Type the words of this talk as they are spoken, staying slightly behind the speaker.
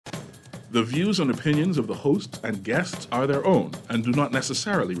The views and opinions of the hosts and guests are their own and do not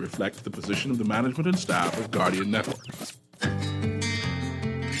necessarily reflect the position of the management and staff of Guardian Network.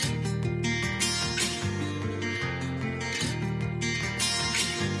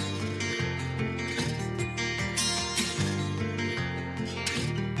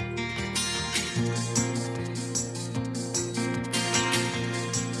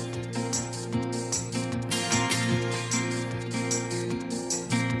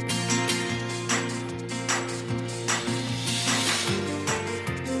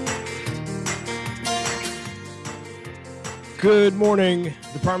 Good morning.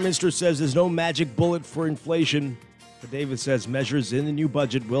 The Prime Minister says there's no magic bullet for inflation, but Davis says measures in the new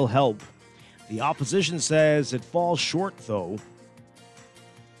budget will help. The opposition says it falls short, though.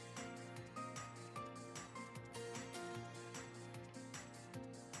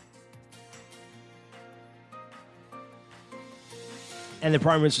 And the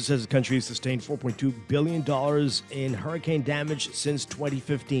Prime Minister says the country has sustained $4.2 billion in hurricane damage since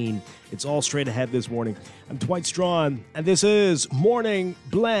 2015. It's all straight ahead this morning. I'm Dwight Strachan, and this is Morning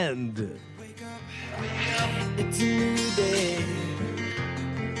Blend. Wake up, it's a new day.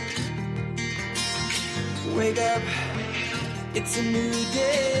 Wake up, it's a new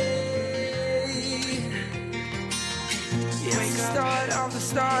day. It's the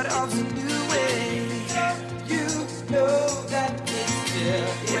start of a new way. You know that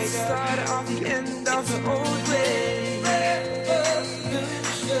it's the start of the end of the old way.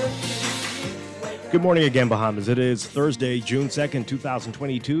 Good morning again, Bahamas. It is Thursday, June 2nd,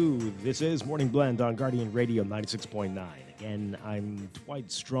 2022. This is Morning Blend on Guardian Radio 96.9. Again, I'm Dwight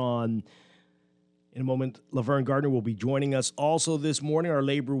Strachan. In a moment, Laverne Gardner will be joining us. Also this morning, our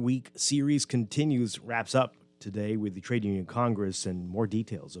Labor Week series continues, wraps up today with the Trade Union Congress and more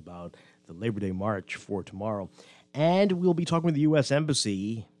details about the Labor Day March for tomorrow. And we'll be talking with the U.S.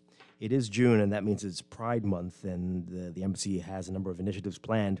 Embassy. It is June, and that means it's Pride Month, and the Embassy has a number of initiatives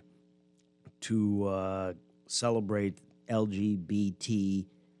planned to celebrate LGBTQ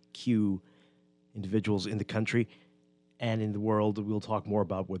individuals in the country and in the world. We'll talk more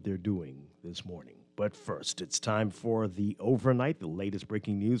about what they're doing this morning. But first, it's time for the overnight, the latest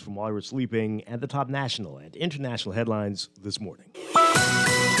breaking news from while you were sleeping, and the top national and international headlines this morning.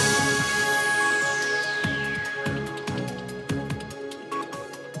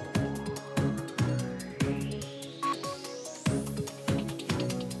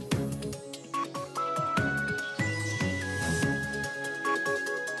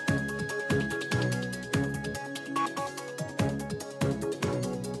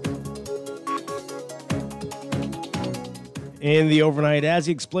 In the overnight, as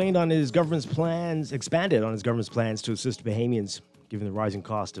he expanded on his government's plans to assist Bahamians given the rising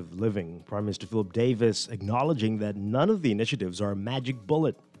cost of living, Prime Minister Philip Davis acknowledging that none of the initiatives are a magic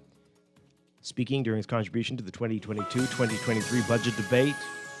bullet. Speaking during his contribution to the 2022-2023 budget debate,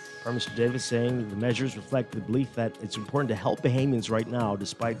 Prime Minister Davis saying that the measures reflect the belief that it's important to help Bahamians right now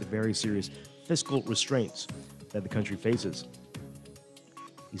despite the very serious fiscal restraints that the country faces.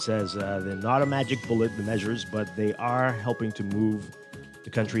 He says they're not a magic bullet, the measures, but they are helping to move the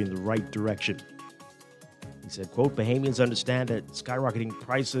country in the right direction. He said, quote, Bahamians understand that skyrocketing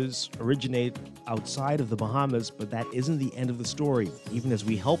prices originate outside of the Bahamas, but that isn't the end of the story. Even as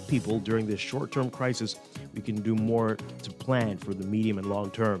we help people during this short-term crisis, we can do more to plan for the medium and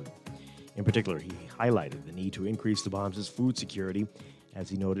long term. In particular, he highlighted the need to increase the Bahamas' food security, as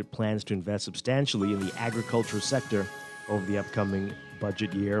he noted plans to invest substantially in the agriculture sector over the upcoming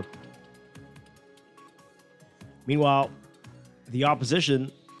budget year. Meanwhile, the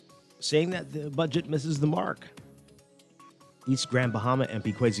opposition saying that the budget misses the mark. East Grand Bahama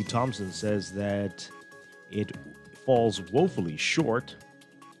MP Kwesi Thompson says that it falls woefully short.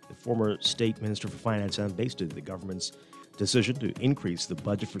 The former state minister for finance unbasted the government's decision to increase the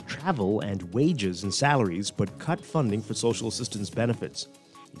budget for travel and wages and salaries, but cut funding for social assistance benefits.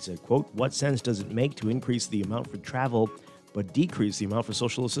 He said, quote, what sense does it make to increase the amount for travel but decrease the amount for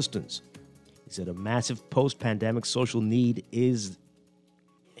social assistance? He said a massive post-pandemic social need is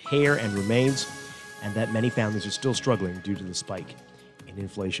here and remains, and that many families are still struggling due to the spike in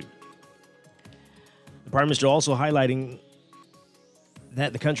inflation. The Prime Minister also highlighting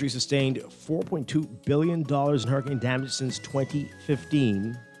that the country sustained $4.2 billion in hurricane damage since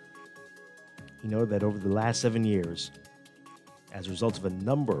 2015. He noted that over the last 7 years, as a result of a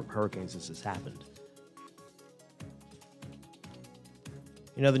number of hurricanes, this has happened.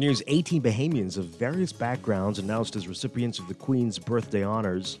 In other news, 18 Bahamians of various backgrounds announced as recipients of the Queen's birthday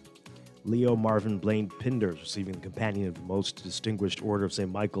honors. Leo Marvin Blaine Pinder receiving the Companion of the Most Distinguished Order of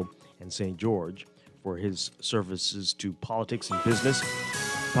St. Michael and St. George for his services to politics and business.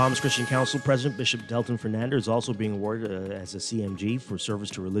 Bahamas Christian Council President Bishop Delton Fernandez is also being awarded as a CMG for service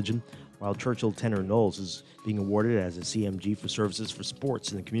to religion, while Churchill Tenor Knowles is being awarded as a CMG for services for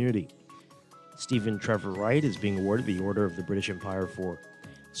sports in the community. Stephen Trevor Wright is being awarded the Order of the British Empire for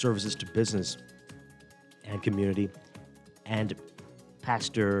services to business and community, and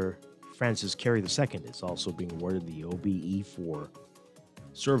Pastor Francis Carey II is also being awarded the OBE for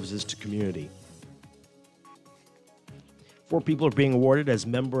services to community. 4 people are being awarded as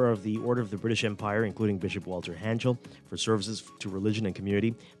member of the Order of the British Empire, including Bishop Walter Hanchel for services to religion and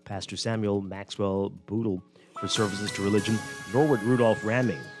community, Pastor Samuel Maxwell Boodle for services to religion, Norwood Rudolph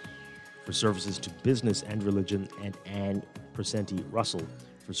Ramming for services to business and religion, and Anne Percenti Russell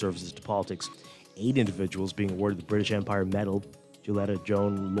for services to politics. 8 individuals being awarded the British Empire Medal: Gilletta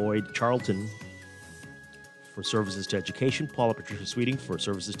Joan Lloyd Charlton for services to education, Paula Patricia Sweeting for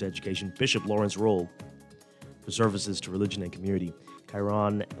services to education, Bishop Lawrence Roll for services to religion and community,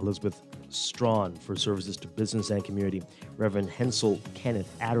 Chiron Elizabeth Strawn for services to business and community, Reverend Hensel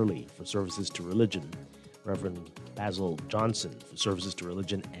Kenneth Adderley for services to religion, Reverend Basil Johnson for services to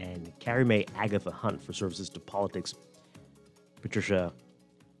religion, and Carrie Mae Agatha Hunt for services to politics, Patricia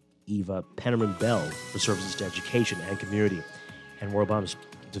Eva Pennerman Bell for services to education and community, and Royal Bahamas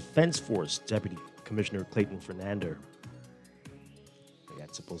Defense Force Deputy Commissioner Clayton Fernander.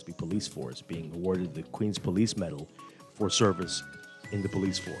 That's supposed to be police force, being awarded the Queen's Police Medal for service in the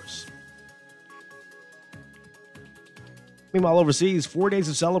police force. Meanwhile, overseas, 4 days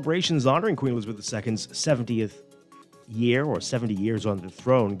of celebrations honoring Queen Elizabeth II's 70th year, or 70 years on the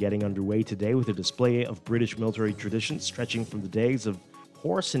throne, getting underway today with a display of British military traditions stretching from the days of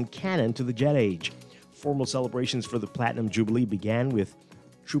horse and cannon to the jet age. Formal celebrations for the Platinum Jubilee began with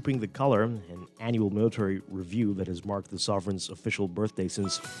Trooping the Colour, an annual military review that has marked the sovereign's official birthday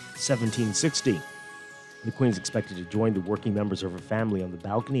since 1760. The Queen is expected to join the working members of her family on the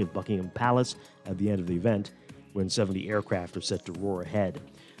balcony of Buckingham Palace at the end of the event, when 70 aircraft are set to roar ahead.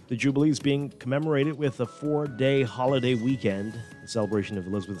 The Jubilee is being commemorated with a 4-day holiday weekend. The celebration of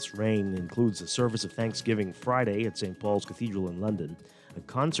Elizabeth's reign includes a service of Thanksgiving Friday at St. Paul's Cathedral in London, a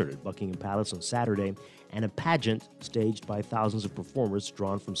concert at Buckingham Palace on Saturday, and a pageant staged by thousands of performers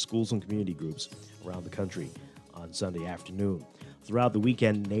drawn from schools and community groups around the country on Sunday afternoon. Throughout the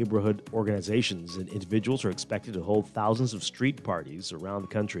weekend, neighborhood organizations and individuals are expected to hold thousands of street parties around the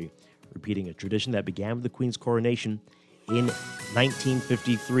country, repeating a tradition that began with the Queen's coronation in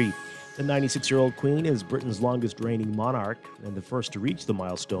 1953. The 96-year-old Queen is Britain's longest reigning monarch and the first to reach the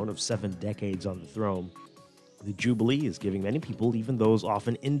milestone of 7 decades on the throne. The Jubilee is giving many people, even those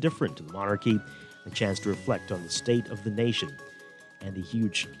often indifferent to the monarchy, a chance to reflect on the state of the nation and the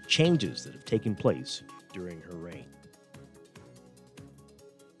huge changes that have taken place during her reign.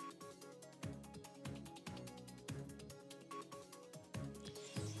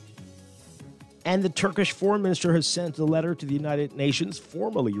 And the Turkish foreign minister has sent a letter to the United Nations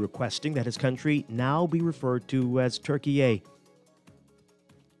formally requesting that his country now be referred to as Turkey.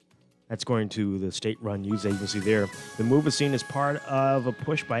 That's according to the state-run news agency there. The move is seen as part of a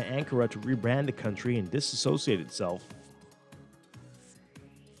push by Ankara to rebrand the country and disassociate itself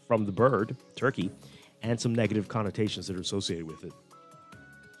from the bird, Turkey, and some negative connotations that are associated with it.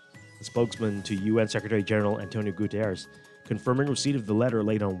 The spokesman to UN Secretary General Antonio Guterres confirming receipt of the letter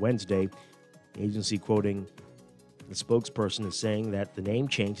late on Wednesday. The agency quoting the spokesperson is saying that the name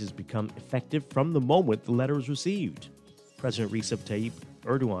change has become effective from the moment the letter was received. President Recep Tayyip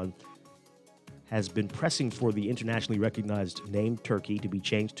Erdogan has been pressing for the internationally recognized name Turkey to be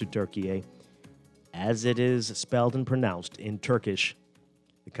changed to Turkiye, as it is spelled and pronounced in Turkish.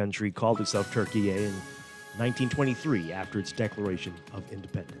 The country called itself Turkiye in 1923 after its declaration of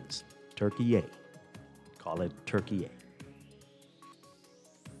independence. Turkiye. Call it Turkiye.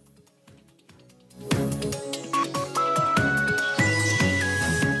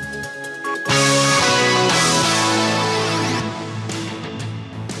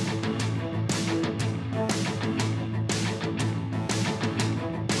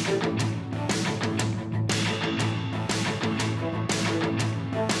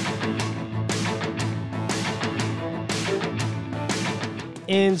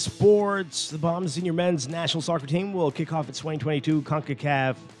 In sports, the Bahamas senior men's national soccer team will kick off its 2022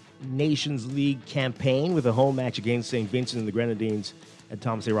 CONCACAF Nations League campaign with a home match against St. Vincent and the Grenadines at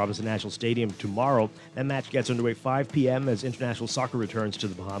Thomas A. Robinson National Stadium tomorrow. That match gets underway 5 p.m. as international soccer returns to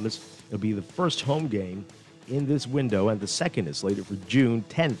the Bahamas. It'll be the first home game in this window, and the second is slated for June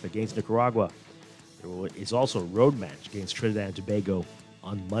 10th against Nicaragua. There is also a road match against Trinidad and Tobago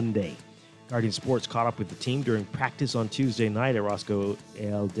on Monday. Guardian Sports caught up with the team during practice on Tuesday night at Roscoe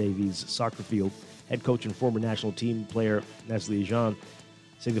A.L. Davies Soccer Field. Head coach and former national team player Nestle Jean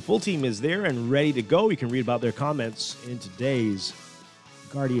saying the full team is there and ready to go. You can read about their comments in today's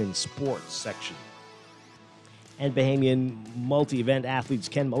Guardian Sports section. And Bahamian multi-event athletes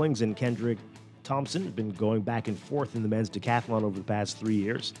Ken Mullings and Kendrick Thompson have been going back and forth in the men's decathlon over the past 3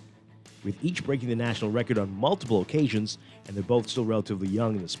 years, with each breaking the national record on multiple occasions, and they're both still relatively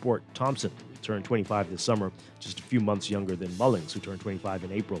young in the sport. Thompson turned 25 this summer, just a few months younger than Mullings, who turned 25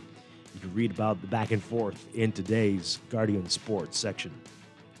 in April. You can read about the back and forth in today's Guardian Sports section.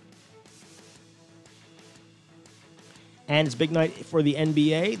 And it's a big night for the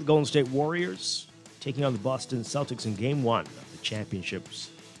NBA. The Golden State Warriors taking on the Boston Celtics in Game 1 of the championships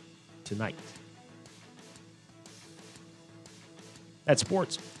tonight. That's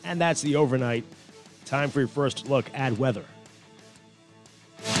sports, and that's the overnight. Time for your first look at weather.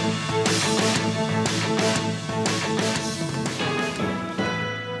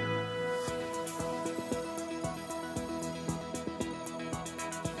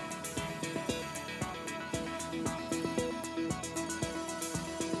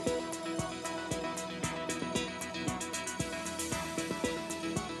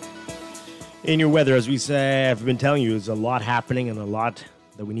 In your weather, as we say, I've been telling you, there's a lot happening and a lot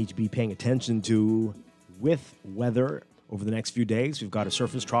that we need to be paying attention to with weather over the next few days. We've got a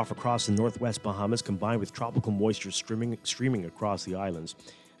surface trough across the northwest Bahamas combined with tropical moisture streaming across the islands.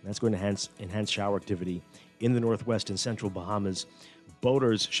 And that's going to enhance shower activity in the northwest and central Bahamas.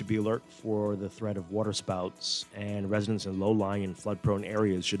 Boaters should be alert for the threat of waterspouts, and residents in low-lying and flood-prone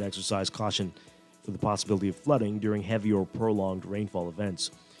areas should exercise caution for the possibility of flooding during heavy or prolonged rainfall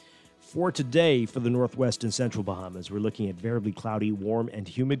events. For today, for the northwest and central Bahamas, we're looking at variably cloudy, warm, and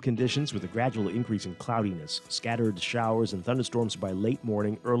humid conditions with a gradual increase in cloudiness. Scattered showers and thunderstorms by late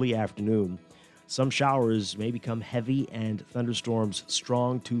morning, early afternoon. Some showers may become heavy and thunderstorms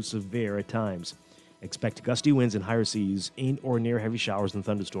strong to severe at times. Expect gusty winds and higher seas in or near heavy showers and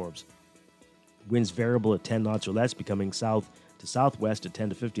thunderstorms. Winds variable at 10 knots or less, becoming south to southwest at 10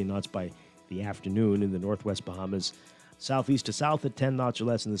 to 15 knots by the afternoon in the northwest Bahamas. Southeast to south at 10 knots or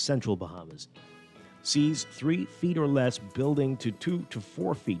less in the central Bahamas. Seas 3 feet or less, building to 2 to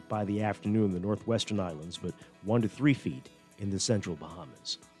 4 feet by the afternoon in the northwestern islands, but 1 to 3 feet in the central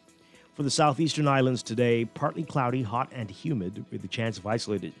Bahamas. For the southeastern islands today, partly cloudy, hot and humid, with the chance of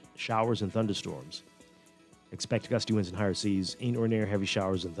isolated showers and thunderstorms. Expect gusty winds and higher seas in or near heavy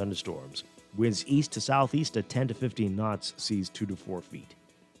showers and thunderstorms. Winds east to southeast at 10 to 15 knots, seas 2 to 4 feet.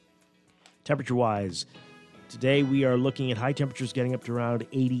 Temperature-wise, today we are looking at high temperatures getting up to around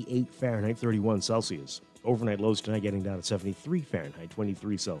 88 Fahrenheit, 31 Celsius. Overnight lows tonight getting down to 73 Fahrenheit,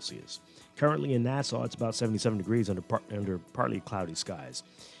 23 Celsius. Currently in Nassau, it's about 77 degrees under partly cloudy skies.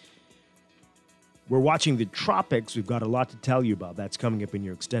 We're watching the tropics. We've got a lot to tell you about. That's coming up in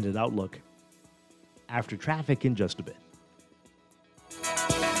your extended outlook after traffic in just a bit.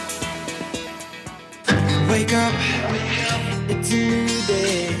 Wake up, it's a new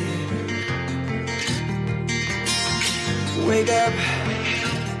day. Wake up,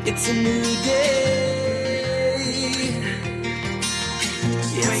 it's a new day.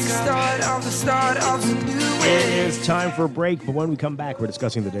 It's the start of a new way. It is time for a break, but when we come back, we're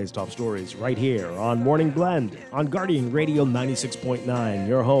discussing the day's top stories right here on Morning Blend on Guardian Radio 96.9,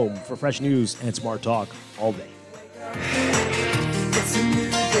 your home for fresh news and smart talk all day. It's a new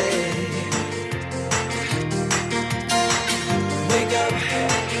day. Wake up,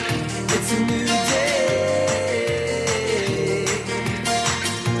 it's a new day.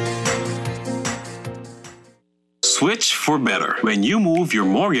 Switch for better when you move your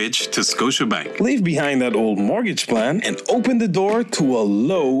mortgage to Scotiabank. Leave behind that old mortgage plan and open the door to a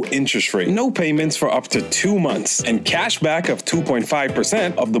low interest rate. No payments for up to 2 months and cash back of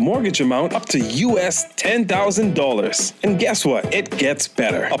 2.5% of the mortgage amount up to US $10,000. And guess what? It gets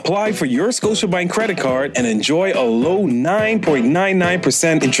better. Apply for your Scotiabank credit card and enjoy a low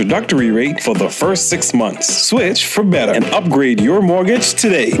 9.99% introductory rate for the first 6 months. Switch for better and upgrade your mortgage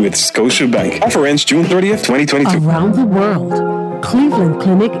today with Scotiabank. Offer ends June 30th, 2022. Around the world, Cleveland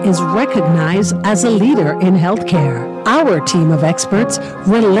Clinic is recognized as a leader in healthcare. Our team of experts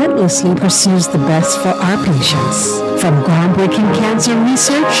relentlessly pursues the best for our patients. From groundbreaking cancer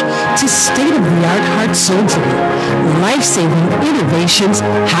research to state-of-the-art heart surgery, life-saving innovations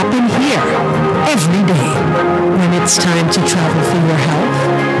happen here every day. When it's time to travel for your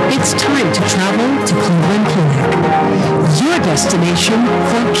health, it's time to travel to Cleveland Clinic. Your destination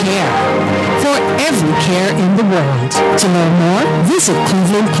for care. For every care in the world. To learn more, visit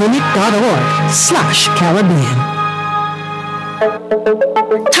clevelandclinic.org/Caribbean.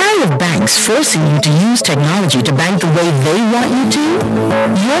 Tired of banks forcing you to use technology to bank the way they want you to?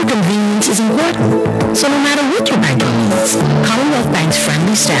 Your convenience is important. So no matter what your banking needs, Commonwealth Bank's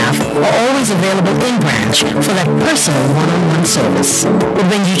friendly staff are always available in branch for that personal one-on-one service. But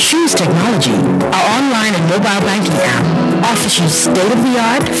when you choose technology, our online and mobile banking app offers you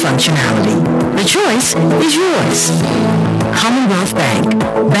state-of-the-art functionality. The choice is yours. Commonwealth Bank.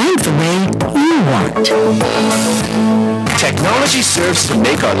 Bank the way you want. Technology serves to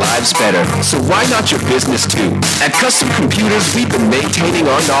make our lives better, so why not your business too? At Custom Computers, we've been maintaining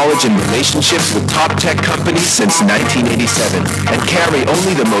our knowledge and relationships with top tech companies since 1987 and carry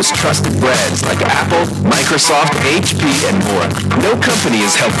only the most trusted brands like Apple, Microsoft, HP, and more. No company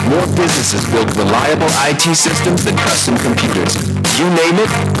has helped more businesses build reliable IT systems than Custom Computers. You name it,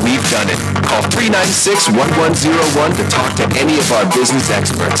 we've done it. Call 396-1101 to talk to any of our business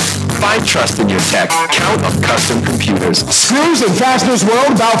experts. Find trust in your tech. Count on Custom Computers. Screws and Fasteners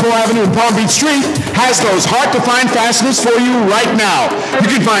World, Balfour Avenue and Palm Beach Street, has those hard-to-find fasteners for you right now. You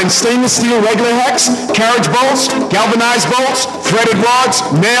can find stainless steel regular hex, carriage bolts, galvanized bolts, threaded rods,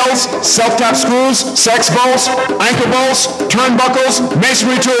 nails, self-tap screws, sex bolts, anchor bolts, turnbuckles,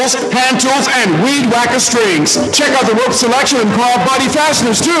 masonry tools, hand tools, and weed whacker strings. Check out the rope selection and carved body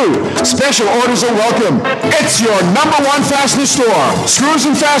fasteners, too. Special orders are welcome. It's your #1 fastener store. Screws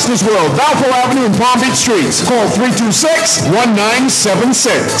and Fasteners World, Balfour Avenue and Palm Beach Streets. Call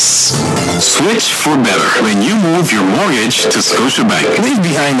 326-1976. Switch for better when you move your mortgage to Scotiabank. Leave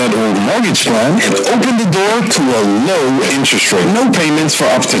behind that old mortgage plan and open the door to a low interest rate. No payments for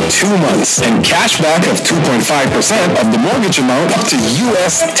up to 2 months and cash back of 2.5% of the mortgage amount up to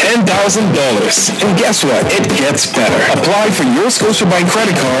US $10,000. And guess what? It gets better. Apply for your Scotiabank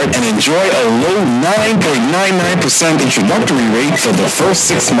credit card and enjoy a low 9.99% introductory rate for the first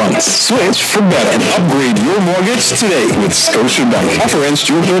 6 months. Switch for better and upgrade your mortgage today with Scotiabank. Offer ends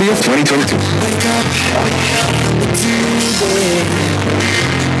June 30th, 2022. Wake up today.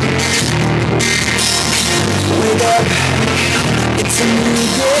 Wake up, it's a new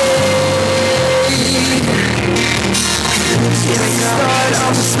day.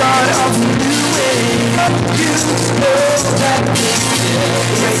 It's the start of a new way. You know that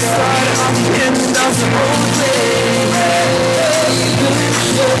it's the start of the end of the old way.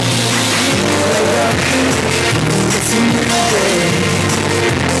 Wake up, it's a new day.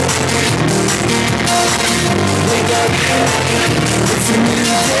 Wake up, it's a new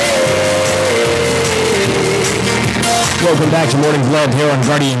day. Welcome back to Morning Blend here on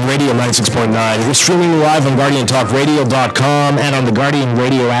Guardian Radio 96.9. We're streaming live on GuardianTalkRadio.com and on the Guardian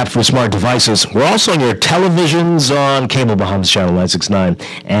Radio app for smart devices. We're also on your televisions on Cable Bahamas Channel 969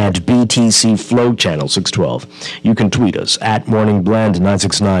 and BTC Flow Channel 612. You can tweet us at Morning Blend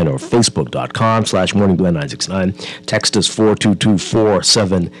 969 or Facebook.com/Morning Blend 969. Text us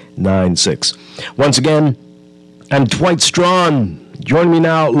 422-4796. Once again, I'm Dwight Strachan. Joining me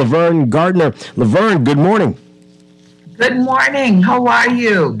now, Laverne Gardner. Laverne, good morning. Good morning. How are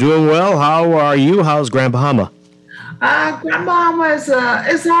you? Doing well. How are you? How's Grand Bahama? Grand Bahama is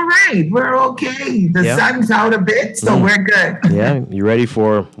all right. We're okay. The sun's out a bit, so we're good. Yeah. You ready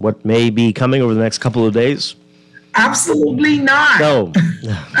for what may be coming over the next couple of days? Absolutely not. No.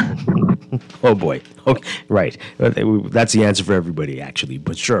 Oh, boy. Okay. Right. That's the answer for everybody, actually.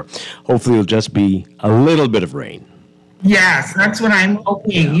 But sure. Hopefully it'll just be a little bit of rain. Yes, that's what I'm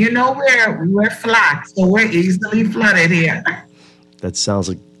hoping. You know, we're flat, so we're easily flooded here. That sounds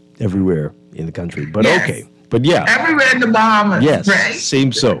like everywhere in the country, but yes. Okay. But yeah. Everywhere in the Bahamas, yes, right?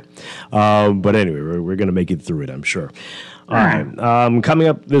 Seems so. But anyway, we're going to make it through it, I'm sure. All right. Coming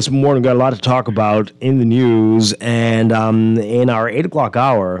up this morning, we've got a lot to talk about in the news. And in our 8 o'clock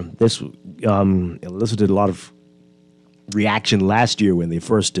hour, Alyssa did a lot of reaction last year when they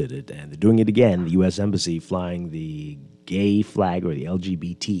first did it. And they're doing it again. The U.S. Embassy flying the gay flag or the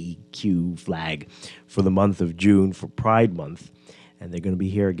LGBTQ flag for the month of June for Pride Month. And they're going to be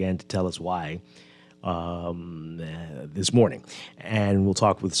here again to tell us why this morning. And we'll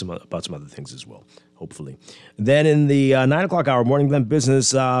talk with about some other things as well, hopefully. Then in the 9 o'clock hour, Morning Blend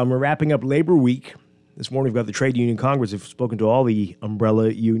Business, we're wrapping up Labor Week. This morning we've got the Trade Union Congress. We've spoken to all the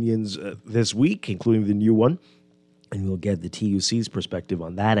umbrella unions this week, including the new one. And we'll get the TUC's perspective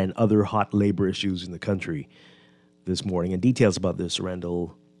on that and other hot labor issues in the country this morning. And details about the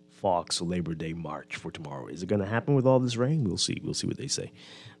Sorrento Fox Labor Day March for tomorrow. Is it going to happen with all this rain? We'll see. We'll see what they say.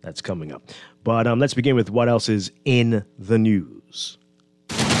 That's coming up. But let's begin with what else is in the news.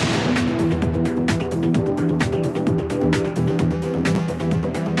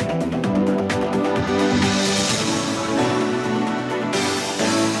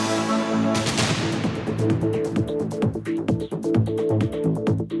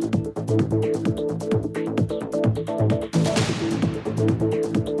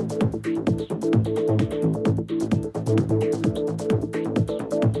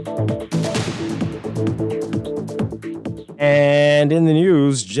 And in the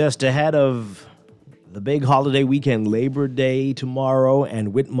news, just ahead of the big holiday weekend, Labor Day tomorrow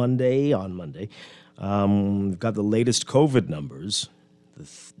and Whit Monday on Monday, we've got the latest COVID numbers, the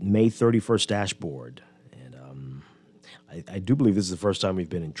May 31st dashboard. And I do believe this is the first time we've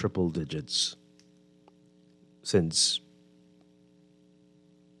been in triple digits since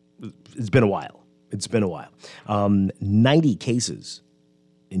it's been a while. 90 cases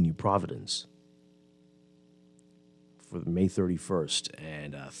in New Providence for May 31st,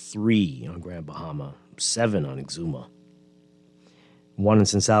 and 3 on Grand Bahama, 7 on Exuma, 1 in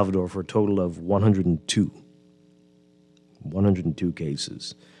San Salvador for a total of 102. 102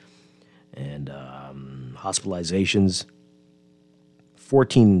 cases. And hospitalizations,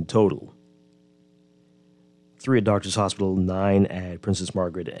 14 in total. 3 at Doctors Hospital, 9 at Princess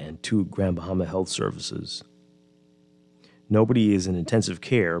Margaret, and 2 at Grand Bahama Health Services. Nobody is in intensive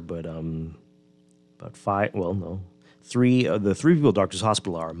care, but about 5, well, no. The 3 people at Doctors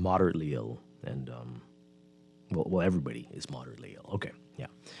Hospital are moderately ill, and well, everybody is moderately ill. Okay, yeah,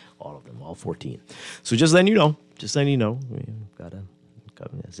 all of them, all 14. So just letting you know, gotta,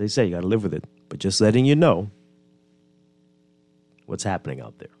 as they say, you gotta live with it. But just letting you know what's happening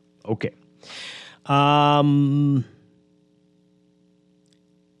out there. Okay.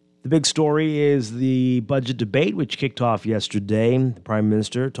 The big story is the budget debate, which kicked off yesterday. The Prime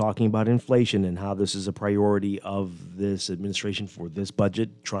Minister talking about inflation and how this is a priority of this administration for this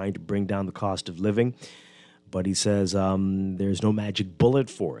budget, trying to bring down the cost of living. But he says there's no magic bullet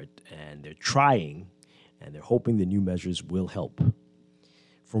for it, and they're trying, and they're hoping the new measures will help.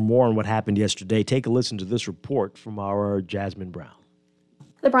 For more on what happened yesterday, take a listen to this report from our Jasmine Brown.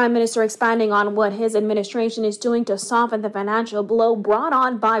 The Prime Minister expanding on what his administration is doing to soften the financial blow brought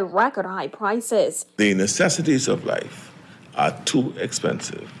on by record high prices. The necessities of life are too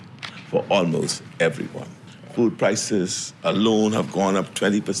expensive for almost everyone. Food prices alone have gone up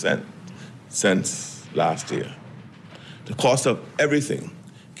 20% since last year. The cost of everything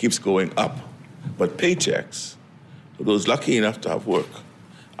keeps going up, but paychecks for those lucky enough to have work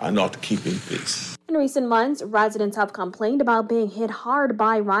are not keeping pace. In recent months, residents have complained about being hit hard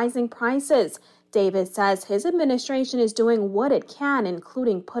by rising prices. Davis says his administration is doing what it can,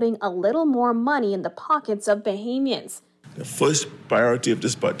 including putting a little more money in the pockets of Bahamians. The first priority of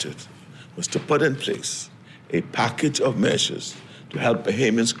this budget was to put in place a package of measures to help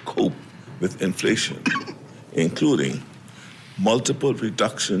Bahamians cope with inflation, including multiple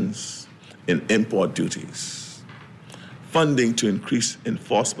reductions in import duties, funding to increase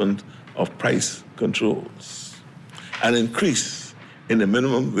enforcement of price controls, an increase in the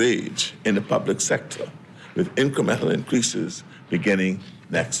minimum wage in the public sector with incremental increases beginning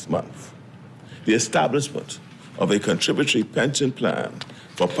next month, the establishment of a contributory pension plan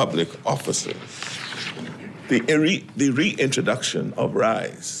for public officers, the reintroduction of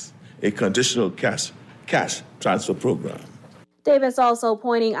RISE, a conditional cash transfer program. Davis also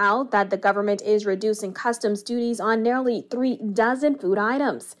pointing out that the government is reducing customs duties on nearly 36 food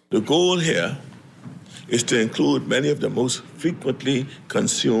items. The goal here is to include many of the most frequently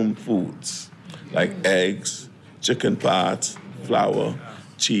consumed foods, like eggs, chicken parts, flour,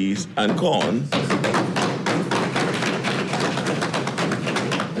 cheese, and corn,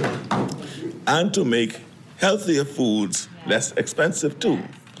 and to make healthier foods less expensive too,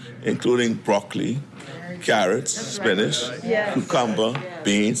 including broccoli, carrots, spinach, cucumber,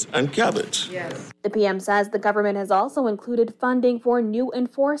 beans, and cabbage. The PM says the government has also included funding for new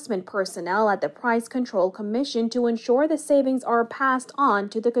enforcement personnel at the Price Control Commission to ensure the savings are passed on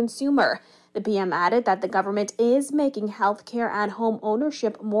to the consumer. The PM added that the government is making health care and home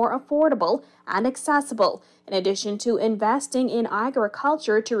ownership more affordable and accessible, in addition to investing in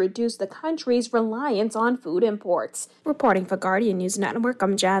agriculture to reduce the country's reliance on food imports. Reporting for Guardian News Network,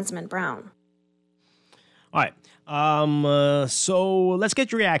 I'm Jasmine Brown. All right. So let's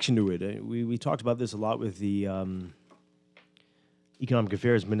get your reaction to it. We talked about this a lot with the Economic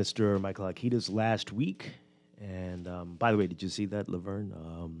Affairs Minister, Michael Akitas, last week. And by the way, did you see that, Laverne?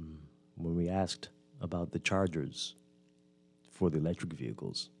 When we asked about the chargers for the electric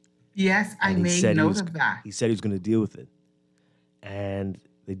vehicles. Yes, I made note of that. He said he was going to deal with it. And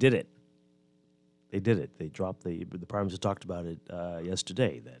they did it. They dropped the Prime Minister talked about it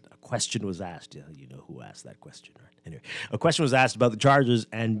yesterday, that a question was asked. You know who asked that question, right? Anyway, a question was asked about the chargers,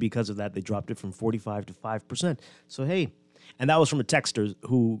 and because of that, they dropped it from 45 to 5%. So, hey, and that was from a texter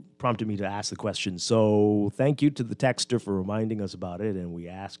who prompted me to ask the question. So thank you to the texter for reminding us about it, and we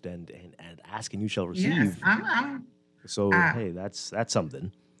asked, and ask and you shall receive. Yes, So, hey, that's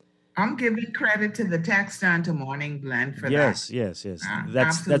something. I'm giving credit to the text on to Morning Blend for yes, that. Yes, yes, yes.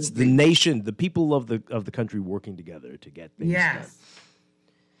 That's the Absolutely. nation, the people of the country working together to get things done. Yes.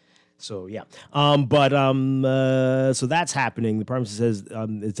 So yeah, so that's happening. The Prime Minister says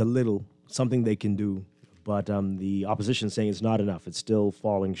it's a little something they can do, but the opposition is saying it's not enough. It's still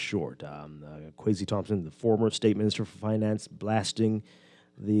falling short. Kwesi Thompson, the former State Minister for Finance, blasting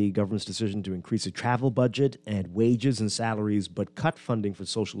the government's decision to increase the travel budget and wages and salaries, but cut funding for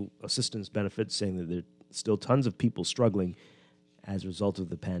social assistance benefits, saying that there are still tons of people struggling as a result of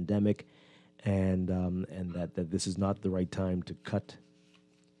the pandemic, and that this is not the right time to cut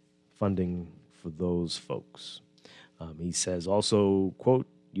funding for those folks. He says also, quote,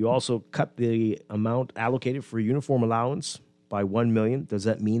 you also cut the amount allocated for uniform allowance by $1 million. Does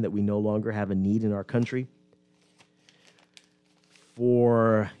that mean that we no longer have a need in our country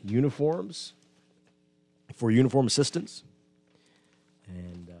for uniforms, for uniform assistance?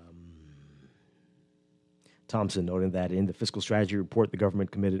 And Thompson noting that in the fiscal strategy report, the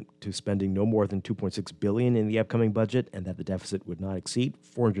government committed to spending no more than $2.6 billion in the upcoming budget, and that the deficit would not exceed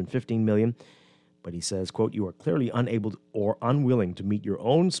 $415 million. But he says, quote, you are clearly unable or unwilling to meet your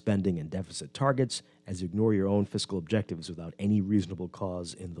own spending and deficit targets as you ignore your own fiscal objectives without any reasonable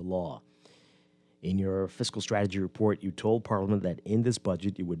cause in the law. In your fiscal strategy report, you told Parliament that in this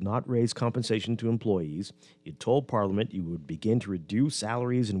budget you would not raise compensation to employees. You told Parliament you would begin to reduce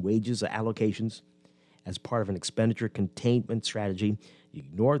salaries and wages allocations as part of an expenditure containment strategy. You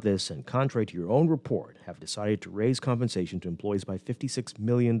ignored this and, contrary to your own report, have decided to raise compensation to employees by $56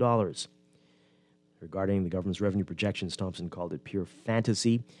 million. Regarding the government's revenue projections, Thompson called it pure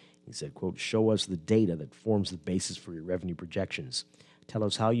fantasy. He said, quote, show us the data that forms the basis for your revenue projections. Tell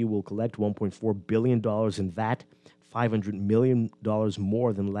us how you will collect $1.4 billion in VAT, $500 million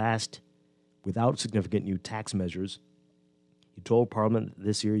more than last without significant new tax measures. You told Parliament that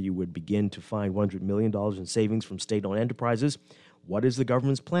this year you would begin to find $100 million in savings from state-owned enterprises. What is the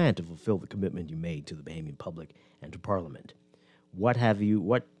government's plan to fulfill the commitment you made to the Bahamian public and to Parliament? What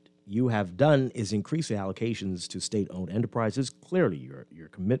you have done is increase the allocations to state-owned enterprises. Clearly, your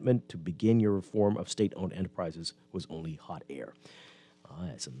commitment to begin your reform of state-owned enterprises was only hot air.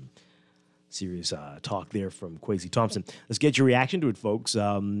 Some serious talk there from Kwesi Thompson. Let's get your reaction to it, folks.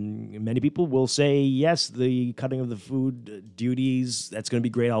 Many people will say, yes, the cutting of the food duties, that's going to be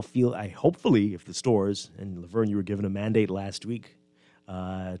great. Hopefully, if the stores, and Laverne, you were given a mandate last week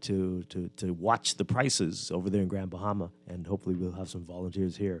to watch the prices over there in Grand Bahama, and hopefully we'll have some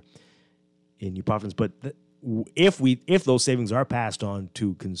volunteers here in New Providence. But if those savings are passed on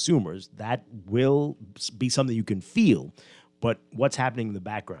to consumers, that will be something you can feel. But what's happening in the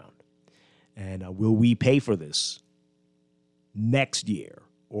background? And will we pay for this next year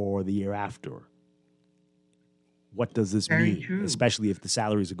or the year after? What does this mean? True. Especially if the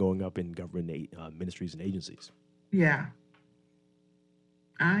salaries are going up in government ministries and agencies. Yeah.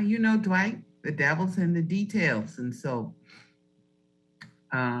 Dwight, the devil's in the details. And so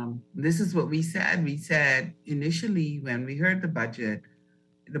this is what we said. We said initially when we heard the budget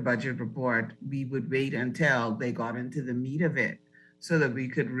report, we would wait until they got into the meat of it so that we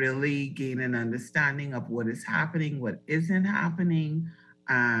could really gain an understanding of what is happening, what isn't happening,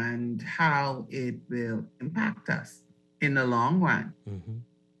 and how it will impact us in the long run. Mm-hmm.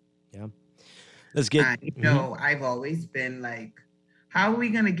 Yeah. Let's get... I've always been like, how are we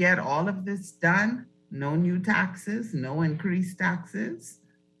going to get all of this done? No new taxes, no increased taxes.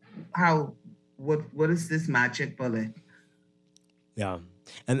 What is this magic bullet? Yeah.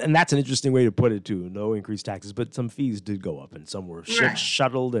 And that's an interesting way to put it, too. No increased taxes, but some fees did go up, and some were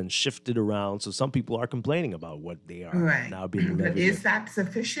shuttled and shifted around. So some people are complaining about what they are now being levied. But is that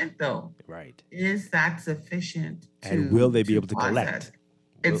sufficient, though? Right. Is that sufficient? And will they be able to collect?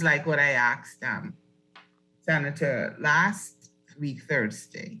 It's like what I asked Senator last week,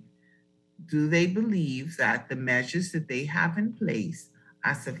 Thursday. Do they believe that the measures that they have in place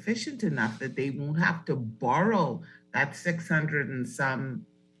are sufficient enough that they won't have to borrow that 600 and some,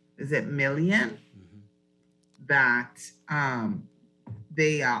 million that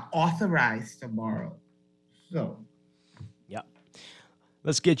they are authorized to borrow? So, yeah.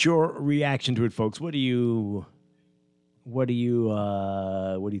 Let's get your reaction to it, folks. What do you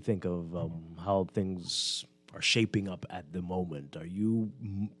think of how things are shaping up at the moment? Are you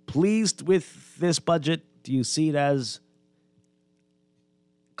pleased with this budget? Do you see it as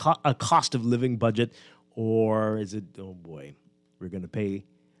a cost of living budget, or is it, oh boy, we're going to pay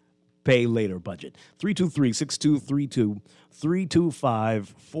later budget? 323-6232,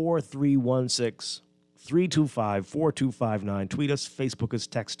 325-4316, 325-4259. Tweet us, Facebook us,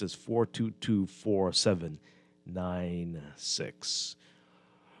 text us, 422-4796.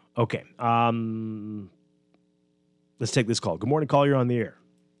 Okay. Let's take this call. Good morning, call. You're on the air.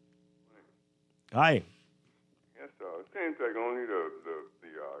 Hi. Yes, it seems like only the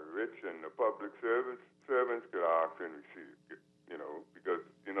rich and the public servants could ask and receive, because,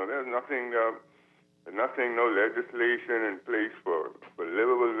 there's nothing, no legislation in place for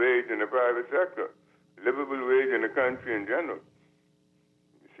livable wage in the private sector, livable wage in the country in general.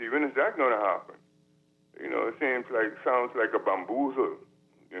 You see, when is that going to happen? It sounds like a bamboozle,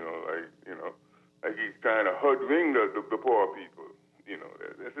 like he's trying to hoodwink the poor people.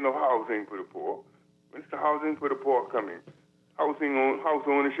 There's no housing for the poor. When's the housing for the poor coming? House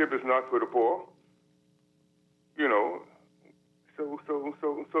ownership is not for the poor. So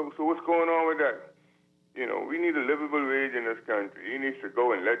what's going on with that? We need a livable wage in this country. He needs to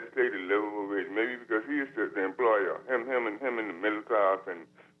go and legislate a livable wage, maybe because he is the employer, him and the middle class and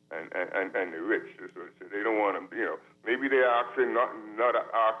the rich. So they don't want him, maybe they're asking not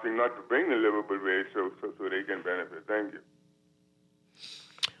to bring the livable wage so they can benefit. Thank you.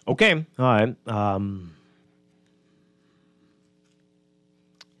 Okay. All right.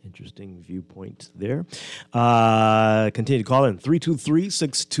 Interesting viewpoint there. Continue to call in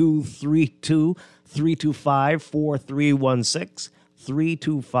 323-6232, 325-4316,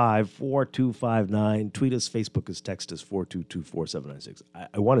 325-4259. Tweet us, Facebook us, text us 422-4796.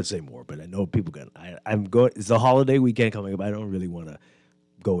 I want to say more, but I know people can. I'm going. It's the holiday weekend coming up. I don't really want to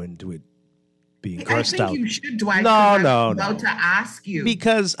go into it being cursed out. I think you should, Dwight. No. About to ask you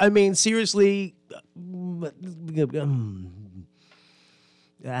because I mean, seriously.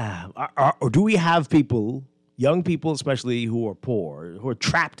 Or do we have people, young people especially, who are poor, who are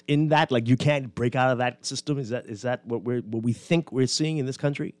trapped in that? Like you can't break out of that system. Is that what we think we're seeing in this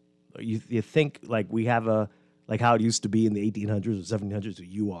country? Or you think like we have like how it used to be in the 1800s or 1700s?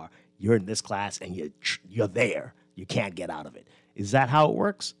 Where you're in this class and you're there. You can't get out of it. Is that how it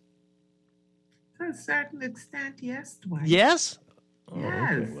works? To a certain extent, yes, Dwight. Yes. Yes,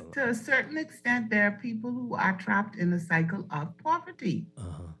 okay, well. To a certain extent, there are people who are trapped in a cycle of poverty.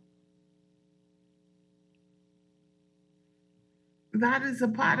 That is a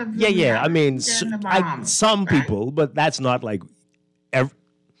part of the I mean, some right? people, but that's not like. I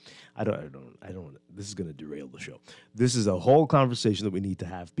don't. This is going to derail the show. This is a whole conversation that we need to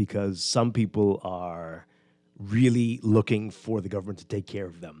have because some people are really looking for the government to take care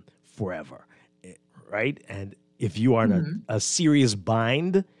of them forever, right? And if you are in a serious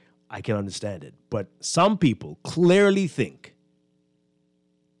bind, I can understand it. But some people clearly think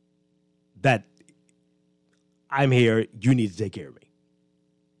that I'm here, you need to take care of me.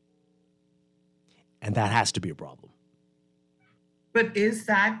 And that has to be a problem. But is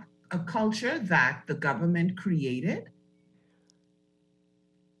that a culture that the government created?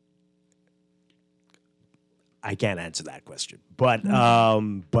 I can't answer that question. But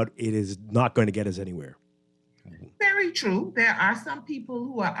it is not going to get us anywhere. Very true. There are some people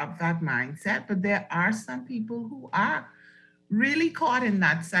who are of that mindset, but there are some people who are really caught in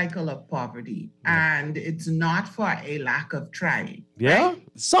that cycle of poverty, and it's not for a lack of trying. Yeah, right?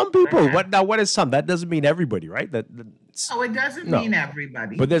 Some people. What is some? That doesn't mean everybody, right? No, it doesn't mean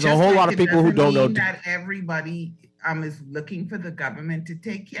everybody. But there's a whole lot of people who don't know that everybody is looking for the government to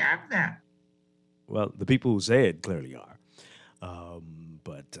take care of them. Well, the people who say it clearly are.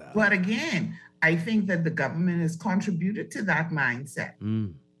 But again, I think that the government has contributed to that mindset.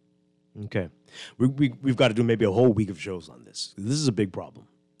 Okay. We've got to do maybe a whole week of shows on this. This is a big problem.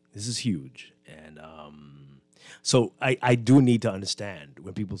 This is huge. And so I do need to understand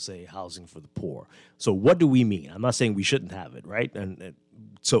when people say housing for the poor. So what do we mean? I'm not saying we shouldn't have it, right? And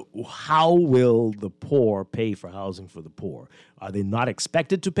so how will the poor pay for housing for the poor? Are they not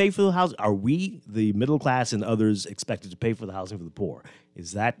expected to pay for the housing? Are we, the middle class and others, expected to pay for the housing for the poor?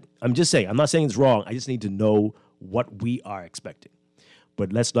 Is that, I'm just saying, I'm not saying it's wrong. I just need to know what we are expecting.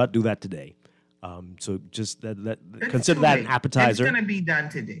 But let's not do that today. So just consider that an appetizer. It's going to be done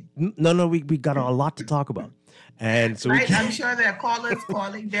today. No, we got a lot to talk about. And so I'm sure there are callers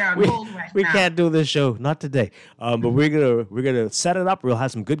calling. They're on hold right now. We can't do this show, not today. But we're gonna set it up. We'll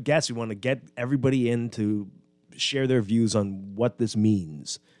have some good guests. We want to get everybody in to share their views on what this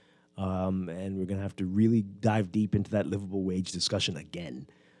means. And we're gonna have to really dive deep into that livable wage discussion again.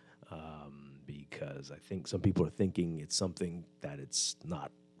 Because I think some people are thinking it's something that it's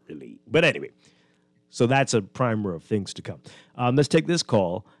not really. But anyway, so that's a primer of things to come. Let's take this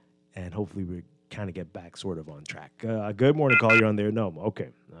call, and hopefully we kind of get back sort of on track. Good morning, call. You're on there. No, okay.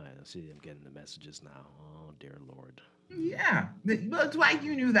 All right, let's see. I'm getting the messages now. Oh, dear Lord. Yeah. Well, Dwight,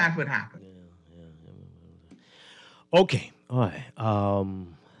 you knew that would happen. Yeah. Okay. All right. Boy.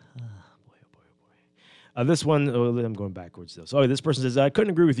 This one, I'm going backwards though. So this person says, I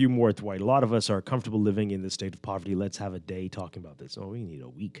couldn't agree with you more, Dwight. A lot of us are comfortable living in this state of poverty. Let's have a day talking about this. Oh, we need a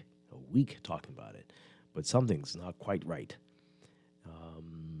week talking about it. But something's not quite right.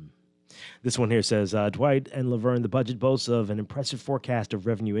 This one here says, Dwight and Laverne, the budget boasts of an impressive forecast of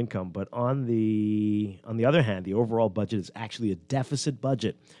revenue income, but on the other hand, the overall budget is actually a deficit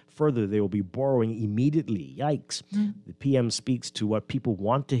budget. Further, they will be borrowing immediately. Yikes. The PM speaks to what people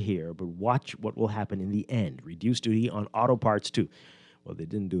want to hear, but watch what will happen in the end. Reduce duty on auto parts too. Well, they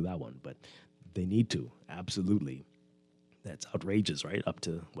didn't do that one, but they need to. Absolutely. That's outrageous, right? Up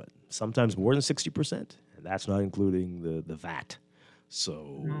to, what, sometimes more than 60%. And that's not including the VAT.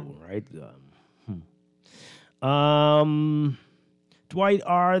 So, right? Dwight,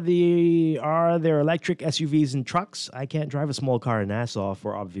 are there electric SUVs and trucks? I can't drive a small car in Nassau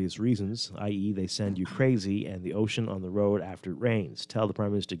for obvious reasons, i.e. they send you crazy and the ocean on the road after it rains. Tell the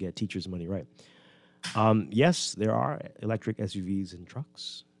Prime Minister to get teachers' money right. Yes, there are electric SUVs and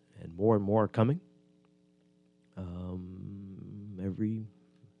trucks, and more are coming every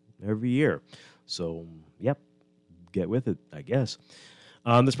year. So, yep. Get with it, I guess.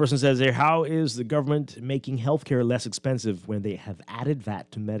 This person says there, how is the government making healthcare less expensive when they have added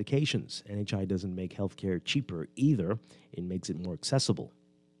VAT to medications? NHI doesn't make healthcare cheaper either. It makes it more accessible.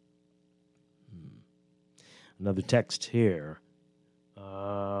 Another text here.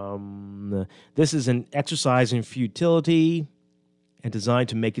 This is an exercise in futility and designed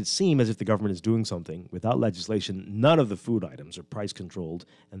to make it seem as if the government is doing something. Without legislation, none of the food items are price controlled,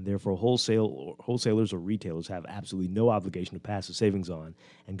 and therefore wholesalers or retailers have absolutely no obligation to pass the savings on,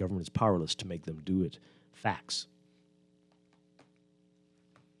 and government is powerless to make them do it. Facts.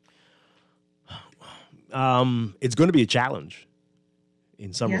 It's going to be a challenge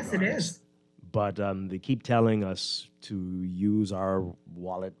in some regards. Yes, it is. But they keep telling us to use our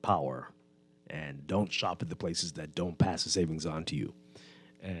wallet power and don't shop at the places that don't pass the savings on to you.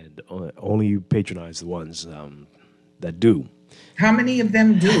 And only patronize the ones that do. How many of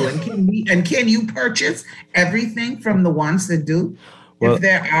them do? And can you purchase everything from the ones that do? Well, if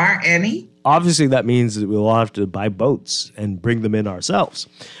there are any? Obviously, that means that we'll have to buy boats and bring them in ourselves.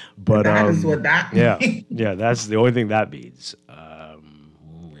 But that is what that means. Yeah, that's the only thing that means.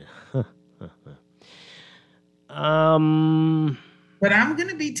 But I'm going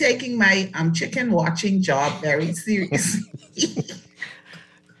to be taking my chicken watching job very seriously.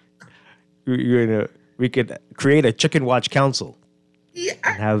 We could create a chicken watch council. Yeah,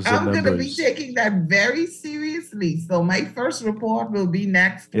 have some I'm going to be taking that very seriously. So my first report will be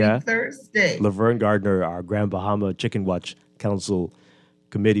next week, Thursday. Laverne Gardner, our Grand Bahama Chicken Watch Council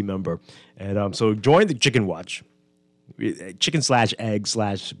committee member. And so join the Chicken Watch.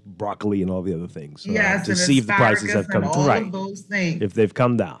 Chicken/egg/broccoli and all the other things. Yes, to see if the prices have come down. Right. Of those things. If they've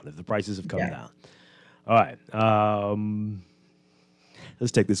come down, if the prices have come down. All right.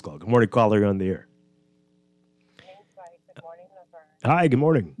 Let's take this call. Good morning, caller. You're on the air. Good morning, Laverne. Hi, good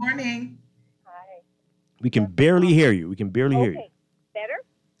morning. Morning. Hi. We can barely hear you. Hear you. Better?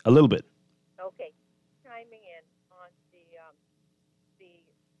 A little bit. Okay. Chiming in on the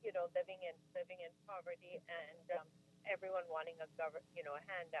living in poverty and everyone wanting a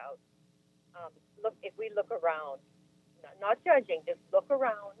handout. Look, if we look around, not judging, just look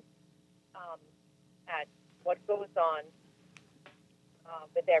around at what goes on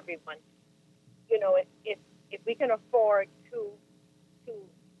with everyone. If we can afford to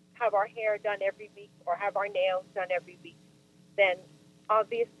have our hair done every week or have our nails done every week, then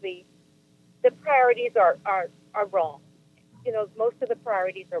obviously the priorities are wrong. Most of the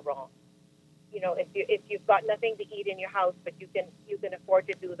priorities are wrong. If you've got nothing to eat in your house, but you can afford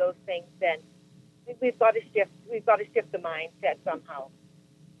to do those things, then we've got to shift the mindset somehow.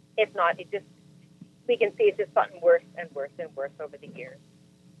 If not, we can see it's just gotten worse and worse and worse over the years.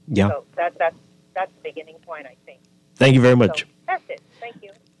 Yeah. So that's the beginning point, I think. Thank you very much. So that's it. Thank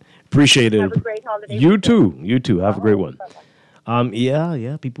you. Appreciate it. Have a great holiday. You too. Have a great one.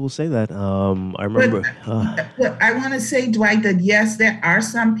 Yeah, people will say that. I remember. But I want to say, Dwight, that yes, there are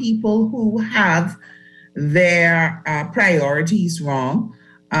some people who have their priorities wrong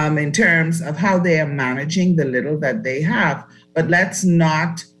in terms of how they are managing the little that they have. But let's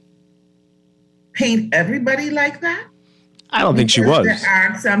not paint everybody like that. I don't think she was. There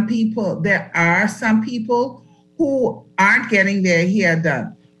are some people who aren't getting their hair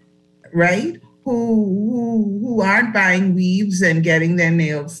done, right? Who aren't buying weaves and getting their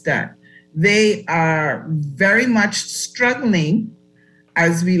nails done. They are very much struggling,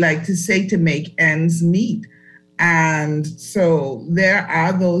 as we like to say, to make ends meet. And so there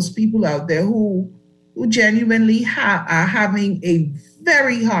are those people out there who genuinely are having a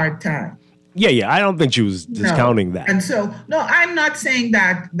very hard time. Yeah. I don't think she was discounting that. And so, no, I'm not saying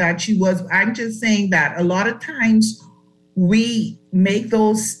that she was. I'm just saying that a lot of times we make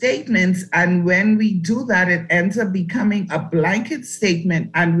those statements, and when we do that, it ends up becoming a blanket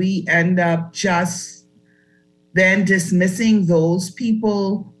statement, and we end up just then dismissing those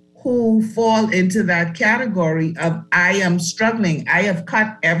people who fall into that category of I am struggling. I have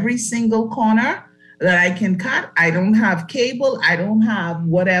cut every single corner that I can cut. I don't have cable. I don't have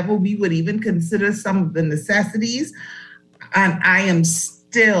whatever we would even consider some of the necessities. And I am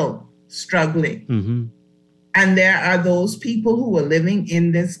still struggling. Mm-hmm. And there are those people who are living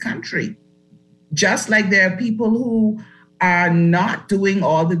in this country. Just like there are people who are not doing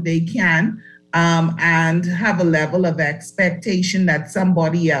all that they can and have a level of expectation that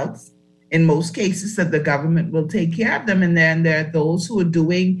somebody else, in most cases, that the government will take care of them. And then there are those who are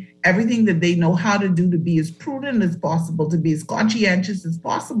doing everything that they know how to do to be as prudent as possible, to be as conscientious as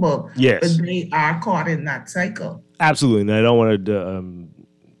possible. Yes. But they are caught in that cycle. Absolutely. And I don't want to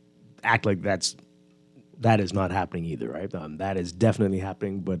act like that is not happening either, right? That is definitely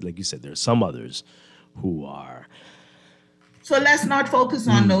happening. But like you said, there are some others who are. So let's not focus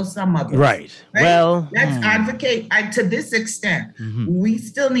on those some others. Right. Well, let's advocate to this extent. We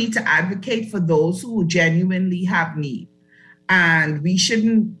still need to advocate for those who genuinely have need. And we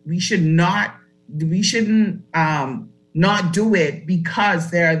shouldn't not do it because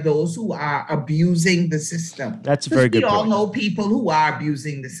there are those who are abusing the system. That's a very good point. We all know people who are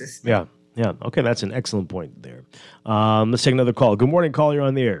abusing the system. Yeah. Okay, that's an excellent point there. Let's take another call. Good morning, caller. You're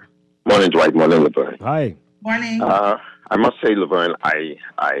on the air. Morning, Dwight. Morning, Laverne. Hi. Morning. I must say, Laverne, I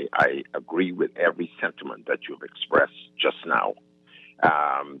agree with every sentiment that you've expressed just now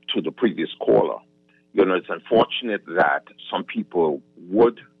to the previous caller. You know, it's unfortunate that some people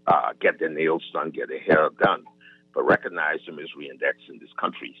would get their nails done, get their hair done, but recognize the misery index in this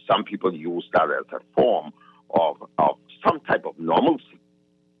country. Some people use that as a form of some type of normalcy,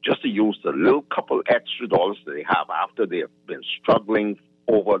 just to use the little couple extra dollars that they have after they have been struggling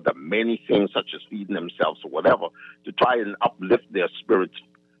over the many things such as feeding themselves or whatever, to try and uplift their spirits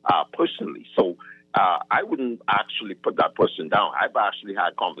personally. So I wouldn't actually put that person down. I've actually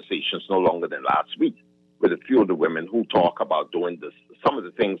had conversations no longer than last week with a few of the women who talk about doing this, some of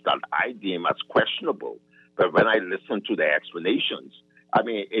the things that I deem as questionable. But when I listened to their explanations, I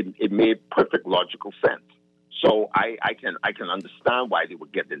mean, it made perfect logical sense. So I can understand why they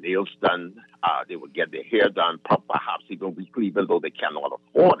would get their nails done, they would get their hair done, perhaps even weekly, even though they cannot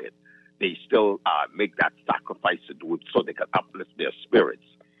afford it. They still make that sacrifice to do it so they can uplift their spirits.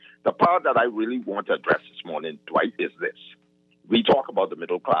 The part that I really want to address this morning, Dwight, is this. We talk about the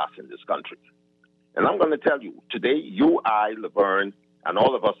middle class in this country. And I'm going to tell you, today, you, I, Laverne, and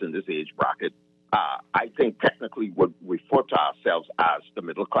all of us in this age bracket, I think technically would refer to ourselves as the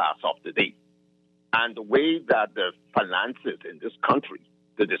middle class of the day. And the way that the finances in this country,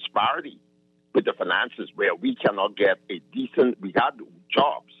 the disparity with the finances where we cannot get a decent, we got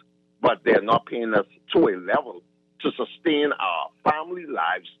jobs, but they're not paying us to a level to sustain our family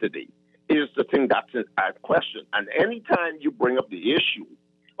lives today is the thing that's at question. And anytime you bring up the issue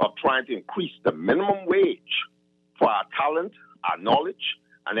of trying to increase the minimum wage for our talent, our knowledge,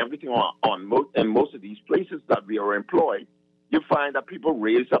 and everything in most of these places that we are employed, you find that people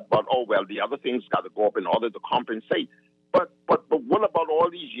raise up, but the other things got to go up in order to compensate. But what about all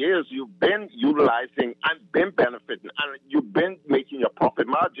these years you've been utilizing and been benefiting, and you've been making your profit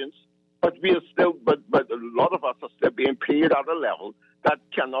margins, but we are still, but a lot of us are still being paid at a level that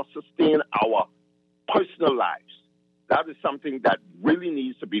cannot sustain our personal lives. That is something that really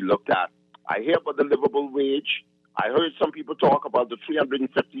needs to be looked at. I hear about the livable wage. I heard some people talk about the $350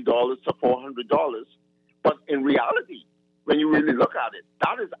 to $400, but in reality, when you really look at it,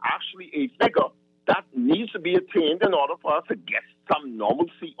 that is actually a figure that needs to be attained in order for us to get some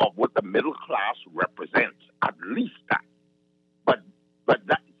normalcy of what the middle class represents, at least that. But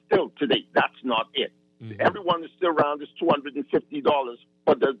that still today, that's not it. Mm-hmm. Everyone is still around this $250,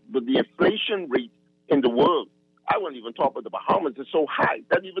 but the inflation rate in the world, I won't even talk about the Bahamas, is so high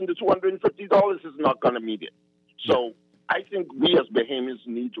that even the $250 is not going to meet it. So I think we as Bahamians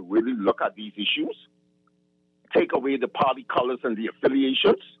need to really look at these issues, take away the party colors and the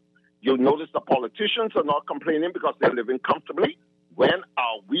affiliations. You'll notice the politicians are not complaining because they're living comfortably. When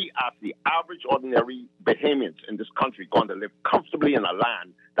are we, as the average, ordinary Bahamians in this country, going to live comfortably in a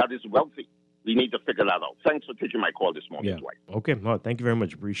land that is wealthy? We need to figure that out. Thanks for taking my call this morning, Dwight. Okay. Well, thank you very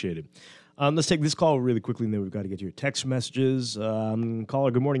much. Appreciate it. Let's take this call really quickly, and then we've got to get to your text messages.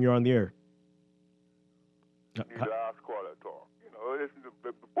 Caller, good morning. You're on the air. The last caller talk. You know,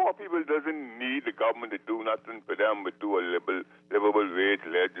 the poor people doesn't need the government to do nothing for them but do a livable wage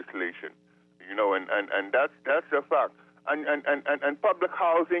legislation. you know, and that's a fact. And public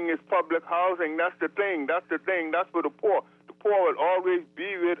housing is public housing. That's the thing. That's for the poor. The poor will always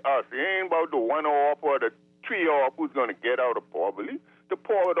be with us. It ain't about the one off or the three off who's going to get out of poverty. The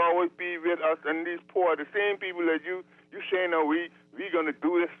poor would always be with us, and these poor, the same people that you saying, no, we going to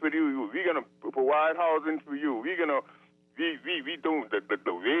do this for you. We going to provide housing for you. We doing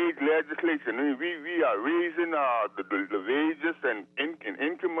the wage legislation. We are raising the wages and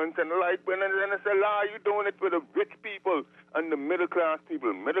increments and the like. And it's a lie. You're doing it for the rich people and the middle class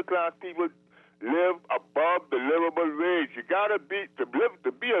people. Middle class people live above the livable wage. You gotta be to be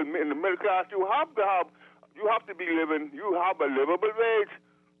in the middle class. You have to be living. You have a livable wage.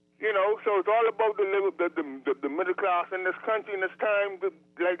 You know, so it's all about the middle class in this country. In this time,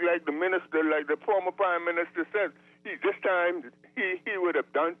 like the minister, like the former prime minister said, this time he would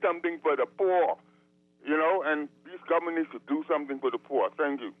have done something for the poor. You know, and these governments should do something for the poor.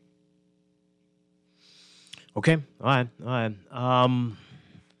 Thank you. Okay, all right.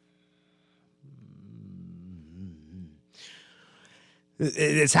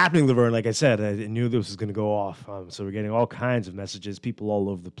 It's happening, Laverne. Like I said, I knew this was going to go off. So we're getting all kinds of messages, people all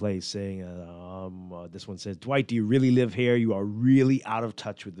over the place saying, this one says, Dwight, do you really live here? You are really out of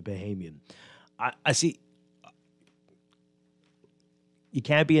touch with the Bahamian. I see. You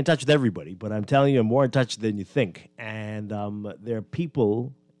can't be in touch with everybody, but I'm telling you, I'm more in touch than you think. And there are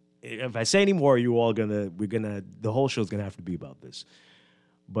people, if I say any more, the whole show's going to have to be about this.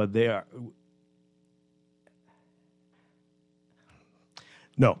 But they are...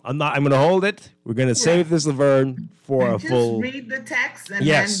 No, I'm not. I'm going to hold it. We're going to save this, Laverne, for a full. Just read the text and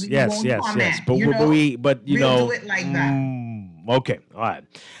yes. then we won't comment. But we'll do it like that. Okay, all right.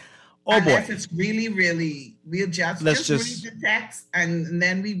 Oh Unless boy, it's really, we'll just read the text and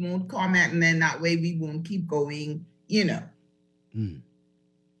then we won't comment, and then that way we won't keep going. You know.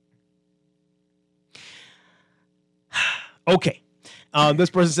 Okay. This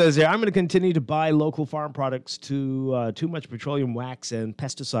person says here, I'm going to continue to buy local farm products to too much petroleum wax and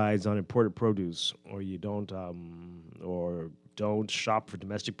pesticides on imported produce, or don't shop for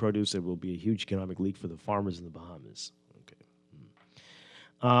domestic produce. There will be a huge economic leak for the farmers in the Bahamas. Okay.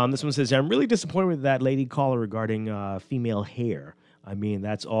 This one says, I'm really disappointed with that lady caller regarding female hair. I mean,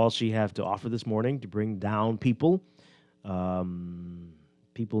 that's all she have to offer this morning to bring down people.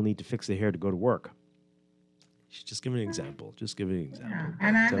 People need to fix their hair to go to work. She's just giving an example. Yeah.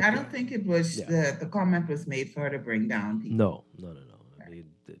 And I don't think it was the comment was made for her to bring down people. No. Right. I mean,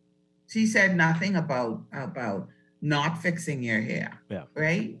 she said nothing about not fixing your hair. Yeah.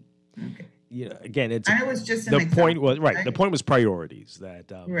 Right? Okay. Yeah. Again, it was just an example, point was right. The point was priorities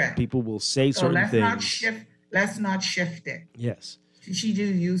that people will say certain things. Let's not shift it. Yes. She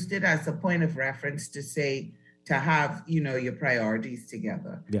used it as a point of reference to say, to have, your priorities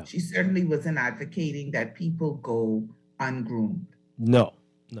together. Yeah. She certainly wasn't advocating that people go ungroomed. No,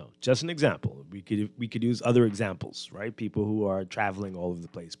 just an example. We could use other examples, right? People who are traveling all over the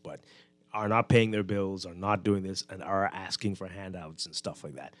place, but are not paying their bills, are not doing this, and are asking for handouts and stuff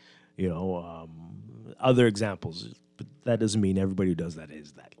like that. Other examples, but that doesn't mean everybody who does that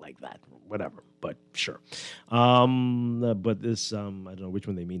is that like that. Whatever, but sure. But this, I don't know which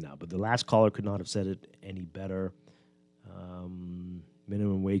one they mean now, but the last caller could not have said it any better.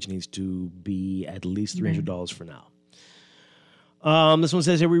 Minimum wage needs to be at least $300 for now. This one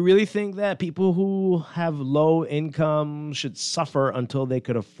says here, we really think that people who have low income should suffer until they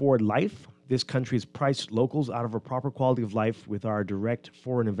could afford life. This country has priced locals out of a proper quality of life with our direct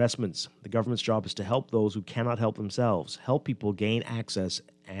foreign investments. The government's job is to help those who cannot help themselves, help people gain access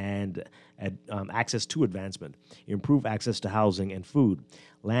and access to advancement, improve access to housing and food,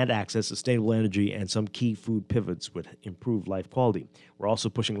 land access, sustainable energy, and some key food pivots would improve life quality. We're also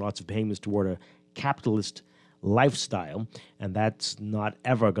pushing lots of payments toward a capitalist lifestyle, and that's not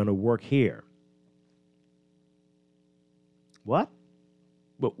ever going to work here. What?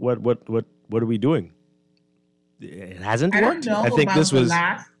 What are we doing? It hasn't worked. I don't know I think about this was.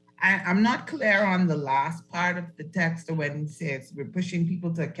 I'm not clear on the last part of the text when it says we're pushing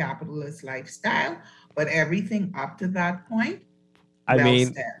people to a capitalist lifestyle, but everything up to that point.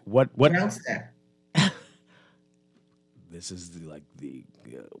 What? Well said. This is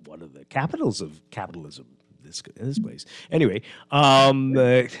one of the capitals of capitalism. In this place. Anyway,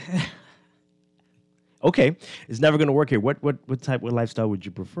 okay, it's never going to work here. What type of lifestyle would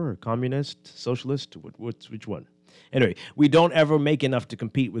you prefer? Communist, socialist? Which one? Anyway, we don't ever make enough to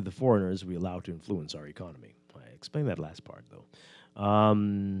compete with the foreigners we allow to influence our economy. I explained that last part, though.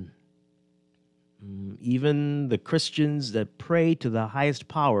 Even the Christians that pray to the highest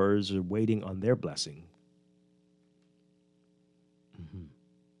powers are waiting on their blessing.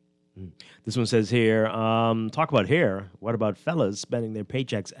 This one says here, talk about hair. What about fellas spending their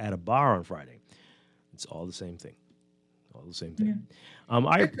paychecks at a bar on Friday? It's all the same thing. All the same thing.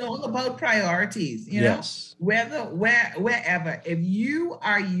 It's all about priorities, you know, wherever. If you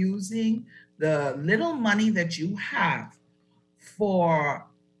are using the little money that you have for,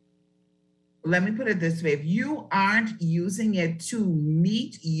 let me put it this way, if you aren't using it to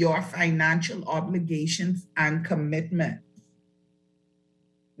meet your financial obligations and commitments,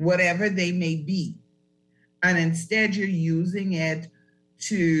 whatever they may be, and instead you're using it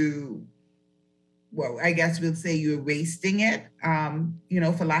to, well, I guess we'll say you're wasting it,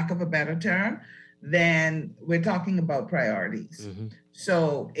 for lack of a better term, then we're talking about priorities.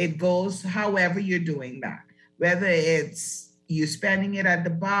 So it goes however you're doing that, whether it's you spending it at the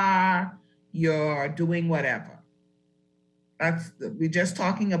bar, you're doing whatever. We're just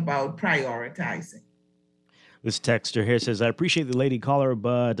talking about prioritizing. This texter here says, I appreciate the lady caller,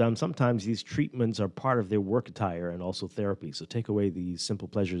 but sometimes these treatments are part of their work attire and also therapy. So take away these simple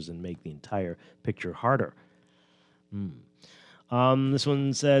pleasures and make the entire picture harder. This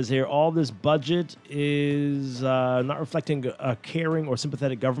one says here, all this budget is not reflecting a caring or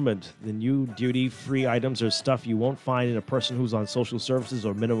sympathetic government. The new duty-free items are stuff you won't find in a person who's on social services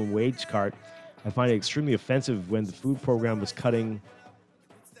or minimum wage cart. I find it extremely offensive when the food program was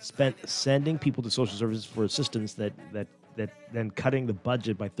sending people to social services for assistance that then cutting the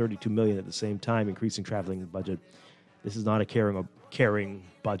budget by $32 million at the same time, increasing traveling budget. This is not a caring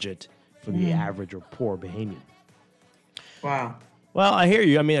budget for the average or poor Bahamian. Wow. Well, I hear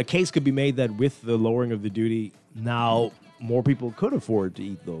you. I mean, a case could be made that with the lowering of the duty, now more people could afford to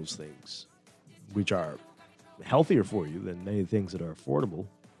eat those things, which are healthier for you than many things that are affordable.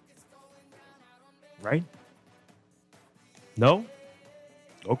 Right? No?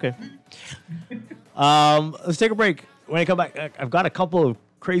 Okay. Let's take a break. When I come back, I've got a couple of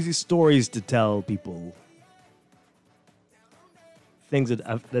crazy stories to tell people. Things that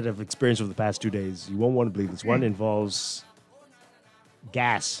I've experienced over the past 2 days. You won't want to believe this. One involves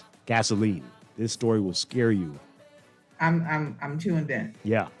gasoline. This story will scare you. I'm tuned in.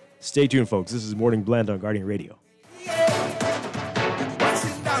 Yeah. Stay tuned, folks. This is Morning Blend on Guardian Radio.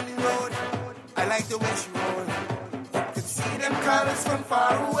 Watching down the road, I like the way she roll. Can see them colors from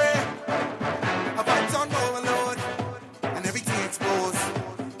far away. Her vibes on overload, and everything exposed.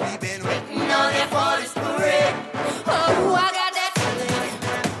 We've been waiting all day for this parade. Oh, I got that feeling.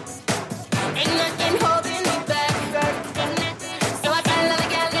 Ain't nothing holding me back. So I tell all the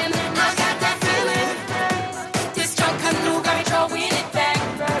gal them, I got that feeling. This trunk of new got me throwing it back.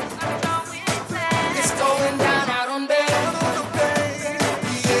 It's going down out on Bay.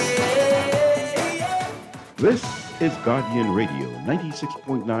 This is Guardian Radio,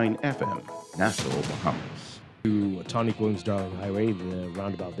 96.9 FM, Nassau, Bahamas. To Tonic Williams Darling Highway, the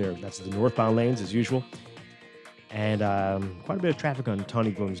roundabout there. That's the northbound lanes as usual. And quite a bit of traffic on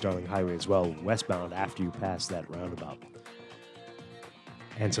Tonic Williams Darling Highway as well, westbound after you pass that roundabout.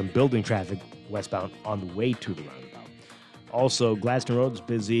 And some building traffic westbound on the way to the roundabout. Also, Gladstone Road's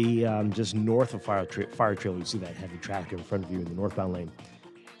busy just north of Fire Trail. You see that heavy traffic in front of you in the northbound lane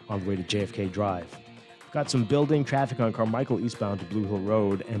on the way to JFK Drive. Got some building traffic on Carmichael eastbound to Blue Hill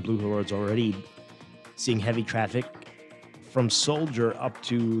Road, and Blue Hill Road's already seeing heavy traffic from Soldier up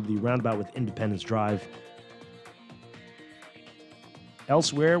to the roundabout with Independence Drive.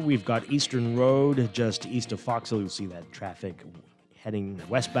 Elsewhere, we've got Eastern Road just east of Fox Hill. You'll see that traffic heading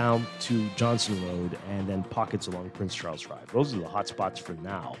westbound to Johnson Road, and then pockets along Prince Charles Drive. Those are the hot spots for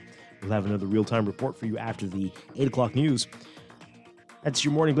now. We'll have another real-time report for you after the 8 o'clock news. That's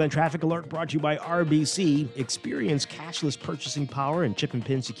your Morning Blend Traffic Alert brought to you by RBC. Experience cashless purchasing power and chip and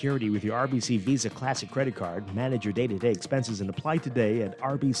pin security with your RBC Visa Classic credit card. Manage your day-to-day expenses and apply today at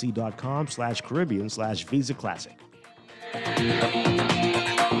rbc.com/Caribbean/Visa Classic.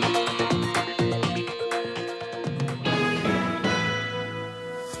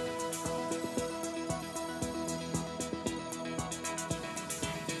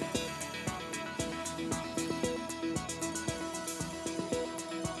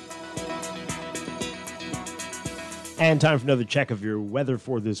 And time for another check of your weather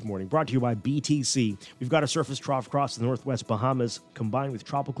for this morning. Brought to you by BTC. We've got a surface trough across the northwest Bahamas, combined with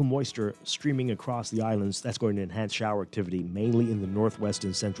tropical moisture streaming across the islands. That's going to enhance shower activity, mainly in the northwest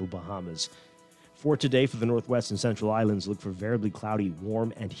and central Bahamas. For today, for the northwest and central islands, look for variably cloudy,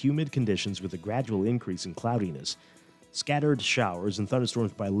 warm, and humid conditions with a gradual increase in cloudiness. Scattered showers and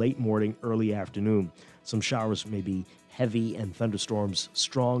thunderstorms by late morning, early afternoon. Some showers may be heavy and thunderstorms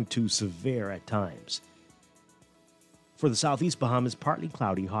strong to severe at times. For the southeast Bahamas, partly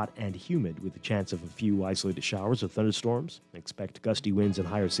cloudy, hot, and humid with a chance of a few isolated showers or thunderstorms. Expect gusty winds and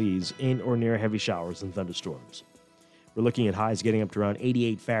higher seas in or near heavy showers and thunderstorms. We're looking at highs getting up to around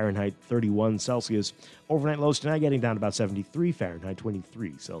 88 Fahrenheit, 31 Celsius. Overnight lows tonight getting down to about 73 Fahrenheit,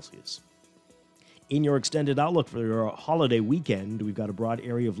 23 Celsius. In your extended outlook for your holiday weekend, we've got a broad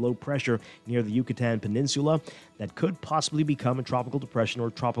area of low pressure near the Yucatan Peninsula that could possibly become a tropical depression or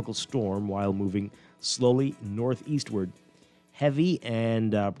tropical storm while moving slowly northeastward. Heavy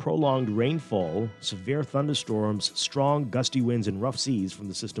and prolonged rainfall, severe thunderstorms, strong gusty winds, and rough seas from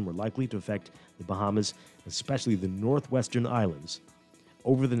the system are likely to affect the Bahamas, especially the northwestern islands,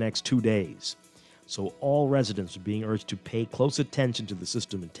 over the next 2 days. So all residents are being urged to pay close attention to the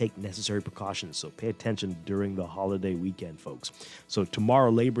system and take necessary precautions. So pay attention during the holiday weekend, folks. So tomorrow,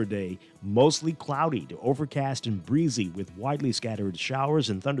 Labor Day, mostly cloudy to overcast and breezy with widely scattered showers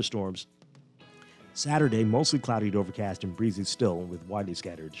and thunderstorms. Saturday, mostly cloudy to overcast and breezy still with widely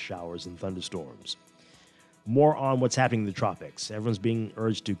scattered showers and thunderstorms. More on what's happening in the tropics. Everyone's being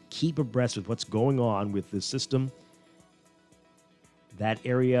urged to keep abreast with what's going on with the system. That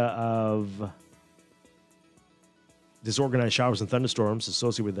area of disorganized showers and thunderstorms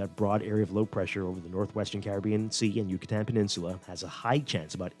associated with that broad area of low pressure over the northwestern Caribbean Sea and Yucatan Peninsula has a high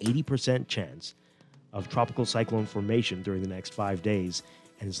chance, about 80% chance, of tropical cyclone formation during the next 5 days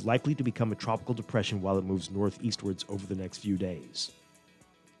and is likely to become a tropical depression while it moves northeastwards over the next few days.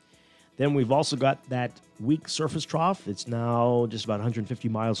 Then we've also got that weak surface trough. It's now just about 150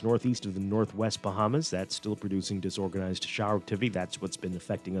 miles northeast of the northwest Bahamas. That's still producing disorganized shower activity. That's what's been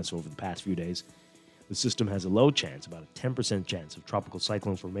affecting us over the past few days. The system has a low chance, about a 10% chance of tropical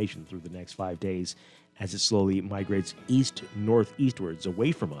cyclone formation through the next 5 days as it slowly migrates east-northeastwards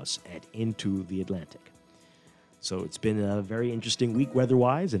away from us and into the Atlantic. So it's been a very interesting week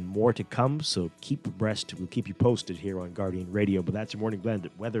weather-wise and more to come, so keep abreast. We'll keep you posted here on Guardian Radio. But that's your Morning Blend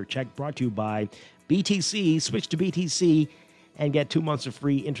Weather Check brought to you by BTC. Switch to BTC and get 2 months of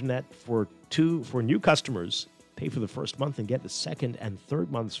free internet for new customers. Pay for the first month and get the second and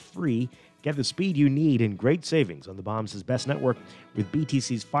third months free. Get the speed you need and great savings on the Bahamas' best network. With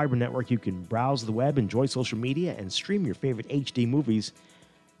BTC's fiber network, you can browse the web, enjoy social media, and stream your favorite HD movies.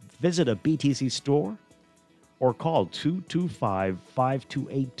 Visit a BTC store or call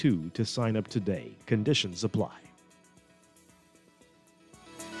 225-5282 to sign up today. Conditions apply.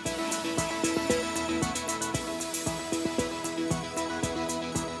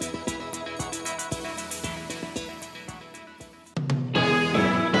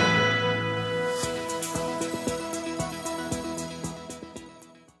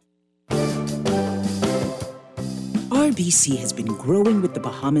 RBC has been growing with the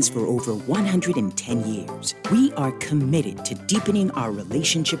Bahamas for over 110 years. We are committed to deepening our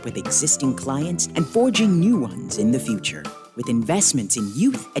relationship with existing clients and forging new ones in the future. With investments in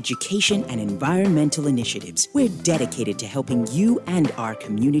youth, education, and environmental initiatives, we're dedicated to helping you and our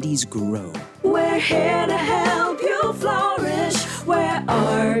communities grow. We're here to help you flourish. We're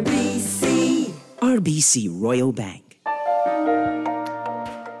RBC. RBC Royal Bank.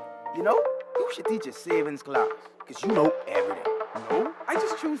 You know, you should teach a savings class. Because you know everything. No, I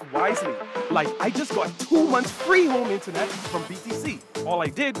just choose wisely. Like, I just got 2 months free home internet from BTC. All I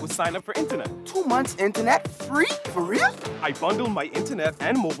did was sign up for internet. 2 months internet free? For real? I bundled my internet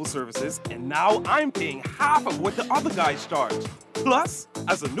and mobile services, and now I'm paying half of what the other guys charge. Plus,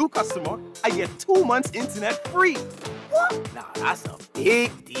 as a new customer, I get 2 months internet free. What? Nah, that's a big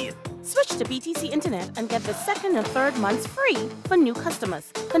deal. Switch to BTC Internet and get the second and third months free for new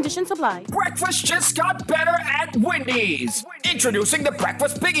customers. Conditions apply. Breakfast just got better at Wendy's. Introducing the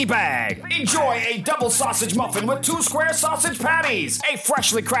Breakfast Biggie Bag. Enjoy a double sausage muffin with 2 square sausage patties, a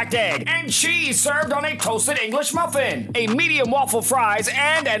freshly cracked egg, and cheese served on a toasted English muffin, a medium waffle fries,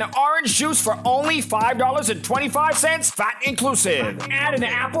 and an orange juice for only $5.25, VAT inclusive. Add an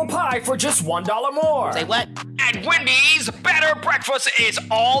apple pie for just $1 more. Say what? At Wendy's, better breakfast is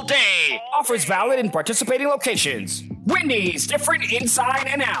all day. Offers valid in participating locations. Wendy's, different inside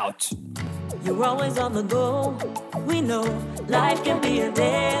and out. You're always on the go. We know life can be a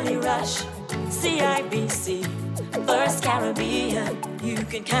daily rush. CIBC, First Caribbean, you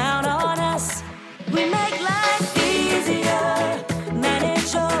can count on us. We make life easier.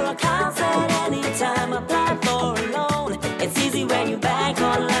 Manage your accounts at any time. Apply for a loan. It's easy when you bank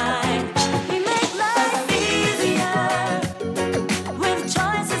online. We make life easier with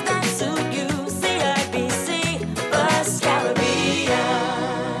choices that suit you. CIBC, First Caribbean.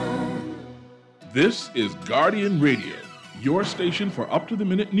 This is Guardian Radio, your station for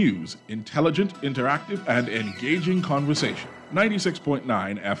up-to-the-minute news, intelligent, interactive, and engaging conversation.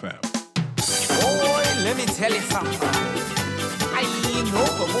 96.9 FM. Boy, Let me tell you something. I know,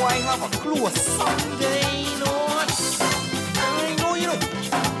 but boy, I have a clue of someday, you know what? I know, you know.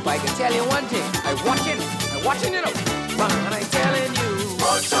 But I can tell you one thing. I'm watching, you know. Man, I telling you.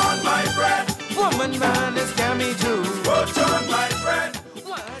 Roach on my bread. Woman, man, this can be true. Roach on my bread.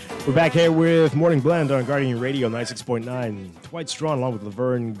 We're back here with Morning Blend on Guardian Radio 96.9. Dwight Strachan along with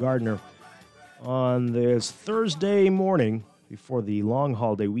Laverne Gardner on this Thursday morning before the long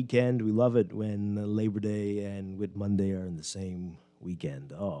holiday weekend. We love it when Labor Day and Whit Monday are in the same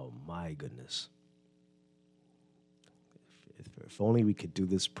weekend. Oh, my goodness. If only we could do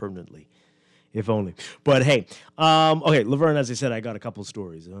this permanently. If only. But hey, okay, Laverne, as I said, I got a couple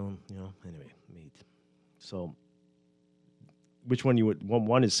stories. Anyway. So, which one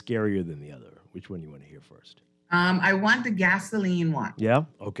one is scarier than the other? Which one you want to hear first? I want the gasoline one. Yeah?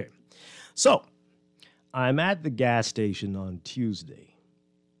 Okay. So, I'm at the gas station on Tuesday.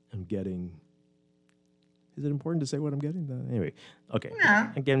 I'm getting... Is it important to say what I'm getting? Anyway, okay.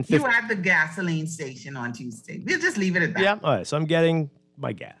 Yeah. I'm getting You at the gasoline station on Tuesday. We'll just leave it at that. Yeah. All right. So I'm getting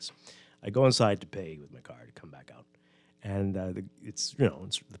my gas. I go inside to pay with my card, come back out. And the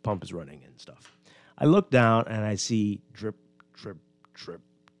pump is running and stuff. I look down and I see drip, drip, drip,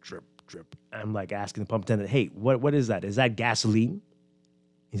 drip, drip. I'm like asking the pump attendant, hey, what is that? Is that gasoline?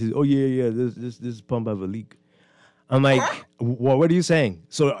 He says, oh, yeah, this pump have a leak. I'm like, what are you saying?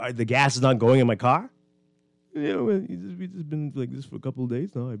 So the gas is not going in my car? Yeah, well, we've just been like this for a couple of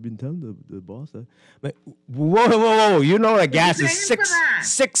days now. I've been telling the boss that. Like, whoa. You know that gas is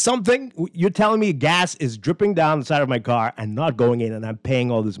six something? You're telling me gas is dripping down the side of my car and not going in, and I'm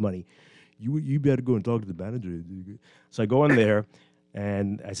paying all this money. You better go and talk to the manager. So I go in there,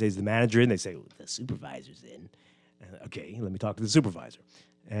 and I say, is the manager in? They say, the supervisor's in. And, okay, let me talk to the supervisor.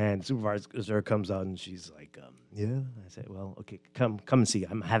 And the supervisor comes out, and she's like, yeah. I said, well, okay, come and see.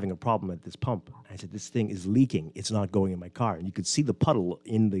 I'm having a problem at this pump. I said, this thing is leaking. It's not going in my car. And you could see the puddle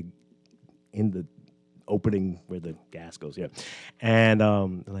in the opening where the gas goes, yeah. And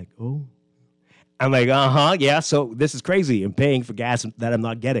they're like, oh. I'm like, yeah, so this is crazy. I'm paying for gas that I'm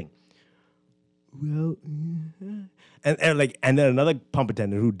not getting. Well, yeah. And then another pump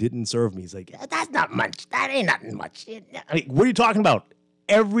attendant who didn't serve me, he's like, that's not much. That ain't nothing much. I mean, what are you talking about?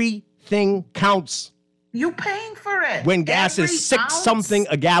 Everything counts. You paying for it. When gas is 6 something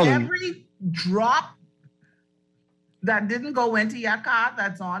a gallon. Every drop that didn't go into your car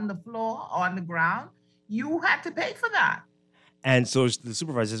that's on the floor, on the ground, you had to pay for that. And so the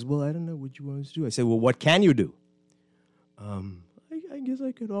supervisor says, well, I don't know what you want us to do. I said, well, what can you do? I guess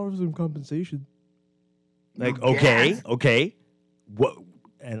I could offer some compensation. Like, okay. What?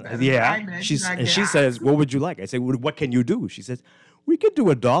 And yeah, she says, what would you like? I say, well, what can you do? She says, we could do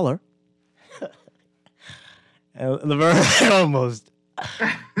 $1. And Laverne almost.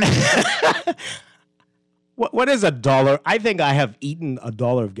 What is $1? I think I have eaten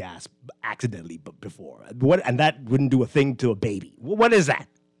 $1 of gas accidentally before. And that wouldn't do a thing to a baby. What is that?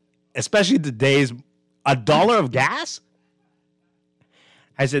 Especially today's $1 of gas?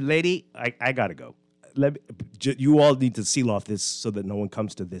 I said, lady, I gotta go. You all need to seal off this so that no one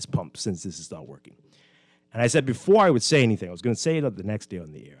comes to this pump since this is not working. And I said before I would say anything, I was going to say it the next day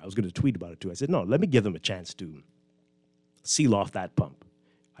on the air. I was going to tweet about it too. I said, no, let me give them a chance to seal off that pump.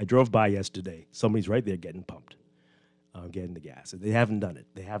 I drove by yesterday. Somebody's right there getting pumped, getting the gas. They haven't done it.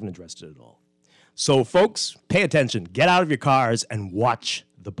 They haven't addressed it at all. So, folks, pay attention. Get out of your cars and watch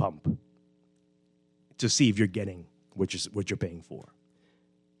the pump to see if you're getting what you're paying for.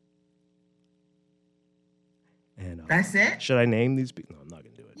 And, that's it? Should I name these people? No, I'm not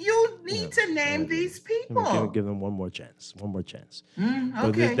going to do it. You need to name these people. Give them one more chance.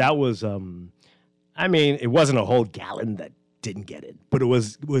 Okay. So that was, it wasn't a whole gallon that didn't get it, but it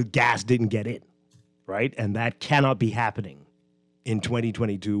was gas didn't get in, right? And that cannot be happening in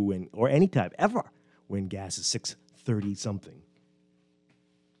 2022 or any time ever when gas is $6.30 something.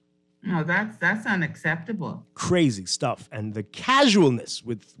 No, that's unacceptable. Crazy stuff. And the casualness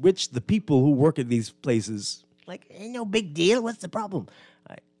with which the people who work at these places, like, ain't no big deal. What's the problem?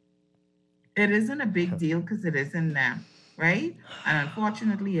 It isn't a big deal because it isn't them, right? And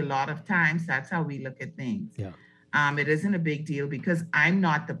unfortunately, a lot of times that's how we look at things. Yeah. It isn't a big deal because I'm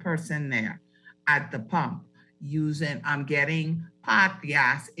not the person there at the pump I'm getting pot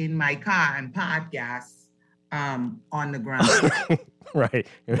gas in my car and pot gas on the ground. Right.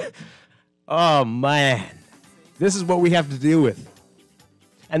 Oh, man. This is what we have to deal with.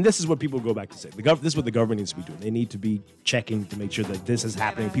 And this is what people go back to say. This is what the government needs to be doing. They need to be checking to make sure that this is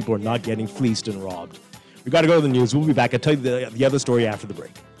happening. People are not getting fleeced and robbed. We got to go to the news. We'll be back. I'll tell you the other story after the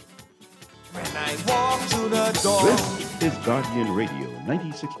break. When I walk to the door. This is Guardian Radio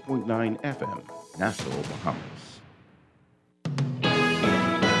 96.9 FM, Nassau, Bahamas.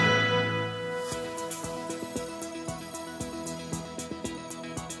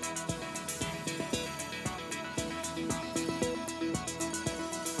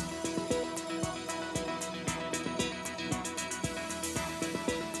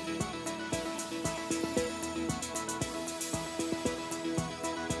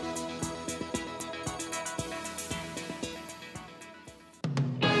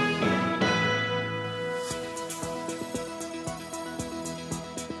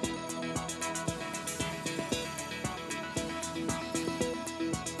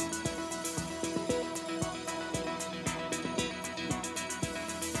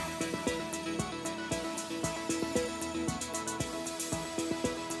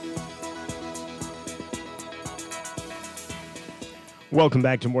 Welcome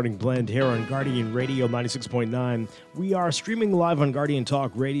back to Morning Blend here on Guardian Radio 96.9. We are streaming live on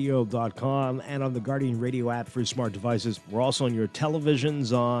GuardianTalkRadio.com and on the Guardian Radio app for smart devices. We're also on your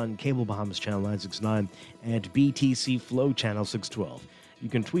televisions on Cable Bahamas Channel 969 and BTC Flow Channel 612. You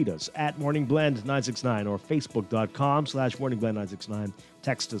can tweet us at MorningBlend969 or Facebook.com/MorningBlend969.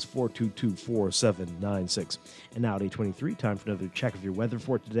 Text us 422-4796. And now at 8:23, time for another check of your weather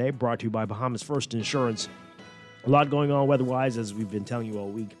for today, brought to you by Bahamas First Insurance. A lot going on weather-wise, as we've been telling you all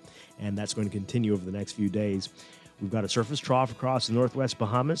week, and that's going to continue over the next few days. We've got a surface trough across the northwest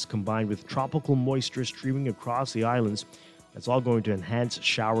Bahamas, combined with tropical moisture streaming across the islands. That's all going to enhance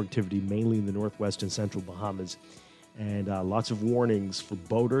shower activity, mainly in the northwest and central Bahamas. And lots of warnings for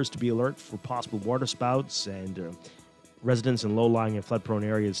boaters to be alert for possible water spouts, and residents in low-lying and flood-prone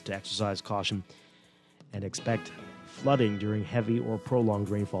areas to exercise caution and expect flooding during heavy or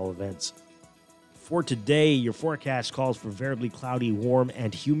prolonged rainfall events. For today, your forecast calls for variably cloudy, warm,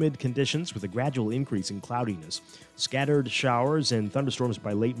 and humid conditions with a gradual increase in cloudiness. Scattered showers and thunderstorms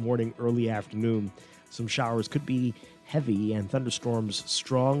by late morning, early afternoon. Some showers could be heavy and thunderstorms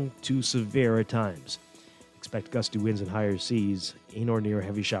strong to severe at times. Expect gusty winds and higher seas in or near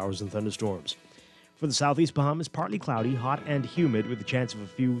heavy showers and thunderstorms. For the southeast Bahamas, partly cloudy, hot, and humid with a chance of a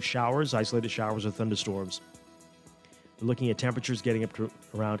few showers, isolated showers, or thunderstorms. We're looking at temperatures getting up to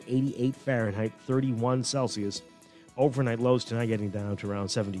around 88 Fahrenheit, 31 Celsius. Overnight lows tonight getting down to around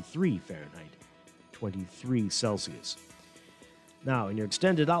 73 Fahrenheit, 23 Celsius. Now, in your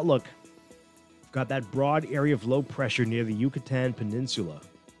extended outlook, we've got that broad area of low pressure near the Yucatan Peninsula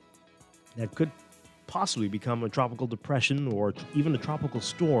that could possibly become a tropical depression or even a tropical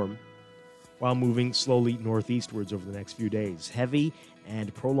storm while moving slowly northeastwards over the next few days. Heavy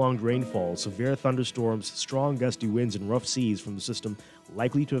and prolonged rainfall, severe thunderstorms, strong gusty winds, and rough seas from the system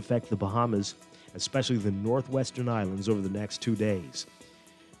likely to affect the Bahamas, especially the northwestern islands, over the next 2 days.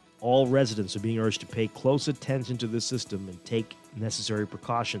 All residents are being urged to pay close attention to this system and take necessary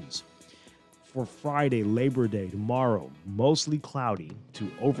precautions. For Friday, Labor Day, tomorrow, mostly cloudy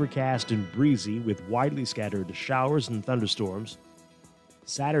to overcast and breezy with widely scattered showers and thunderstorms.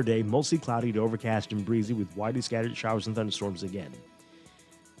 Saturday, mostly cloudy to overcast and breezy with widely scattered showers and thunderstorms again.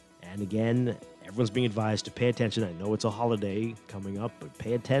 And again, everyone's being advised to pay attention. I know it's a holiday coming up, but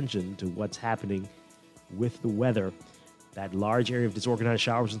pay attention to what's happening with the weather. That large area of disorganized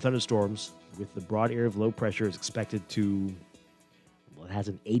showers and thunderstorms with the broad area of low pressure is expected to, well, it has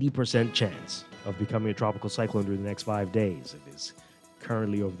an 80% chance of becoming a tropical cyclone during the next 5 days. It is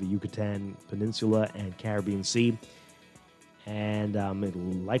currently over the Yucatan Peninsula and Caribbean Sea. And it'll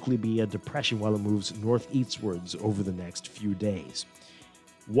likely be a depression while it moves northeastwards over the next few days.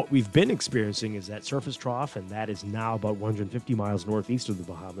 What we've been experiencing is that surface trough, and that is now about 150 miles northeast of the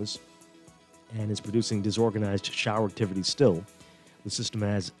Bahamas, and is producing disorganized shower activity still. The system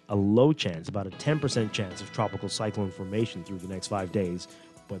has a low chance, about a 10% chance of tropical cyclone formation through the next 5 days.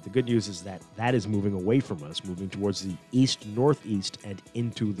 But the good news is that that is moving away from us, moving towards the east-northeast and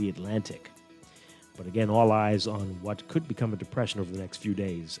into the Atlantic. But again, all eyes on what could become a depression over the next few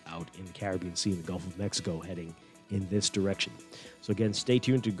days out in the Caribbean Sea and the Gulf of Mexico heading in this direction. So again, stay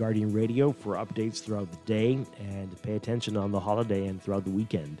tuned to Guardian Radio for updates throughout the day, and pay attention on the holiday and throughout the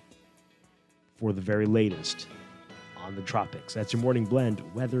weekend for the very latest on the tropics. That's your Morning Blend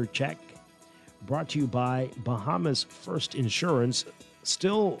Weather Check, brought to you by Bahamas First Insurance,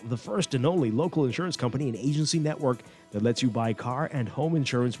 still the first and only local insurance company and agency network that lets you buy car and home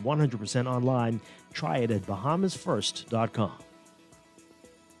insurance 100% online. Try it at bahamasfirst.com.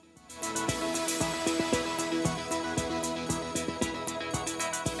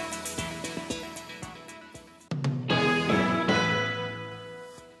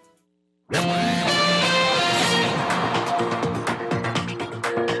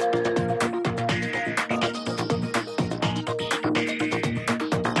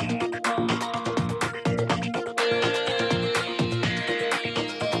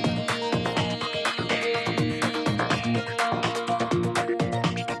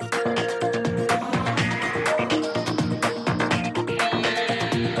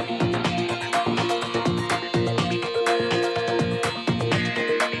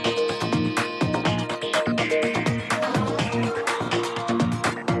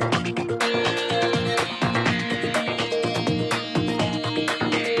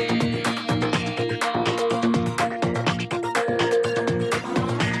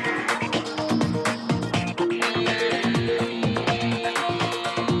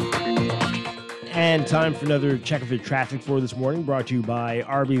 And time for another check of your traffic for this morning, brought to you by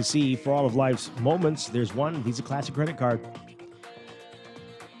RBC. For all of life's moments, there's one Visa Classic credit card.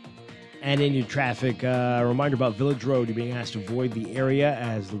 And in your traffic, a reminder about Village Road. You're being asked to avoid the area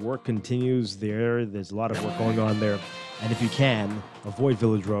as the work continues there. There's a lot of work going on there. And if you can, avoid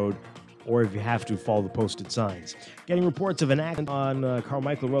Village Road, or if you have to, follow the posted signs. Getting reports of an accident on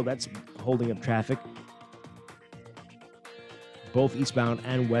Carmichael Road. That's holding up traffic. Both eastbound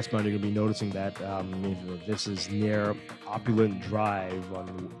and westbound, you're going to be noticing that if this is near Opulent Drive,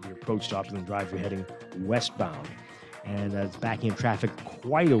 on the approach to Opulent Drive, you're heading westbound. And it's backing up traffic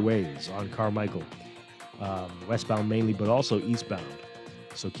quite a ways on Carmichael. Westbound mainly, but also eastbound.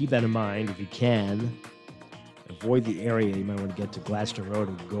 So keep that in mind. If you can, avoid the area. You might want to get to Gladstone Road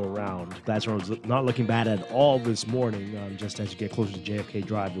and go around. Gladstone Road's not looking bad at all this morning. Just as you get closer to JFK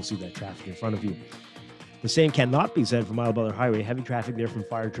Drive, you'll see that traffic in front of you. The same cannot be said for Mile Butler Highway. Heavy traffic there from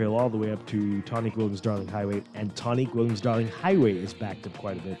Fire Trail all the way up to Tonique Williams-Darling Highway. And Tonique Williams-Darling Highway is backed up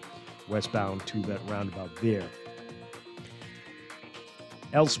quite a bit westbound to that roundabout there.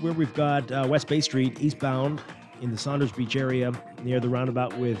 Elsewhere, we've got West Bay Street eastbound in the Saunders Beach area near the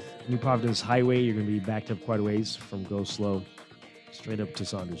roundabout with New Providence Highway. You're going to be backed up quite a ways from Go Slow straight up to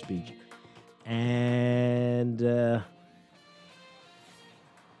Saunders Beach. And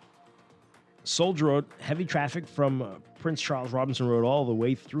Soldier Road, heavy traffic from Prince Charles Robinson Road all the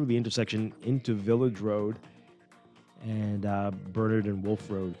way through the intersection into Village Road and Bernard and Wolf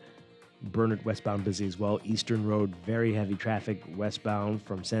Road. Bernard westbound busy as well. Eastern Road, very heavy traffic westbound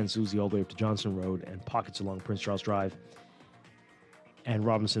from San Souci all the way up to Johnson Road, and pockets along Prince Charles Drive. And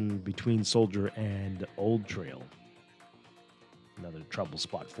Robinson between Soldier and Old Trail. Another trouble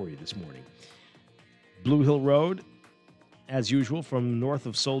spot for you this morning. Blue Hill Road, as usual, from north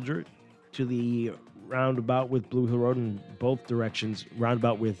of Soldier to the roundabout with Blue Hill Road in both directions.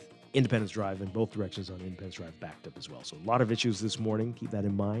 Roundabout with Independence Drive in both directions on Independence Drive backed up as well. So a lot of issues this morning. Keep that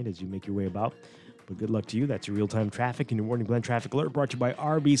in mind as you make your way about. But good luck to you. That's your real-time traffic and your Morning Blend Traffic Alert brought to you by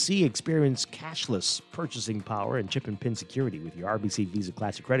RBC. Experience cashless purchasing power and chip and pin security with your RBC Visa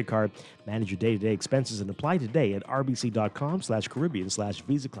Classic credit card. Manage your day-to-day expenses and apply today at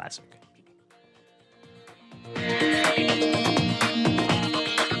rbc.com/Caribbean/Visa Classic.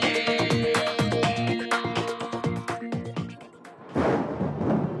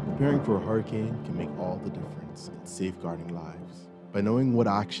 Preparing for a hurricane can make all the difference in safeguarding lives. By knowing what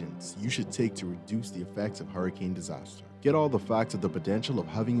actions you should take to reduce the effects of hurricane disaster. Get all the facts of the potential of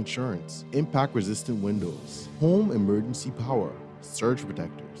having insurance, impact-resistant windows, home emergency power, surge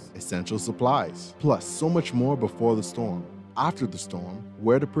protectors, essential supplies, plus so much more before the storm, after the storm,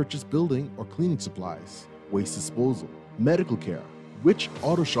 where to purchase building or cleaning supplies, waste disposal, medical care, which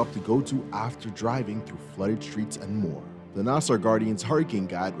auto shop to go to after driving through flooded streets, and more. The Nassau Guardian's Hurricane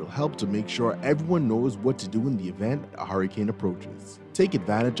Guide will help to make sure everyone knows what to do in the event a hurricane approaches. Take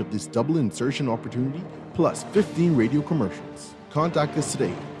advantage of this double insertion opportunity, plus 15 radio commercials. Contact us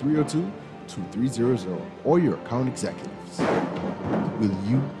today at 302-2300 or your account executives. Will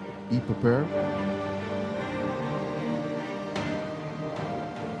you be prepared?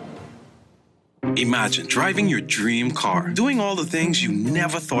 Imagine driving your dream car, doing all the things you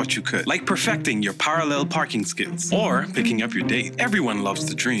never thought you could, like perfecting your parallel parking skills, or picking up your date. Everyone loves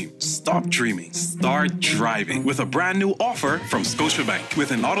to dream. Stop dreaming. Start driving with a brand new offer from Scotiabank.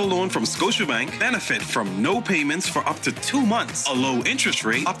 With an auto loan from Scotiabank, benefit from no payments for up to 2 months, a low interest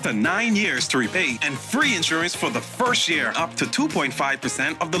rate, up to 9 years to repay, and free insurance for the first year, up to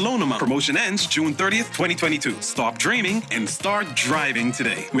 2.5% of the loan amount. Promotion ends June 30th, 2022. Stop dreaming and start driving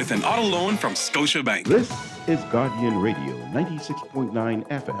today with an auto loan from Scotiabank. This is Guardian Radio 96.9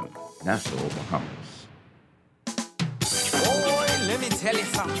 FM, Nassau, Bahamas. Boy, let me tell you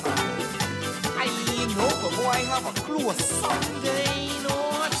something. I know, but boy, I have a clue of someday, you know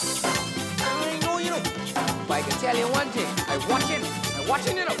what? I know, you know. But I can tell you one thing. I'm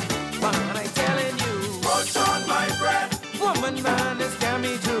watching it up. Man, I'm telling you. Roach on my bread. Woman, man, this can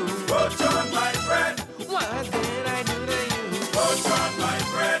be true. Roach on my bread. What did I do to you? Roach on my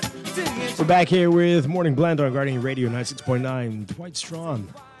bread. We're back here with Morning Blend on Guardian Radio 96.9. Dwight Strachan,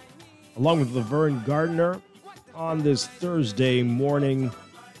 along with Laverne Gardner, on this Thursday morning.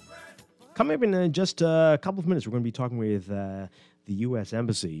 Coming up in just a couple of minutes, we're going to be talking with the U.S.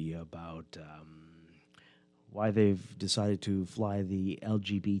 Embassy about why they've decided to fly the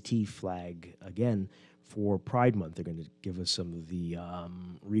LGBT flag again for Pride Month. They're going to give us some of the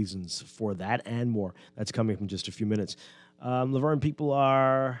reasons for that and more. That's coming up in just a few minutes. Laverne, people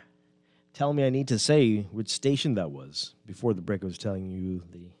are telling me I need to say which station that was. Before the break, I was telling you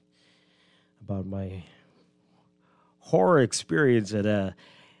about my horror experience at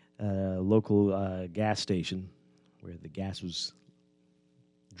local gas station where the gas was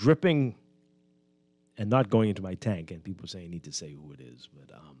dripping and not going into my tank, and people say I need to say who it is,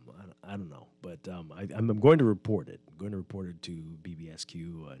 but I don't know. But I'm going to report it. I'm going to report it to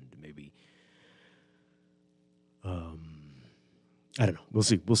BBSQ and maybe I don't know. We'll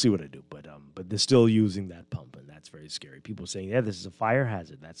see. We'll see what I do. But they're still using that pump, and that's very scary. People saying, "Yeah, this is a fire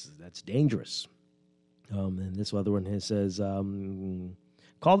hazard. That's dangerous." And this other one here says,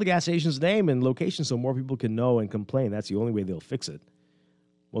 "Call the gas station's name and location so more people can know and complain. That's the only way they'll fix it.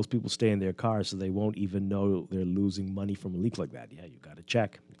 Most people stay in their cars, so they won't even know they're losing money from a leak like that. Yeah, you got to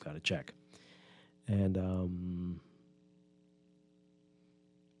check. You got to check." And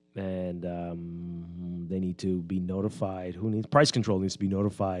they need to be notified. Price control needs to be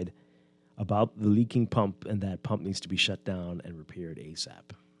notified about the leaking pump, and that pump needs to be shut down and repaired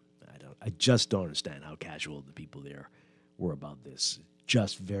ASAP. I just don't understand how casual the people there were about this.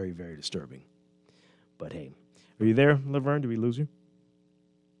 Just very, very disturbing. But hey, are you there, Laverne? Did we lose you?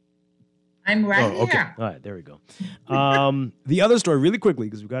 I'm right okay. here. All right, there we go. The other story, really quickly,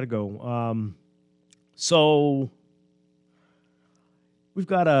 because we've got to go. So we've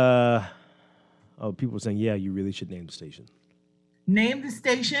got people are saying, yeah, you really should name the station. Name the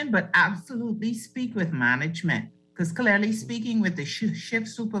station, but absolutely speak with management. Because clearly speaking with the shift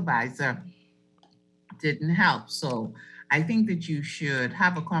supervisor didn't help. So I think that you should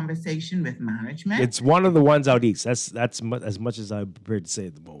have a conversation with management. It's one of the ones out east. That's as much as I'm prepared to say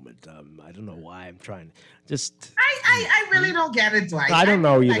at the moment. I don't know why I'm trying. Just I really don't get it, Dwight. I don't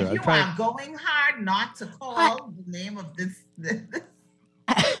know either. Like you are going hard not to call the name of this.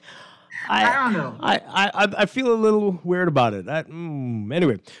 I don't know. I feel a little weird about it.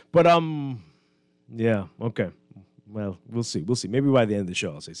 Anyway, but yeah, okay. Well, we'll see. We'll see. Maybe by the end of the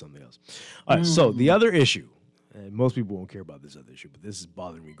show, I'll say something else. All right. So the other issue, and most people won't care about this other issue, but this is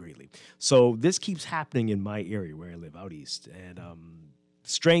bothering me greatly. So this keeps happening in my area where I live out east, and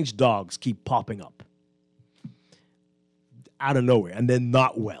strange dogs keep popping up out of nowhere, and they're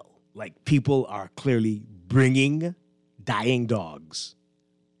not well. Like people are clearly bringing dying dogs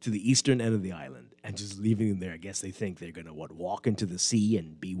to the eastern end of the island and just leaving them there. I guess they think they're going to walk into the sea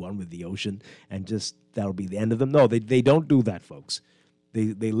and be one with the ocean, and just that'll be the end of them. No, they don't do that, folks.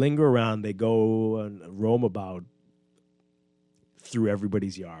 They linger around. They go and roam about through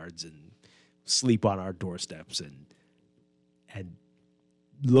everybody's yards and sleep on our doorsteps and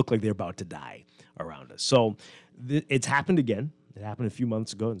look like they're about to die around us. So it's happened again. It happened a few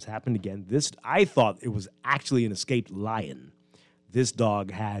months ago, and it's happened again. I thought it was actually an escaped lion. This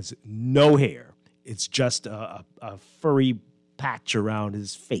dog has no hair. It's just a furry patch around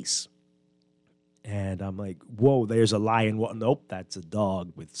his face. And I'm like, whoa, there's a lion. Well, nope, that's a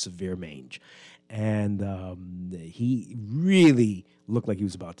dog with severe mange. And he really looked like he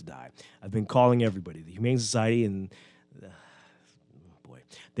was about to die. I've been calling everybody, the Humane Society, and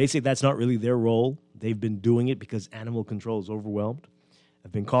they say that's not really their role. They've been doing it because animal control is overwhelmed.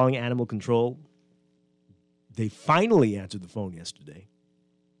 I've been calling animal control. They finally answered the phone yesterday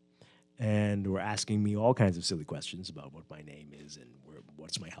and were asking me all kinds of silly questions about what my name is and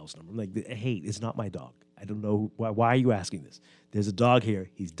what's my house number. I'm like, hey, it's not my dog. I don't know. Why are you asking this? There's a dog here.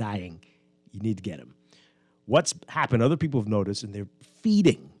 He's dying. You need to get him. What's happened, other people have noticed, and they're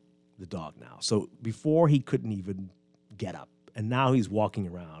feeding the dog now. So before he couldn't even get up, and now he's walking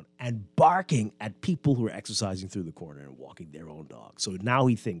around and barking at people who are exercising through the corner and walking their own dog. So now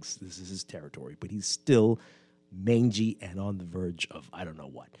he thinks this is his territory, but he's still mangy and on the verge of I don't know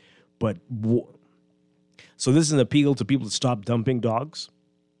what. But so this is an appeal to people to stop dumping dogs,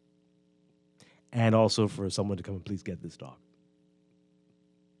 and also for someone to come and please get this dog,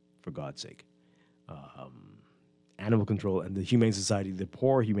 for God's sake. Animal control and the Humane Society, the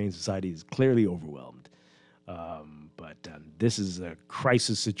poor Humane Society, is clearly overwhelmed. But this is a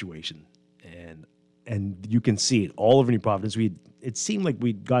crisis situation, and you can see it all over New Providence. It seemed like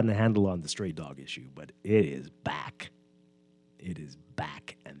we'd gotten a handle on the stray dog issue, but it is back. It is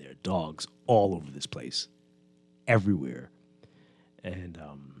back, and there are dogs all over this place, everywhere. And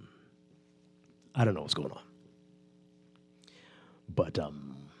I don't know what's going on. But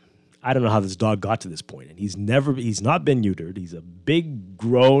I don't know how this dog got to this point, and he's not been neutered. He's a big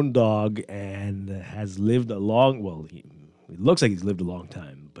grown dog and has lived a long, it looks like he's lived a long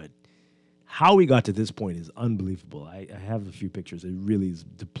time, but how he got to this point is unbelievable. I have a few pictures. It really is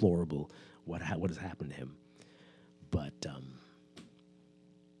deplorable what has happened to him. But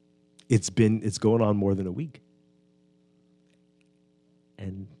it's going on more than a week.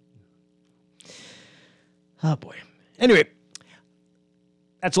 And oh boy. Anyway,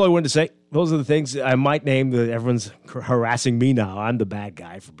 That's all I wanted to say. Those are the things I might name that everyone's harassing me now. I'm the bad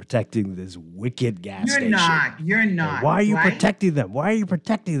guy for protecting this wicked gas station. You're not. Why are you Dwight? protecting them? Why are you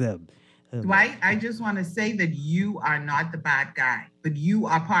protecting them? Dwight, I just want to say that you are not the bad guy, but you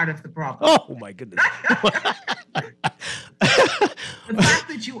are part of the problem. Oh, my goodness. The fact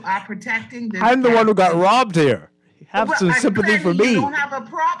that you are protecting this. I'm the one who got robbed here. Have some sympathy for me. You don't have a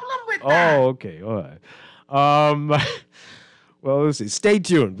problem with that. Oh, okay. All right. Well, we'll see. Stay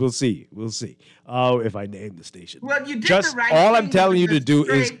tuned. We'll see. If I name the station. Well, you did Just the right all thing I'm telling you with to the do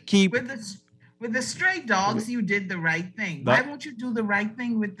is stray- keep. with the stray dogs. You did the right thing. No. Why won't you do the right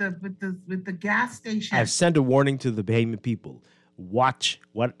thing with the gas station? I've sent a warning to the Bahamian people. Watch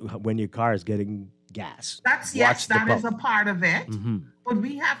when your car is getting gas. That is pump. a part of it. Mm-hmm. But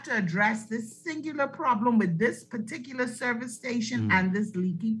we have to address this singular problem with this particular service station and this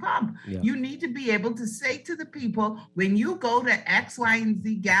leaky pump. Yeah. You need to be able to say to the people, when you go to X, Y, and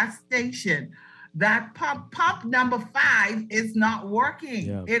Z gas station, that pump number 5 is not working.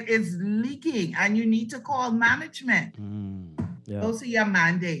 Yeah. It is leaking, and you need to call management. Yeah. Those are your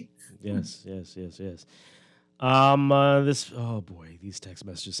mandates. Yes. These text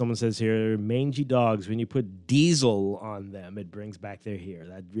messages. Someone says here, mangy dogs, when you put diesel on them, it brings back their hair.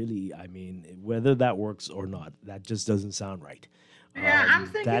 That really, whether that works or not, that just doesn't sound right. Yeah, I'm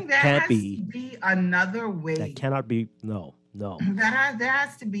thinking there has to be another way. That cannot be, no. There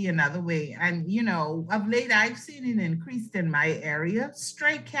has to be another way. And, of late, I've seen an increase in my area,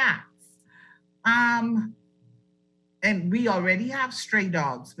 stray cats. And we already have stray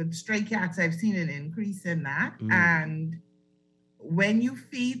dogs, but stray cats, I've seen an increase in that. And when you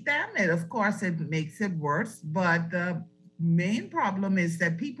feed them, of course, it makes it worse. But the main problem is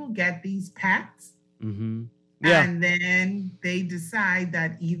that people get these pets. Mm-hmm. Yeah. And then they decide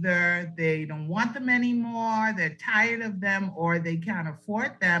that either they don't want them anymore, they're tired of them, or they can't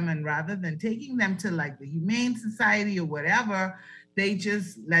afford them. And rather than taking them to like the Humane Society or whatever, they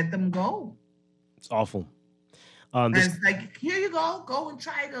just let them go. It's awful. And it's like, here you go and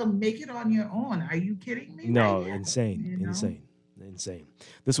try to make it on your own. Are you kidding me? No, right now? insane.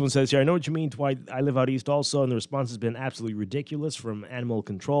 This one says here, I know what you mean, Dwight. I live out east also, and the response has been absolutely ridiculous from animal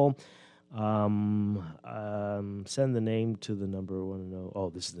control. Send the name to the number I want to know. Oh,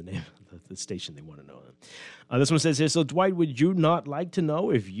 this is the name of the station they want to know. This one says here, so Dwight, would you not like to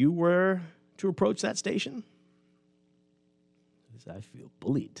know if you were to approach that station? I feel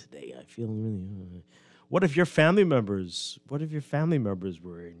bullied today. I feel really... What if your family members were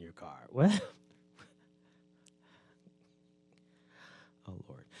in your car? What? Oh,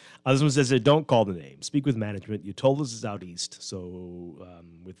 Lord. This one says, don't call the name. Speak with management. You told us it's out east, so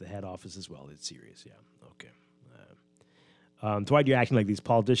with the head office as well. It's serious, yeah. Okay. Dwight, you're acting like these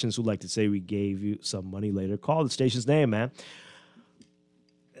politicians who like to say we gave you some money later. Call the station's name, man.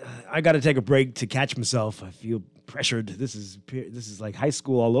 I got to take a break to catch myself. I feel pressured. This is like high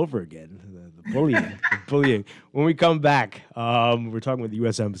school all over again. The bullying. When we come back, we're talking with the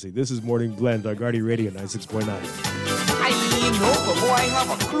U.S. Embassy. This is Morning Blend on Guardian Radio 96.9. I know, but boy, I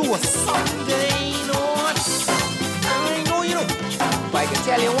have a clue of something, I know, but I can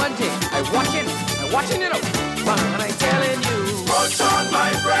tell you one thing. I'm watching it up. And I'm telling you, put on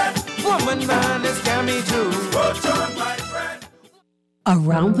my bread. Woman, man, this can be true. Put on my bread.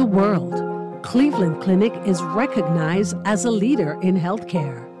 Around the world, Cleveland Clinic is recognized as a leader in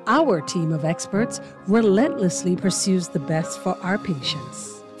healthcare. Our team of experts relentlessly pursues the best for our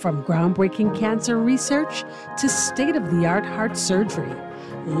patients. From groundbreaking cancer research to state-of-the-art heart surgery,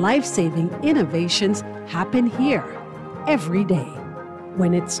 life-saving innovations happen here every day.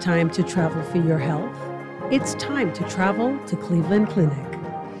 When it's time to travel for your health, it's time to travel to Cleveland Clinic.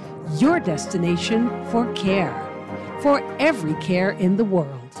 Your destination for care. For every care in the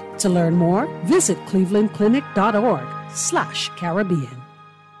world. To learn more, visit clevelandclinic.org/Caribbean.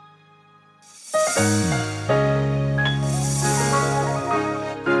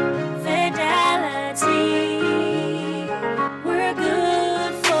 We're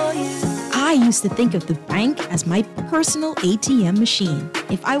good for you. I used to think of the bank as my personal ATM machine.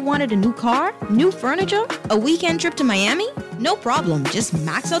 If I wanted a new car, new furniture, a weekend trip to Miami, no problem. Just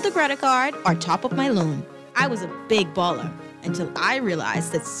max out the credit card or top up my loan. I was a big baller until I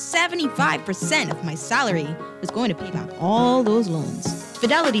realized that 75% of my salary was going to pay back all those loans.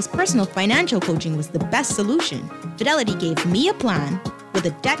 Fidelity's personal financial coaching was the best solution. Fidelity gave me a plan with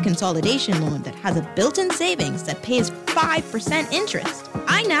a debt consolidation loan that has a built-in savings that pays 5% interest.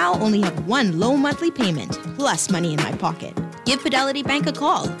 I now only have one low monthly payment plus money in my pocket. Give Fidelity Bank a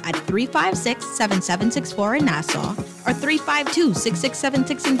call at 356-7764 in Nassau or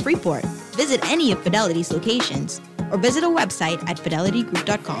 352-6676 in Freeport. Visit any of Fidelity's locations or visit our website at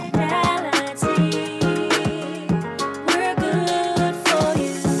fidelitygroup.com. We're good for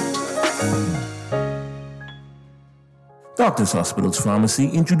you. Doctors Hospital's Pharmacy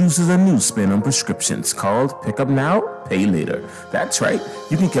introduces a new spin on prescriptions called Pick Up Now, Pay Later. That's right,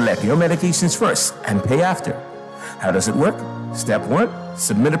 you can collect your medications first and pay after. How does it work? Step 1,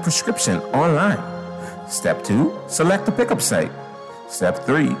 submit a prescription online. Step 2, select the pickup site. Step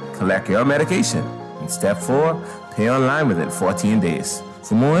 3, collect your medication. And Step 4, pay online within 14 days.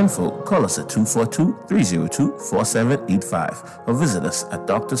 For more info, call us at 242-302-4785 or visit us at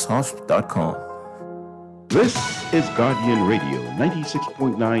doctorshosp.com. This is Guardian Radio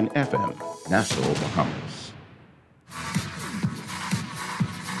 96.9 FM, Nassau, Bahamas.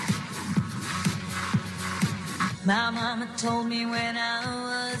 My mama told me when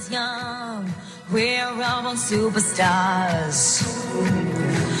I was young, we're all born superstars.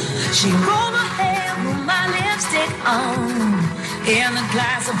 She rolled my hair, put my lipstick on, in a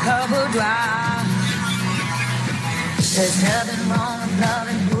glass of purple dry. There's nothing wrong with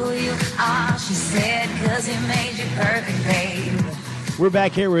loving who you are, she said, 'cause he made you perfect, babe. We're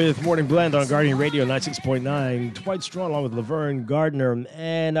back here with Morning Blend on Guardian Radio 96.9. Dwight Strachan along with Laverne Gardner.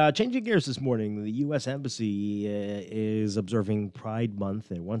 And changing gears this morning, the U.S. Embassy is observing Pride Month.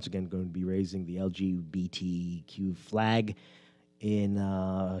 They're once again going to be raising the LGBTQ flag in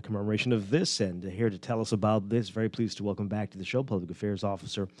commemoration of this. And here to tell us about this, very pleased to welcome back to the show, Public Affairs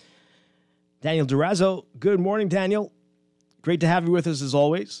Officer Daniel Durazo. Good morning, Daniel. Great to have you with us as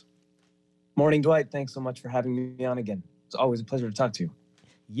always. Morning, Dwight. Thanks so much for having me on again. It's always a pleasure to talk to you.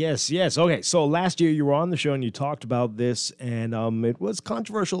 Yes. Okay, so last year you were on the show and you talked about this, and it was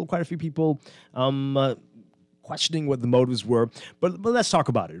controversial. Quite a few people questioning what the motives were. But let's talk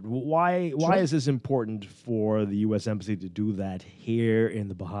about it. Why is this important for the U.S. Embassy to do that here in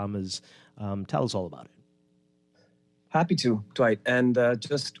the Bahamas? Tell us all about it. Happy to, Dwight. And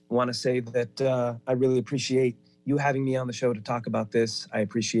just want to say that I really appreciate you having me on the show to talk about this. I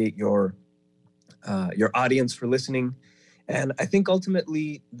appreciate your audience for listening. And I think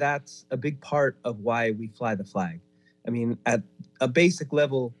ultimately that's a big part of why we fly the flag. I mean, at a basic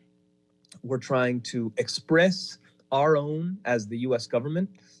level, we're trying to express our own, as the U.S. government,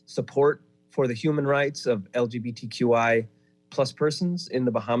 support for the human rights of LGBTQI plus persons in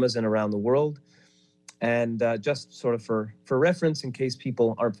the Bahamas and around the world. And just sort of for reference, in case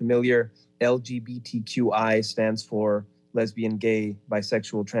people aren't familiar, LGBTQI stands for lesbian, gay,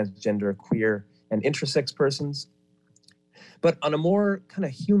 bisexual, transgender, queer, and intersex persons. But on a more kind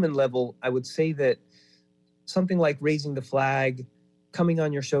of human level, I would say that something like raising the flag, coming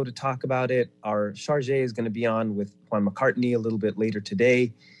on your show to talk about it, our charge is going to be on with Juan McCartney a little bit later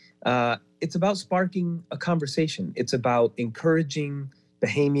today. It's about sparking a conversation. It's about encouraging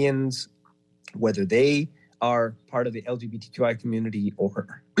Bahamians, whether they are part of the LGBTQI community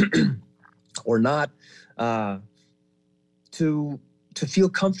or or not, to feel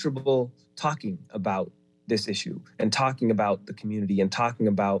comfortable talking about this issue and talking about the community and talking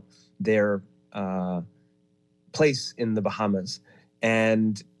about their place in the Bahamas.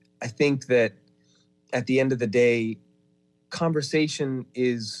 And I think that at the end of the day, conversation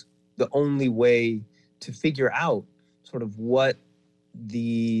is the only way to figure out sort of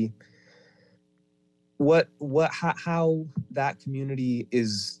how that community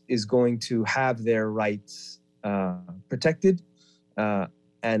is going to have their rights protected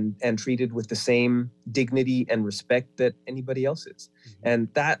and treated with the same dignity and respect that anybody else is. Mm-hmm. And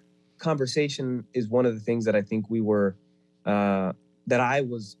that conversation is one of the things that I think we were that I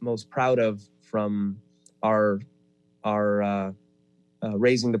was most proud of from our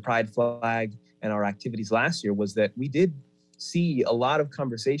raising the pride flag and our activities last year, was that we did see a lot of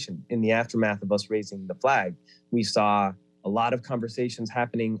conversation in the aftermath of us raising the flag. We saw a lot of conversations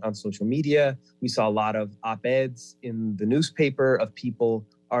happening on social media. We saw a lot of op-eds in the newspaper of people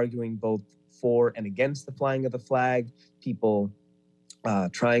arguing both for and against the flying of the flag, people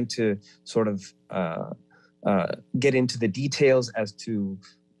trying to sort of get into the details as to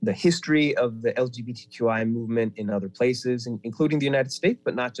the history of the LGBTQI movement in other places, including the United States,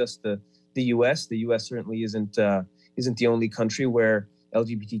 but not just the U.S. The U.S. certainly isn't the only country where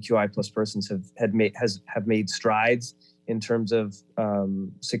LGBTQI plus persons have made strides in terms of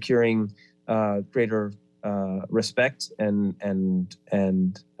securing greater respect and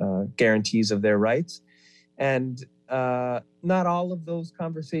guarantees of their rights. And not all of those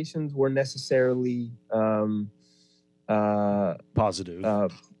conversations were necessarily positive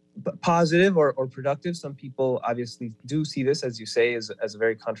or productive. Some people obviously do see this, as you say, as a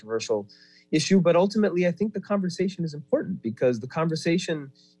very controversial issue. But ultimately, I think the conversation is important because the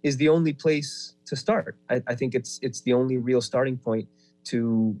conversation is the only place to start. I think it's the only real starting point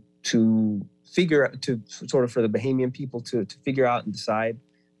to figure out, to sort of for the Bahamian people to figure out and decide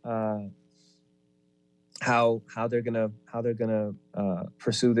how they're gonna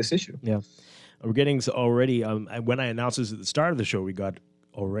pursue this issue. Yeah, we're getting already. When I announced this at the start of the show, we got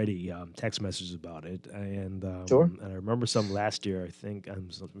already text messages about it, and Sure. And I remember some last year. I think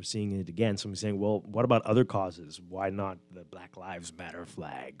we're seeing it again. Somebody saying, "Well, what about other causes? Why not the Black Lives Matter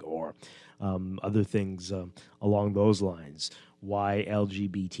flag or other things along those lines? Why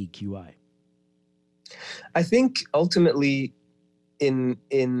LGBTQI?" I think ultimately, in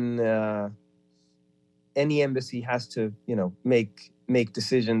any embassy has to, make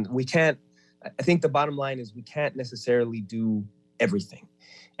decisions. We can't. I think the bottom line is we can't necessarily do everything,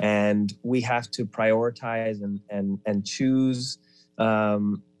 and we have to prioritize and choose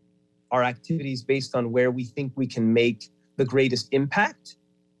our activities based on where we think we can make the greatest impact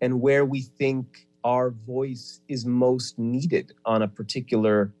and where we think our voice is most needed on a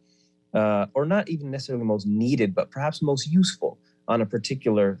particular, or not even necessarily most needed, but perhaps most useful on a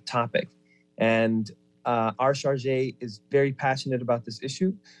particular topic. And our chargé is very passionate about this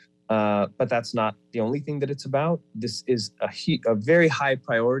issue, but that's not the only thing that it's about. This is a very high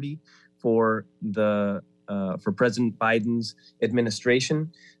priority for President Biden's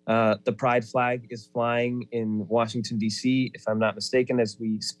administration. The Pride flag is flying in Washington, D.C., if I'm not mistaken, as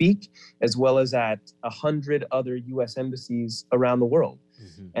we speak, as well as at 100 other U.S. embassies around the world.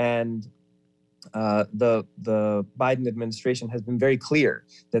 Mm-hmm. And the Biden administration has been very clear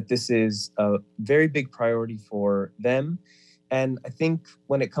that this is a very big priority for them. And I think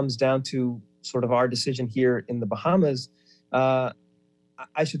when it comes down to sort of our decision here in the Bahamas, I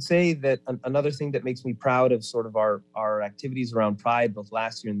should say that another thing that makes me proud of sort of our activities around Pride, both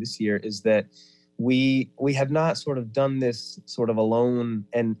last year and this year, is that we have not sort of done this sort of alone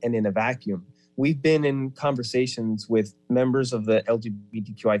and in a vacuum. We've been in conversations with members of the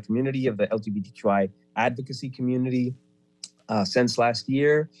LGBTQI community, of the LGBTQI advocacy community since last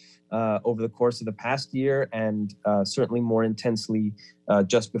year, over the course of the past year, and certainly more intensely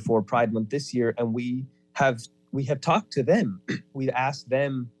just before Pride Month this year. And we have talked to them. We've asked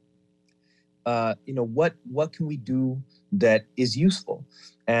them, what can we do that is useful?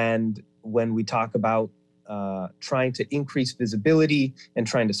 And when we talk about trying to increase visibility and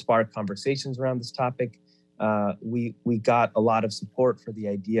trying to spark conversations around this topic, we got a lot of support for the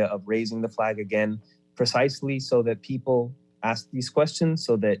idea of raising the flag again, precisely so that people ask these questions,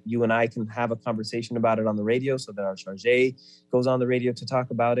 so that you and I can have a conversation about it on the radio, so that our chargé goes on the radio to talk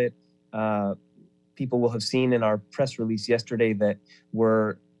about it. People will have seen in our press release yesterday that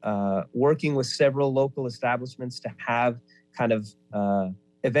we're working with several local establishments to have kind of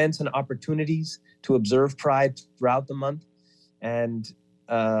events and opportunities to observe Pride throughout the month. And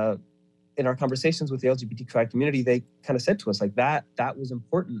in our conversations with the LGBTQI community, they kind of said to us like that was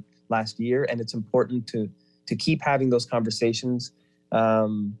important last year, and it's important to keep having those conversations.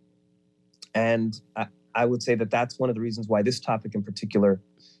 And I would say that that's one of the reasons why this topic in particular,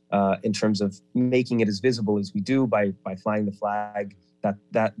 in terms of making it as visible as we do by flying the flag,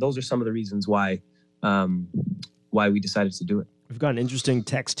 that those are some of the reasons why we decided to do it. We've got an interesting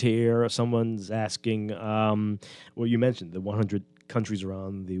text here. Someone's asking, well, you mentioned the 100 countries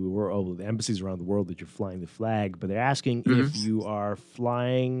around the world, the embassies around the world that you're flying the flag, but they're asking if you are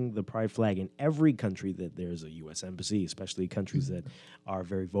flying the Pride flag in every country that there's a U.S. embassy, especially countries that are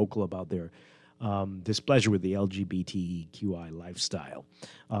very vocal about their displeasure with the LGBTQI lifestyle.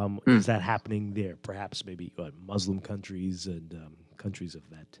 Is that happening there? Perhaps maybe Muslim countries and countries of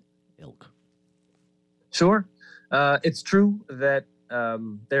that ilk? Sure. It's true that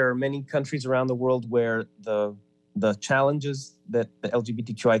there are many countries around the world where the challenges that the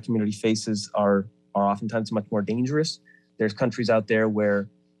LGBTQI community faces are oftentimes much more dangerous. There's countries out there where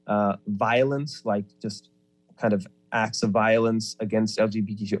violence, like just kind of acts of violence against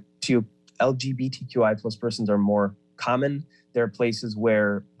LGBTQI plus persons, are more common. There are places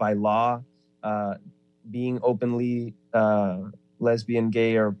where by law, being openly lesbian,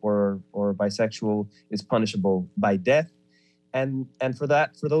 gay, or bisexual is punishable by death. And for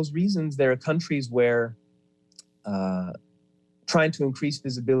those reasons, there are countries where trying to increase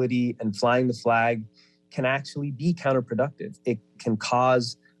visibility and flying the flag can actually be counterproductive. It can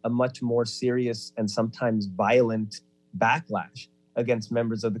cause a much more serious and sometimes violent backlash against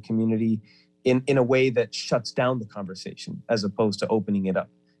members of the community in a way that shuts down the conversation as opposed to opening it up.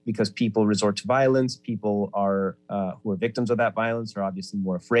 Because people resort to violence, people are who are victims of that violence are obviously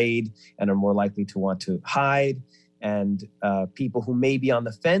more afraid and are more likely to want to hide. and people who may be on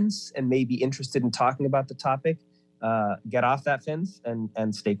the fence and may be interested in talking about the topic get off that fence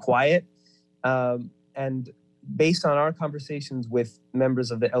and stay quiet. And based on our conversations with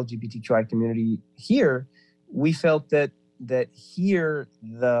members of the LGBTQI community here, we felt that here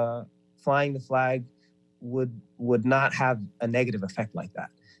the flying the flag would not have a negative effect like that.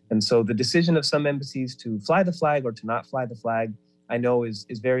 And so the decision of some embassies to fly the flag or to not fly the flag, I know is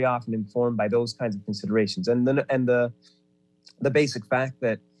very often informed by those kinds of considerations. And the basic fact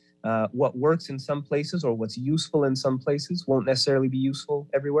that what works in some places or what's useful in some places won't necessarily be useful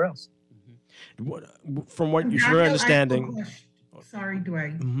everywhere else. From what you're understanding. Sorry,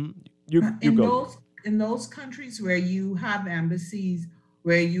 Dwight. You go. In those countries where you have embassies,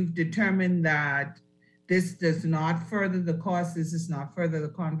 where you've determined that this does not further the cause, this does not further the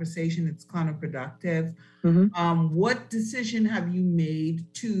conversation, it's counterproductive. What decision have you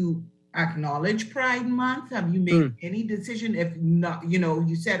made to acknowledge Pride Month? Have you made any decision? If not,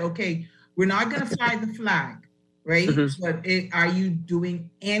 you said, okay, we're not going to fly the flag, right? But are you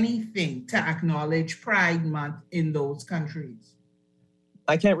doing anything to acknowledge Pride Month in those countries?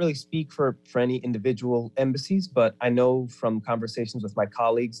 I can't really speak for any individual embassies, but I know from conversations with my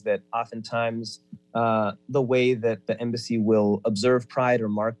colleagues that oftentimes the way that the embassy will observe Pride or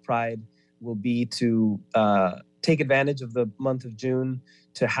mark Pride will be to take advantage of the month of June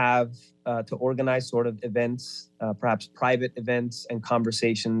to have to organize sort of events, perhaps private events and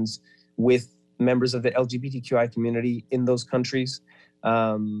conversations with members of the LGBTQI community in those countries,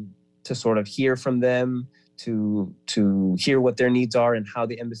 to sort of hear from them, to hear what their needs are and how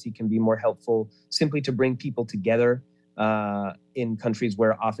the embassy can be more helpful, simply to bring people together in countries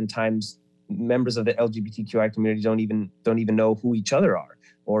where oftentimes members of the LGBTQI community don't even know who each other are,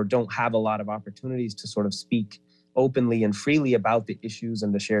 or don't have a lot of opportunities to sort of speak openly and freely about the issues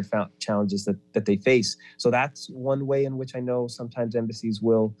and the shared challenges that they face. So that's one way in which I know sometimes embassies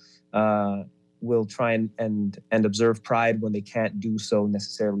will try and observe Pride when they can't do so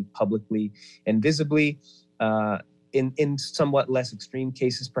necessarily publicly and visibly. In somewhat less extreme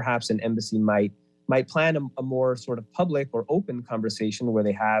cases, perhaps an embassy might plan a more sort of public or open conversation where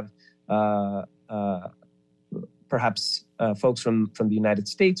they have perhaps folks from the United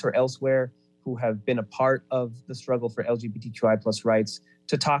States or elsewhere who have been a part of the struggle for LGBTQI plus rights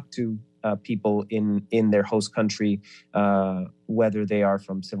to talk to people in their host country, whether they are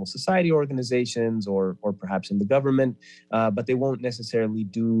from civil society organizations or perhaps in the government, but they won't necessarily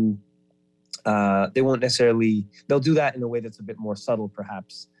do. They'll do that in a way that's a bit more subtle,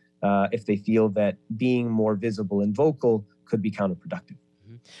 perhaps, if they feel that being more visible and vocal could be counterproductive.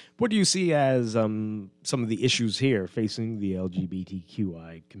 What do you see as some of the issues here facing the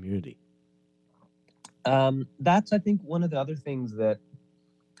LGBTQI community? That's, I think, one of the other things that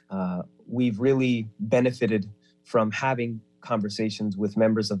we've really benefited from having conversations with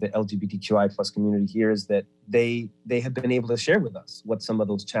members of the LGBTQI plus community here is that they have been able to share with us what some of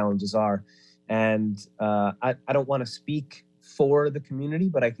those challenges are. And I don't want to speak for the community,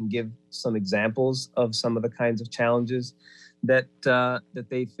 but I can give some examples of some of the kinds of challenges that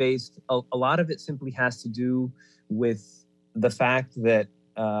they faced. A lot of it simply has to do with the fact that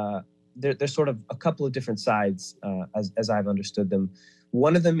there's sort of a couple of different sides as I've understood them.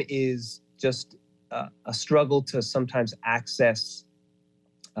 One of them is just a struggle to sometimes access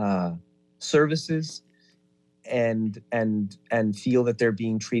services and feel that they're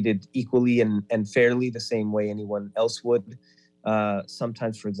being treated equally and fairly the same way anyone else would.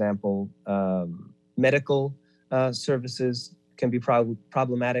 Sometimes, for example, medical services can be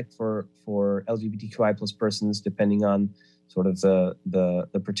problematic for LGBTQI plus persons, depending on sort of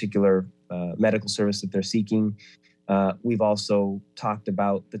the particular medical service that they're seeking. We've also talked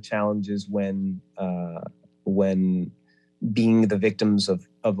about the challenges when being the victims of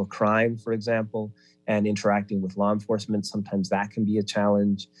a crime, for example, and interacting with law enforcement. Sometimes that can be a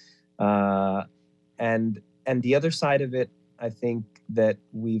challenge. And the other side of it, I think, that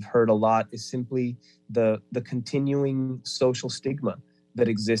we've heard a lot is simply the continuing social stigma that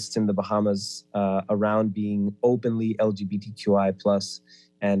exists in the Bahamas around being openly LGBTQI plus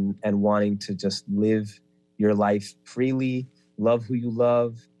and wanting to just live your life freely, love who you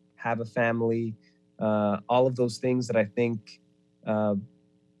love, have a family, all of those things that I think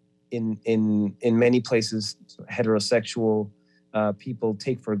in many places heterosexual people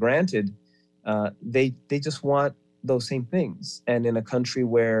take for granted. They just want those same things. And in a country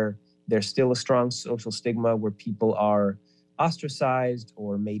where there's still a strong social stigma, where people are ostracized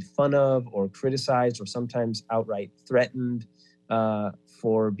or made fun of or criticized or sometimes outright threatened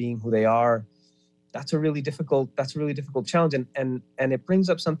for being who they are, that's a really difficult challenge. And it brings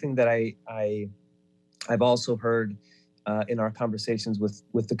up something that I I've also heard in our conversations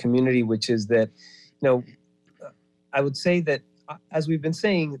with the community, which is that, I would say that, as we've been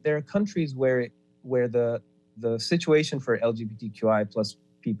saying, there are countries where the situation for LGBTQI plus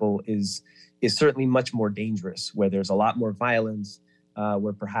people is certainly much more dangerous, where there's a lot more violence,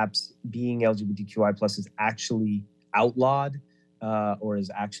 where perhaps being LGBTQI plus is actually outlawed or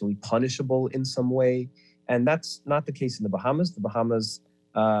is actually punishable in some way. And that's not the case in the Bahamas. The Bahamas,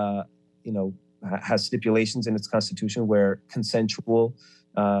 has stipulations in its constitution where consensual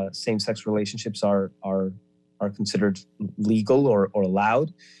same-sex relationships are considered legal or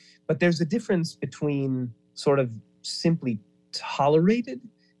allowed. But there's a difference between sort of simply tolerated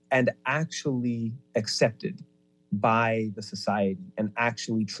and actually accepted by the society and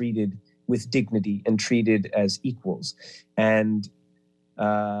actually treated with dignity and treated as equals. And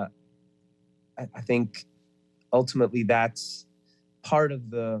I think ultimately that's part of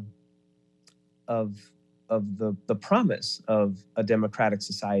the promise of a democratic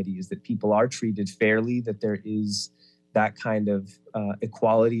society, is that people are treated fairly, that there is that kind of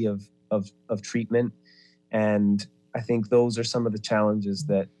equality of treatment. And I think those are some of the challenges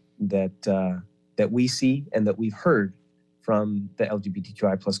that we see and that we've heard from the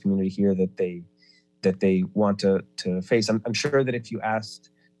LGBTQI plus community here that they want to face. I'm sure that if you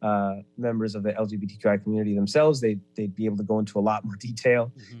asked members of the LGBTQI community themselves, they'd be able to go into a lot more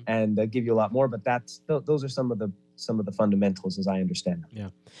detail and give you a lot more. But those are some of the fundamentals, as I understand them. Yeah.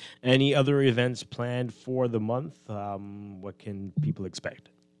 Any other events planned for the month? What can people expect?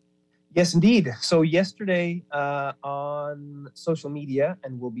 Yes, indeed. So yesterday on social media,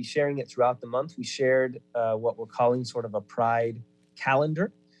 and we'll be sharing it throughout the month, we shared what we're calling sort of a Pride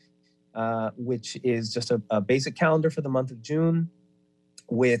calendar, which is just a basic calendar for the month of June,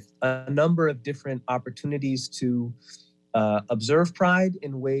 with a number of different opportunities to observe Pride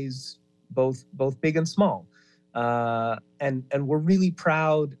in ways both big and small. And we're really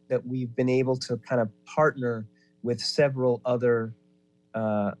proud that we've been able to kind of partner with several other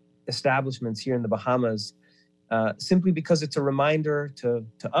establishments here in the Bahamas, simply because it's a reminder to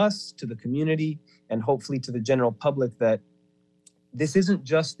us, to the community, and hopefully to the general public that this isn't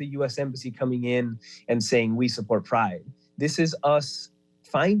just the U.S. Embassy coming in and saying we support Pride. This is us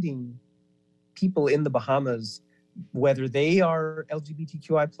finding people in the Bahamas, whether they are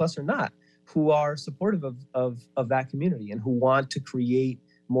LGBTQI plus or not, who are supportive of that community and who want to create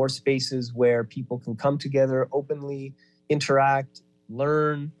more spaces where people can come together openly, interact,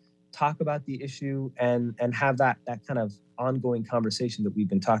 learn, talk about the issue, and have that kind of ongoing conversation that we've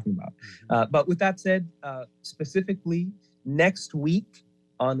been talking about. But with that said, specifically next week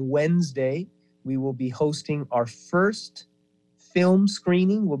on Wednesday, we will be hosting our first film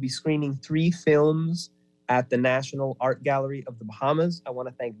screening. We'll be screening 3 films at the National Art Gallery of the Bahamas. I want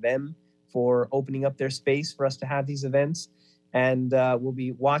to thank them for opening up their space for us to have these events. And we'll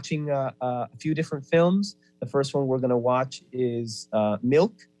be watching a few different films. The first one we're going to watch is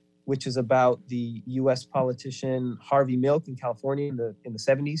Milk, which is about the U.S. politician Harvey Milk in California in the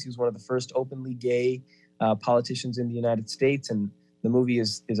 70s. He was one of the first openly gay politicians in the United States. And the movie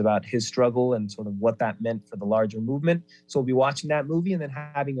is about his struggle and sort of what that meant for the larger movement. So we'll be watching that movie and then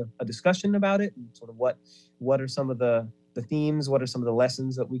having a discussion about it and sort of what are some of the themes, what are some of the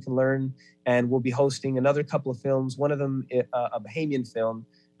lessons that we can learn. And we'll be hosting another couple of films, one of them a Bahamian film,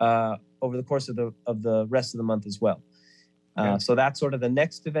 over the course of the rest of the month as well. So that's sort of the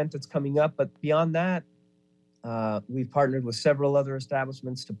next event that's coming up. But beyond that, we've partnered with several other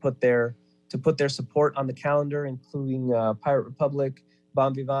establishments to put their support on the calendar, including Pirate Republic,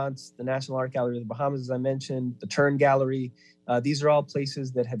 Bon Vivants, the National Art Gallery of the Bahamas, as I mentioned, the Turn Gallery. These are all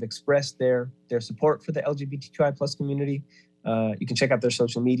places that have expressed their support for the LGBTQI plus community. You can check out their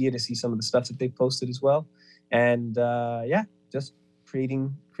social media to see some of the stuff that they've posted as well. And just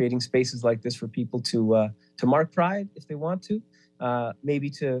creating spaces like this for people to mark Pride if they want to, maybe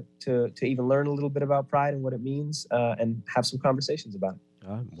to even learn a little bit about Pride and what it means, and have some conversations about it.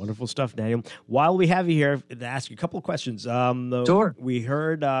 Wonderful stuff, Daniel. While we have you here, to ask you a couple of questions. Sure. We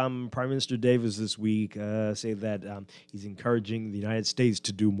heard Prime Minister Davis this week say that he's encouraging the United States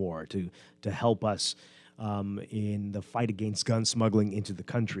to do more to help us in the fight against gun smuggling into the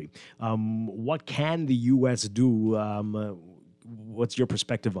country. What can the U.S. do? What's your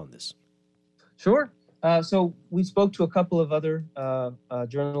perspective on this? Sure. So we spoke to a couple of other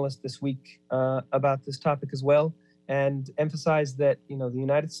journalists this week about this topic as well, and emphasized that the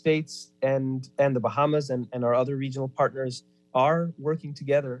United States and the Bahamas and our other regional partners are working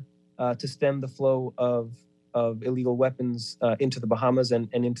together to stem the flow of illegal weapons into the Bahamas and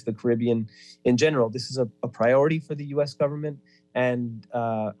into the Caribbean in general. This is a priority for the U.S. government, And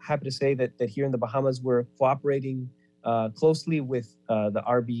happy to say that here in the Bahamas, we're cooperating closely with the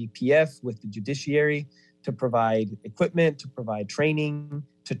RBPF, with the judiciary, to provide equipment, to provide training,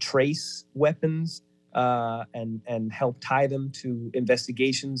 to trace weapons, and help tie them to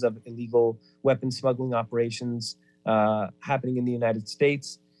investigations of illegal weapon smuggling operations happening in the United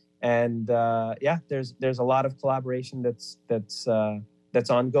States. And there's a lot of collaboration that's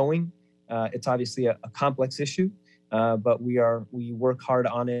ongoing. It's obviously a complex issue, but we work hard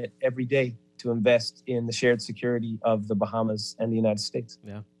on it every day to invest in the shared security of the Bahamas and the United States.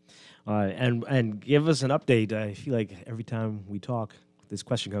 Yeah. And give us an update. I feel like every time we talk, this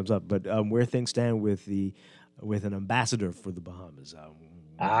question comes up, but where things stand with an ambassador for the Bahamas.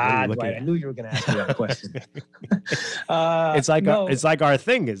 Dwight, I knew you were going to ask me that question. It's like our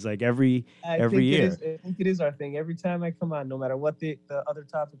thing. It's like every year. I think it is our thing. Every time I come on, no matter what the other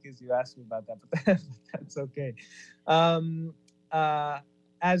topic is, you ask me about that, but that's okay.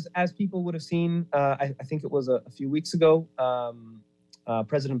 As people would have seen, I think it was a few weeks ago,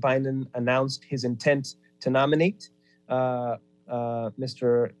 President Biden announced his intent to nominate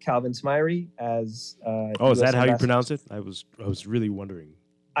Mr. Calvin Smyry as. Is that how you pronounce it? I was really wondering.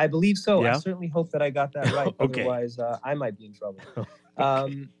 I believe so. Yeah? I certainly hope that I got that right. Okay. Otherwise, I might be in trouble.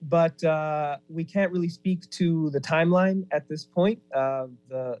 But we can't really speak to the timeline at this point.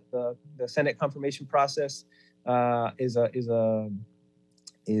 The Senate confirmation process is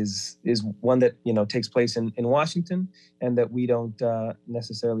one that takes place in Washington, and that we don't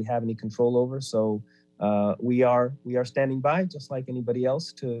necessarily have any control over. So we are standing by, just like anybody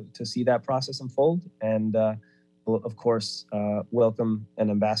else, to see that process unfold, and we'll, of course, welcome an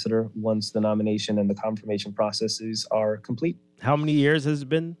ambassador once the nomination and the confirmation processes are complete. How many years has it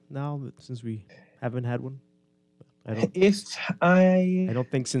been now since we haven't had one? I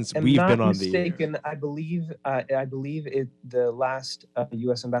don't think since we've been on the air. I believe the last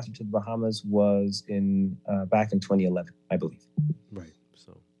U.S. ambassador to the Bahamas was back in 2011, I believe. Right.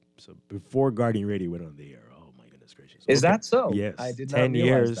 So before Guardian Radio went on the air. Oh my goodness gracious! Is that so? Yes. I did 10 not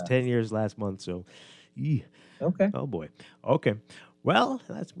realize years. that. 10 years last month. So, okay. Oh boy. Okay. Well,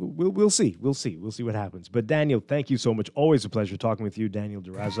 we'll see. We'll see what happens. But Daniel, thank you so much. Always a pleasure talking with you, Daniel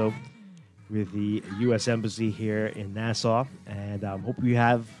Durazo, with the U.S. Embassy here in Nassau, and hope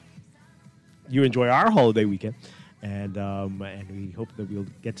you enjoy our holiday weekend, and we hope that we'll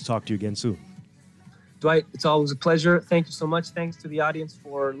get to talk to you again soon. Dwight, it's always a pleasure. Thank you so much. Thanks to the audience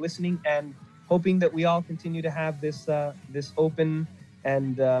for listening, and hoping that we all continue to have this open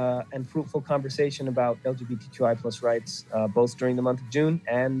and fruitful conversation about LGBTQI plus rights, both during the month of June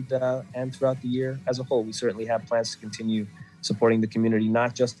and throughout the year as a whole. We certainly have plans to continue supporting the community,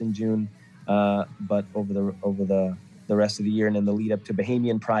 not just in June, but over the rest of the year, and in the lead up to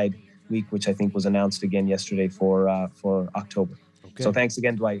Bahamian Pride Week, which I think was announced again yesterday for October. Okay. So thanks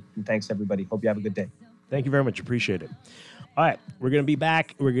again, Dwight, and thanks everybody. Hope you have a good day. Thank you very much. Appreciate it. All right, we're going to be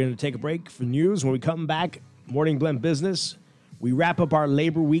back. We're going to take a break for news. When we come back, Morning Blend Business, we wrap up our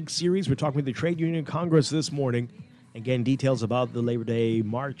Labor Week series. We're talking with the Trade Union Congress this morning. Again, details about the Labor Day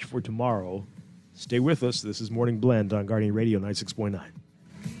March for tomorrow. Stay with us. This is Morning Blend on Guardian Radio 96.9.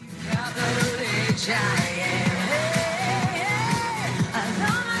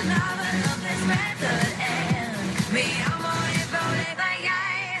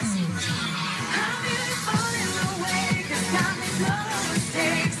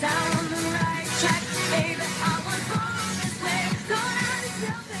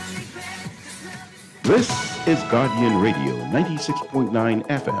 This is Guardian Radio 96.9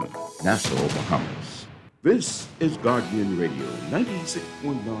 FM, Nassau, Bahamas. This is Guardian Radio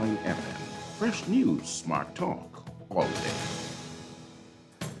 96.9 FM. Fresh news, smart talk, all day.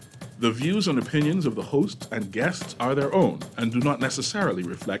 The views and opinions of the host and guests are their own and do not necessarily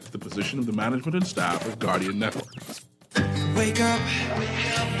reflect the position of the management and staff of Guardian Network. Wake up,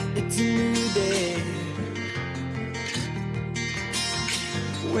 it's a new day.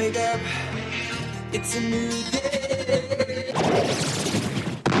 Wake up, it's a new day.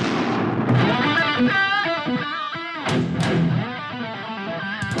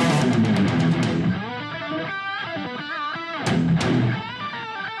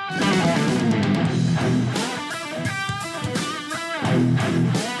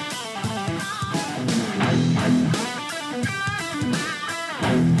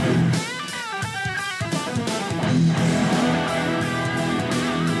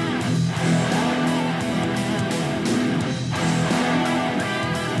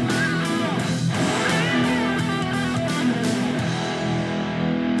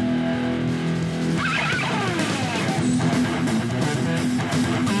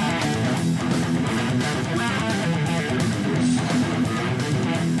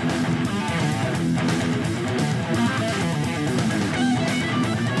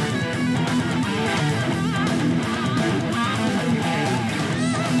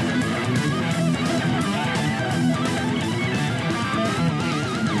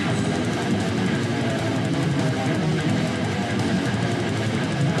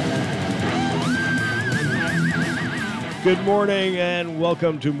 Good morning and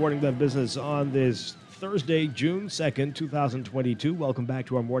welcome to Morning Blend Business on this Thursday, June 2nd, 2022. Welcome back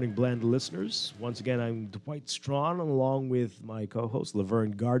to our Morning Blend listeners. Once again, I'm Dwight Strachan along with my co-host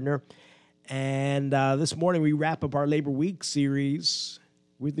Laverne Gardner. And this morning we wrap up our Labor Week series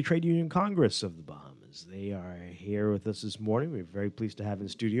with the Trade Union Congress of the Bahamas. They are here with us this morning. We're very pleased to have in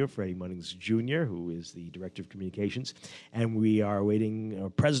studio Freddie Munnings Jr., who is the Director of Communications. And we are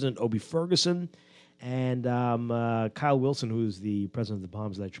awaiting President Obie Ferguson and Kyle Wilson, who is the president of the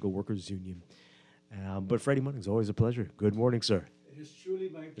Bahamas Electrical Workers Union. But Freddie Munnings, always a pleasure. Good morning, sir. It is truly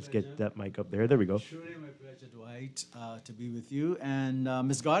my pleasure. Let's get that mic up there. There we go. Truly my pleasure, Dwight, to be with you. And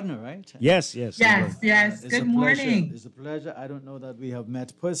Ms. Gardner, right? Yes. Good morning. It's a pleasure. I don't know that we have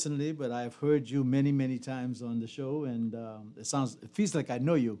met personally, but I've heard you many, many times on the show, and it feels like I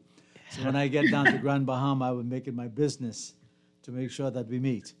know you. So when I get down to Grand Bahama, I will make it my business to make sure that we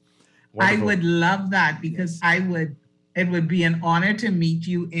meet. Wonderful. I would love that because it would be an honor to meet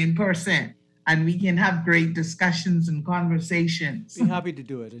you in person and we can have great discussions and conversations. Be happy to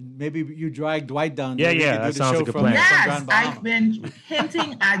do it. And maybe you drag Dwight down there. Yeah, that sounds like a plan. Yes, I've been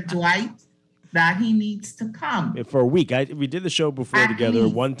hinting at Dwight that he needs to come. For a week. We did the show before together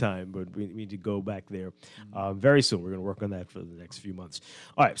one time, but we need to go back there very soon. We're going to work on that for the next few months.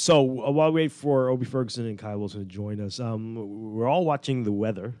 All right, so while we wait for Obie Ferguson and Kyle Wilson to join us, we're all watching the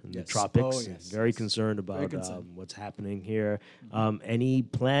weather in the tropics. Very concerned about what's happening here. Any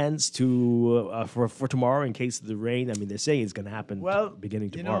plans to for tomorrow in case of the rain? I mean, they're saying it's going to happen beginning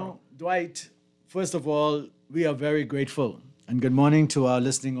tomorrow. You know, Dwight, first of all, we are very grateful. And good morning to our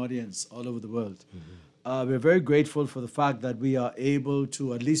listening audience all over the world. We're very grateful for the fact that we are able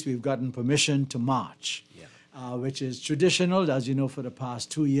to, at least we've gotten permission to march, which is traditional. As you know, for the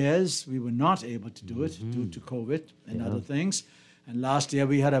past 2 years, we were not able to do it due to COVID and other things. And last year,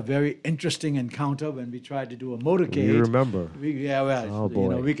 we had a very interesting encounter when we tried to do a motorcade. You remember?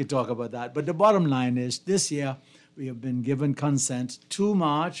 We could talk about that. But the bottom line is, this year, we have been given consent to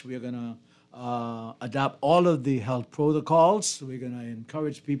march. We are going to adapt all of the health protocols. So we're going to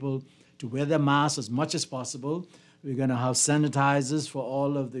encourage people to wear their masks as much as possible. We're going to have sanitizers for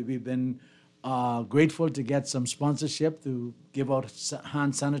all of the. We've been grateful to get some sponsorship to give out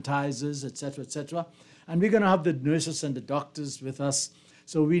hand sanitizers, et cetera, and we're going to have the nurses and the doctors with us.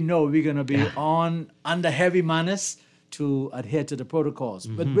 So we know we're going to be under heavy menace to adhere to the protocols.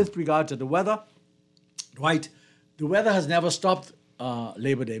 But with regard to the weather, Dwight, the weather has never stopped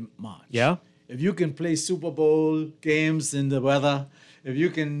Labor Day march. Yeah. If you can play Super Bowl games in the weather, if you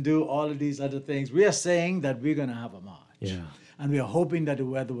can do all of these other things, we are saying that we're going to have a march. Yeah. And we are hoping that the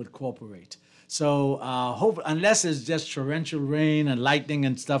weather would cooperate. So unless it's just torrential rain and lightning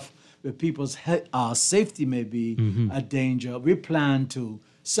and stuff where people's safety may be at danger, we plan to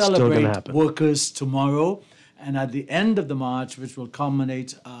celebrate workers tomorrow. And at the end of the march, which will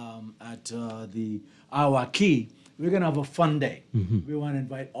culminate at the Awaki, we're going to have a fun day. We want to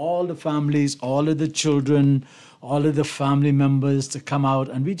invite all the families, all of the children, all of the family members to come out,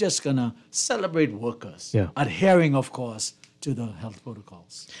 and we're just going to celebrate workers, adhering, of course, to the health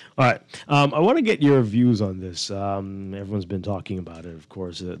protocols. All right. I want to get your views on this. Everyone's been talking about it, of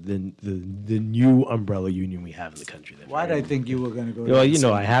course, the new umbrella union we have in the country. Why did I think you were going to go Well, you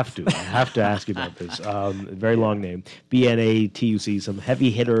know, I have to ask you about this. Very long name. BNA, TUC, some heavy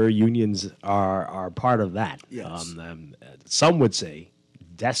hitter unions are part of that. Yes. Some would say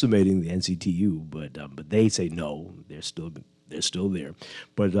decimating the NCTU, but they say no, they're still there.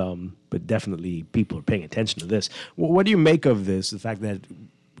 But definitely people are paying attention to this. Well, what do you make of this? The fact that,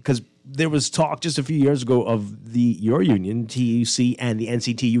 because there was talk just a few years ago of your union, TUC, and the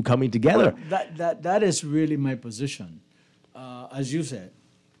NCTU coming together. Well, that is really my position. As you said,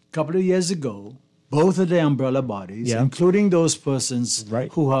 a couple of years ago, both of the umbrella bodies, including those persons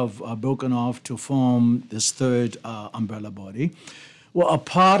who have broken off to form this third umbrella body, were a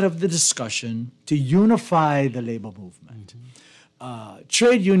part of the discussion to unify the labor movement.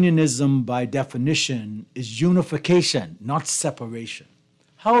 Trade unionism, by definition, is unification, not separation.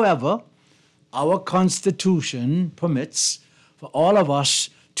 However, our Constitution permits for all of us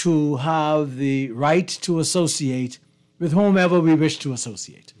to have the right to associate with whomever we wish to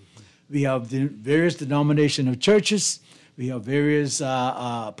associate. We have the various denomination of churches, we have various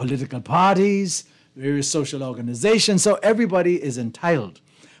political parties, various social organizations, so everybody is entitled.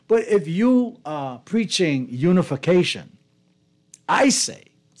 But if you are preaching unification, I say,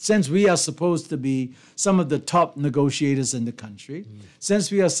 since we are supposed to be some of the top negotiators in the country,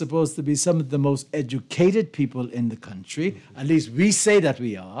 since we are supposed to be some of the most educated people in the country, at least we say that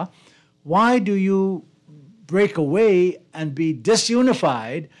we are, why do you break away and be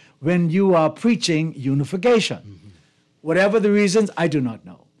disunified when you are preaching unification? Whatever the reasons, I do not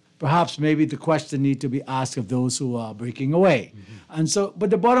know. Perhaps maybe the question need to be asked of those who are breaking away. And so, but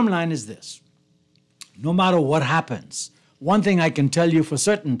the bottom line is this. No matter what happens, one thing I can tell you for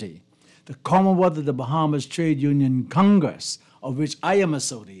certainty, the Commonwealth of the Bahamas Trade Union Congress, of which I am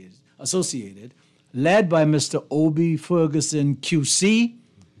associated, led by Mr. Obie Ferguson QC,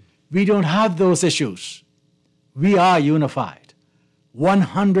 we don't have those issues. We are unified,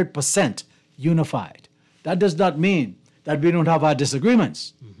 100% unified. That does not mean that we don't have our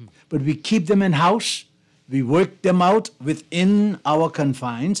disagreements, but we keep them in-house, we work them out within our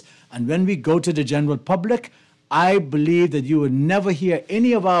confines, and when we go to the general public, I believe that you will never hear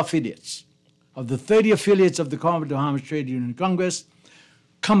any of our affiliates, of the 30 affiliates of the Commonwealth of the Bahamas Trade Union Congress,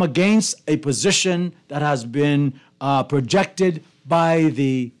 come against a position that has been projected by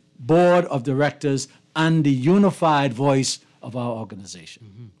the board of directors and the unified voice of our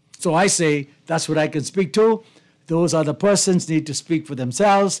organization. So I say that's what I can speak to. Those other persons need to speak for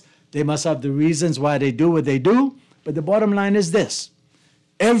themselves. They must have the reasons why they do what they do. But the bottom line is this.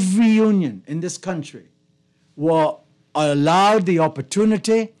 Every union in this country were allowed the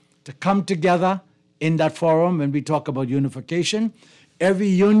opportunity to come together in that forum when we talk about unification. Every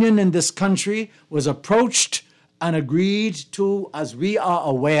union in this country was approached and agreed to, as we are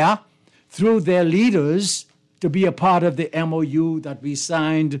aware, through their leaders to be a part of the MOU that we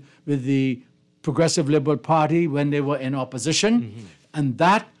signed with the Progressive Liberal Party when they were in opposition. And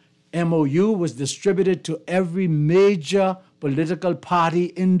that MOU was distributed to every major political party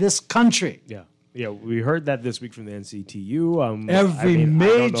in this country. Yeah, we heard that this week from the NCTU. Every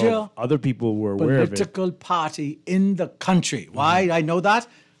major I don't know if other people were aware of it. Political party in the country. Why I know that?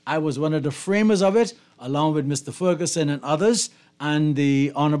 I was one of the framers of it, along with Mr. Ferguson and others, and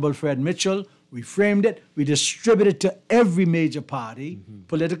the Honorable Fred Mitchell. We framed it. We distributed to every major party,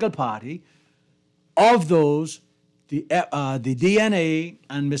 political party. Of those, the DNA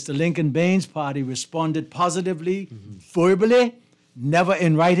and Mr. Lincoln Baines' party responded positively, verbally, never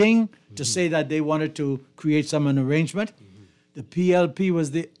in writing, to say that they wanted to create some arrangement. The PLP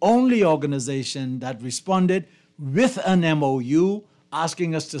was the only organization that responded with an MOU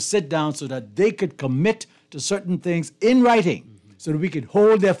asking us to sit down so that they could commit to certain things in writing so that we could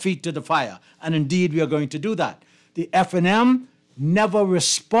hold their feet to the fire. And indeed, we are going to do that. The F&M never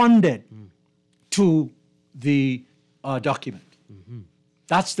responded to the document.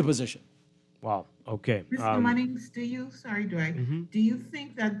 That's the position. Wow. Okay. Mr. Munnings, do you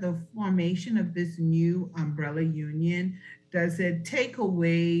think that the formation of this new umbrella union, does it take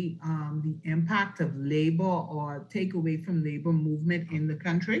away the impact of labor or take away from labor movement in the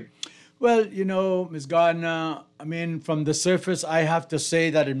country? Well, you know, Ms. Gardner, I mean, from the surface, I have to say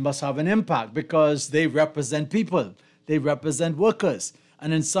that it must have an impact because they represent people. They represent workers.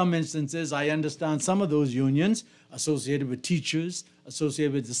 And in some instances, I understand some of those unions associated with teachers,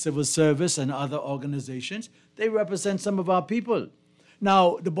 associated with the civil service and other organizations, they represent some of our people.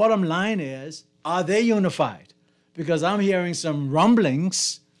 Now, the bottom line is, are they unified? Because I'm hearing some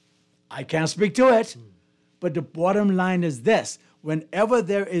rumblings. I can't speak to it. But the bottom line is this. Whenever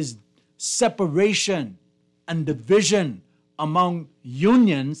there is separation and division among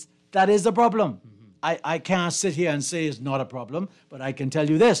unions, that is a problem. I can't sit here and say it's not a problem, but I can tell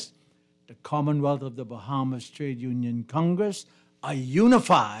you this. The Commonwealth of the Bahamas Trade Union Congress are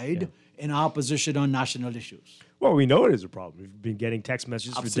unified in our position on national issues. Well, we know it is a problem. We've been getting text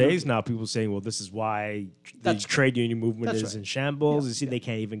messages for days now, people saying, well, this is why the trade union movement is in shambles. You see, they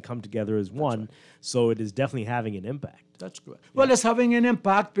can't even come together as one. So it is definitely having an impact. That's correct. Well, it's having an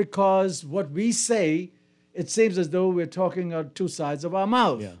impact because what we say, it seems as though we're talking out two sides of our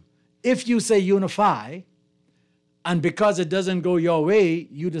mouth. If you say unify, and because it doesn't go your way,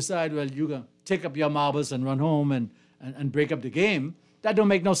 you decide, well, you're going to take up your marbles and run home and break up the game, that don't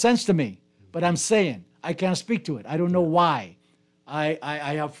make no sense to me. But I'm saying, I can't speak to it. I don't know why.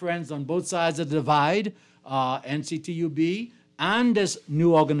 I have friends on both sides of the divide, NCTUB and this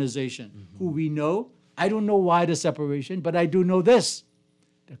new organization who we know. I don't know why the separation, but I do know this.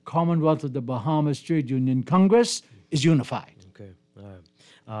 The Commonwealth of the Bahamas Trade Union Congress is unified. Okay. All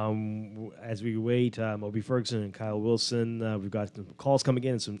right. As we wait, Obie Ferguson and Kyle Wilson, we've got some calls coming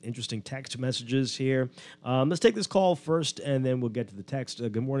in and some interesting text messages here. Let's take this call first, and then we'll get to the text.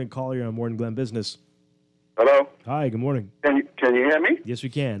 Good morning, caller. You're on Morning Glen Business. Hello. Hi. Good morning. Can you hear me? Yes, we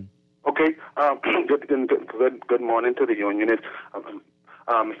can. Okay. Good morning to the unionists,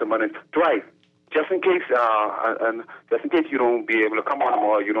 Mr. Munnings. Dwight, just in case you don't be able to come on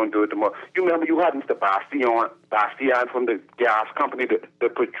tomorrow, you don't do it tomorrow. You remember you had Mr. Bastian from the gas company, the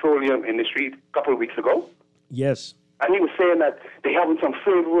petroleum industry, a couple of weeks ago? Yes. And he was saying that they're having some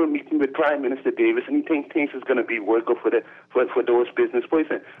favorable meeting with Prime Minister Davis, and he thinks is going to be workable for those business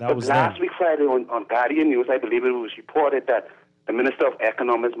persons. But last week, Friday, on Guardian News, I believe it was reported that the Minister of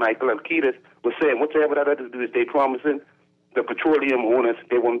Economics, Michael Alcides, was saying whatever that other do is they promising the petroleum owners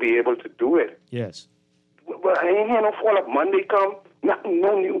they won't be able to do it. Yes. Well, I ain't hear no follow-up. Monday come,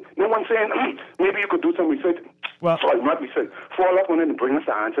 no new, no one saying, maybe you could do some research. Well, sorry, not research. Follow up on it and bring us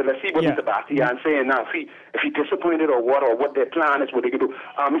the answer. Let's see what Mr. Bastian saying now. If he disappointed or what their plan is, what they can do.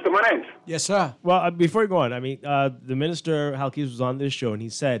 Mr. Manens. Yes, sir. Well, before you go on, I mean, the minister, Halkis, was on this show, and he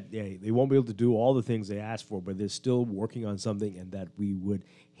said they won't be able to do all the things they asked for, but they're still working on something, and that we would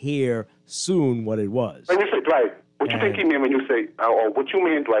hear soon what it was. When you say Dwight, what you think he mean when you say, or what you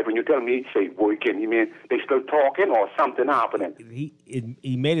mean, Dwight, when you tell me say working, you mean they still talking or something happening?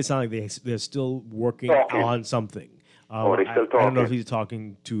 He made it sound like they're still working on something. They still talking? I don't know if he's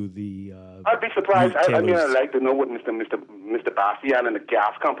talking to the. I'd be surprised. I mean, I'd like to know what Mr. Bastian and the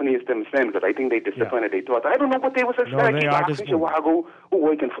gas company is them saying, because I think they disappointed. They thought, I don't know what they was expecting. Keep asking Chihuahua who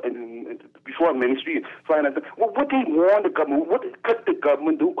working before ministry. Find out what they want the government. What could the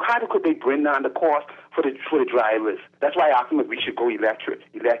government do? How could they bring down the cost for the drivers? That's why I asked him if we should go electric.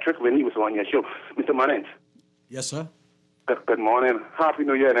 Electric when he was on your show, Mr. Manens. Yes, sir. Good morning. Happy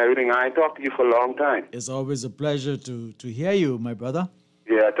New Year and everything. I ain't talked to you for a long time. It's always a pleasure to hear you, my brother.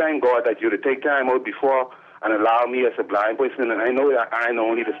 Yeah, thank God that you to take time out before and allow me as a blind person. And I know that I'm the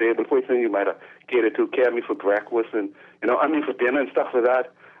only disabled person you might have catered to care me for breakfast and, for dinner and stuff like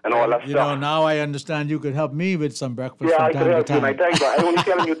that and all that stuff. Now I understand you could help me with some breakfast yeah, from I time could help to you, time. and I thank God. I only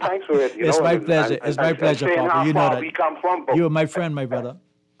telling you thanks for it. It's my pleasure. It's my pleasure, Papa. You know that. We come from, you're my friend, my brother.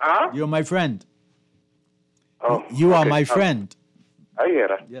 Huh? You're my friend. Oh, you are my friend. I hear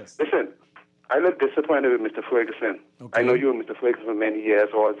that. Yes. Listen, I look disappointed with Mr. Ferguson. Okay. I know you and Mr. Ferguson for many years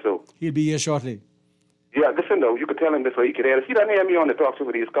also. He'll be here shortly. Yeah, listen though, you could tell him this so he could hear us. He doesn't hear me on the talk show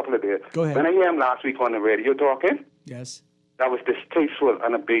for these couple of days. Go ahead. When I hear him last week on the radio talking, yes, that was distasteful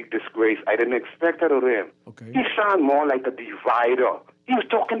and a big disgrace. I didn't expect that of him. Okay. He sounded more like a divider. He was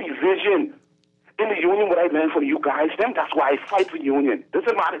talking division. In the union, what I learned from you guys, that's why I fight for union.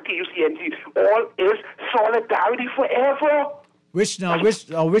 Doesn't matter TUCNG. All is solidarity forever.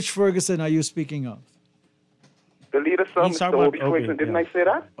 Which Ferguson are you speaking of? The leader, sir, Mr. Obi Ferguson. Didn't I say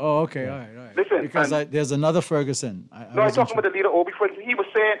that? Oh, okay, all right. Listen, because there's another Ferguson. I'm talking about the leader, Obi Ferguson. He was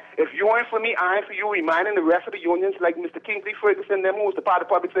saying, if you ain't for me, I ain't for you, reminding the rest of the unions, like Mr. Kingsley Ferguson, them who was the part of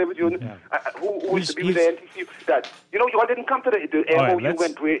the Public Service Union, who used to be with the NTC, that, y'all didn't come to the MOU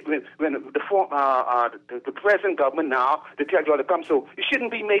when the present government now, they tell y'all to come, so you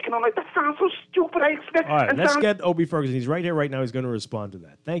shouldn't be making all that. That sounds so stupid, I expect. All right, let's get Obi Ferguson. He's right here right now. He's going to respond to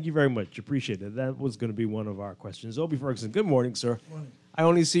that. Thank you very much. Appreciate it. That was going to be one of our questions. Obi Ferguson, good morning, sir. Good morning. I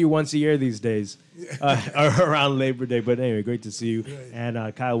only see you once a year these days, around Labor Day. But anyway, great to see you. Great.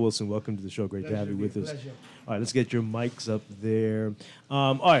 And Kyle Wilson, welcome to the show. Great to have you with us. All right, let's get your mics up there.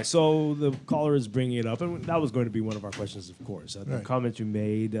 All right, so the caller is bringing it up, and that was going to be one of our questions, of course. The comment you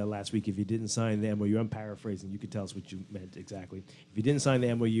made last week, if you didn't sign the MOU, I'm paraphrasing. You could tell us what you meant exactly. If you didn't sign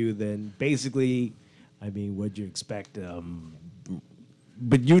the MOU, then basically, what'd you expect?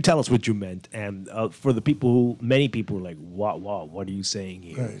 But you tell us what you meant, and for the people, many people are like, what are you saying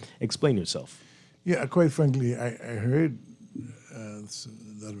here? Right. Explain yourself. Yeah, quite frankly, I heard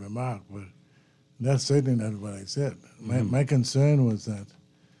that remark, but that's certainly not what I said. My concern was that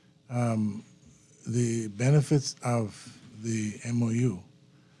the benefits of the MOU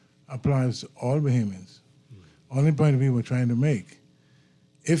applies to all Bahamians. Only point we were trying to make,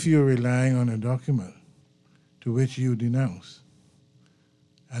 if you're relying on a document to which you denounce,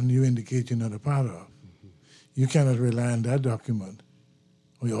 and you indicate you're not a part of, you cannot rely on that document,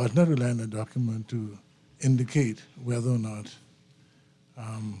 or you ought not rely on that document to indicate whether or not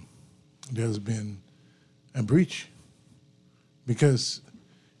there's been a breach. Because,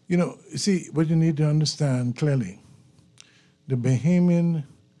 you see, what you need to understand clearly, the Bahamian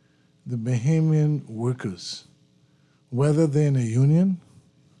workers, whether they're in a union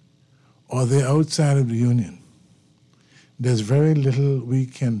or they're outside of the union, there's very little we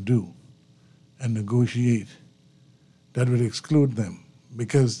can do and negotiate that would exclude them,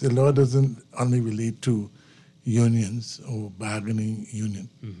 because the law doesn't only relate to unions or bargaining union.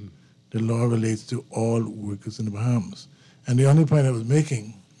 Mm-hmm. The law relates to all workers in the Bahamas. And the only point I was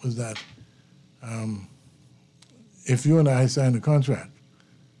making was that if you and I signed a contract,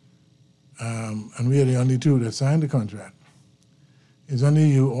 and we are the only two that signed the contract, it's only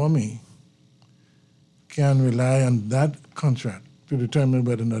you or me can rely on that contract to determine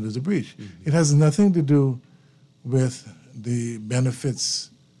whether or not there's a breach. Mm-hmm. It has nothing to do with the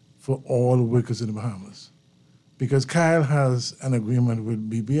benefits for all workers in the Bahamas, Because Kyle has an agreement with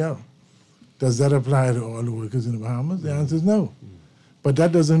BBL. Does that apply to all the workers in the Bahamas? The answer is no. But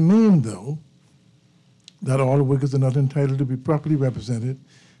that doesn't mean, though, that all the workers are not entitled to be properly represented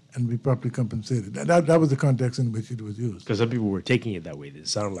and be properly compensated. That was the context in which it was used. Because some people were taking it that way. It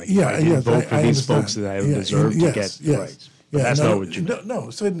sounded like Yeah, I didn't vote for I these understand. folks that I don't deserve to get the rights. But that's not what you meant. No,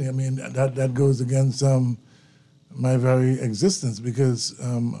 certainly. I mean, that goes against my very existence because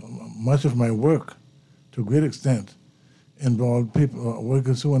much of my work, to a great extent, involved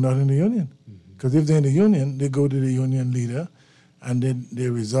workers who are not in the union. Because if they're in the union, they go to the union leader and then they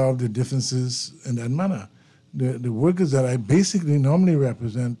resolve the differences in that manner. The workers that I basically normally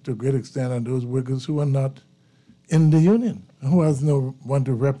represent to a great extent are those workers who are not in the union, who has no one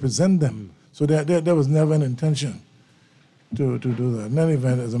to represent them. So there was never an intention to do that. In any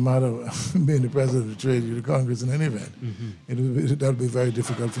event, as a matter of being the president of the Trade Union Congress, in any event, that would be very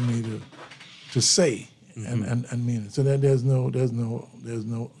difficult for me to say and mean it. So there's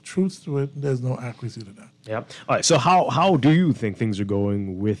no truth to it. There's no accuracy to that. Yeah. All right. So how do you think things are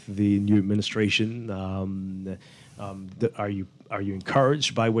going with the new administration? Are you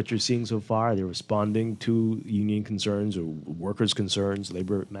encouraged by what you're seeing so far? Are they responding to union concerns or workers' concerns,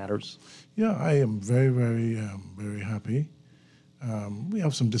 labor matters? Yeah, I am very, very, very happy. We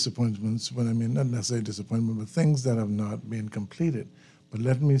have some disappointments, but I mean, not necessarily disappointment, but things that have not been completed. But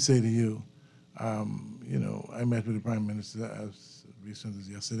let me say to you, I met with the Prime Minister as recent as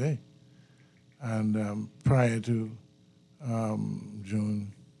yesterday. And prior to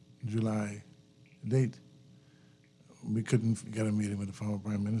June, July date, we couldn't get a meeting with the former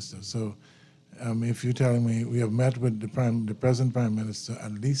Prime Minister. So if you're telling me we have met with the present Prime Minister,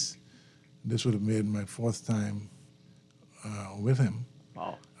 at least this would have made my fourth time with him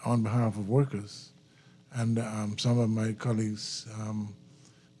on behalf of workers. And some of my colleagues,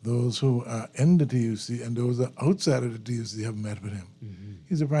 those who are in the TUC and those who are outside of the TUC have met with him.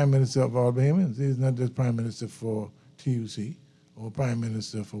 He's the Prime Minister of all Bahamians. He's not just Prime Minister for TUC or Prime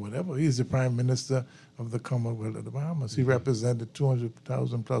Minister for whatever. He's the Prime Minister of the Commonwealth of the Bahamas. He represented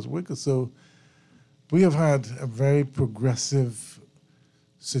 200,000 plus workers. So we have had a very progressive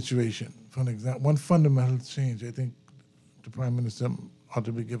situation. For example, one fundamental change I think the Prime Minister ought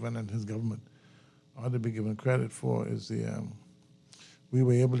to be given and his government ought to be given credit for is we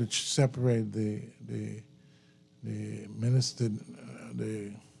were able to separate the minister,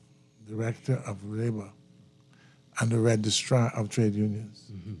 the director of labor, and the registrar of trade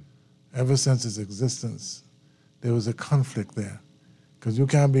unions. Ever since its existence, there was a conflict there, because you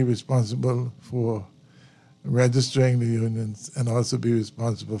can't be responsible for registering the unions and also be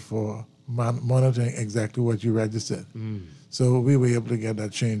responsible for monitoring exactly what you registered. So we were able to get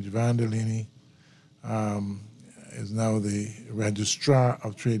that changed. Vandalini is now the registrar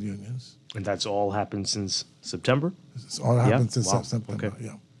of trade unions. And that's all happened since September? It's all happened since September, Okay.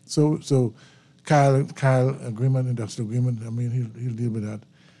 yeah. So Kyle agreement, industrial agreement, I mean, he'll deal with that.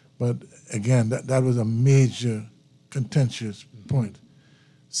 But again, that was a major contentious point.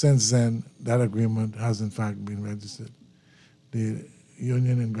 Since then, that agreement has in fact been registered. The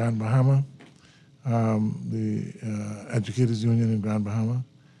union in Grand Bahama, the Educators Union in Grand Bahama,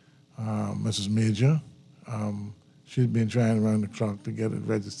 Mrs. Major, she'd been trying around the clock to get it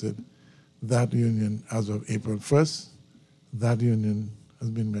registered. That union, as of April 1st, that union has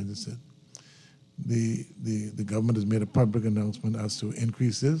been registered. The government has made a public announcement as to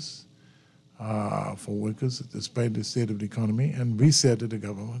increases for workers despite the state of the economy. And we said to the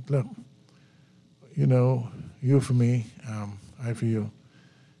government, look, you for me, I for you.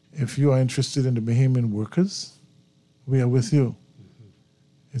 If you are interested in the Bahamian workers, we are with you.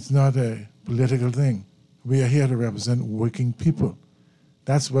 It's not a political thing. We are here to represent working people.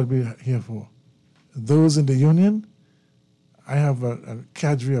 That's what we are here for. Those in the union, I have a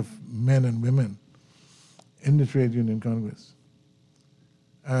cadre of men and women in the Trade Union Congress.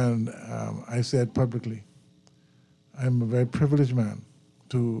 And I said publicly, I'm a very privileged man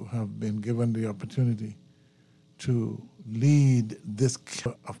to have been given the opportunity to lead this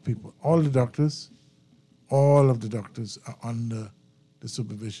care of people. All of the doctors are under the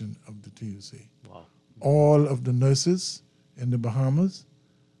supervision of the TUC. Wow. All of the nurses in the Bahamas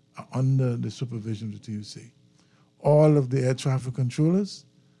are under the supervision of the TUC. All of the air traffic controllers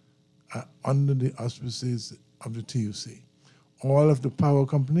are under the auspices of the TUC. All of the power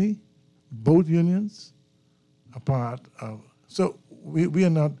company, both unions, are part of. So we are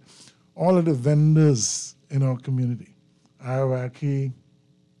not, all of the vendors in our community, Iraqi,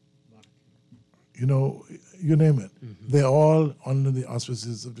 you name it, they're all under the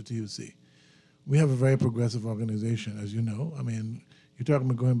auspices of the TUC. We have a very progressive organization, as you know. I mean, You're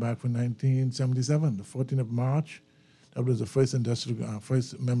talking about going back from 1977, the 14th of March. That was the first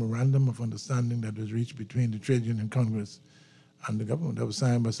first memorandum of understanding that was reached between the Trade Union Congress and the government. That was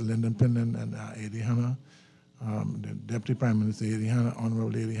signed by Sir Lyndon Pinland and A.D. Hanna, the Deputy Prime Minister A.D. Hanna,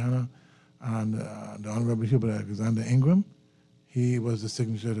 Honorable A.D. Hanna, and the Honorable Hubert Alexander Ingram. He was the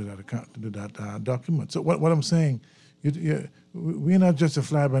signature to that document. So what I'm saying, we're not just a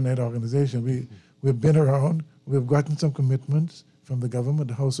fly-by-night organization. We've been around. We've gotten some commitments from the government,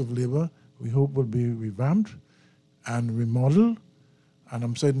 the House of Labor. We hope will be revamped and remodeled. And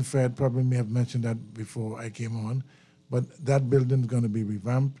I'm certain Fred probably may have mentioned that before I came on. But that building is going to be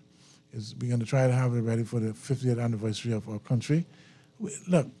revamped. We're going to try to have it ready for the 50th anniversary of our country.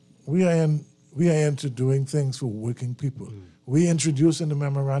 We are into doing things for working people. We introduced in the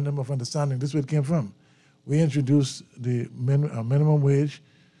Memorandum of Understanding, this is where it came from. We introduced the minimum wage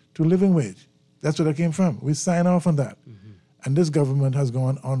to living wage. That's where it came from. We signed off on that. And this government has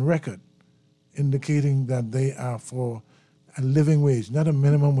gone on record indicating that they are for a living wage, not a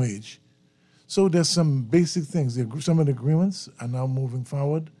minimum wage. So there's some basic things. Some of the agreements are now moving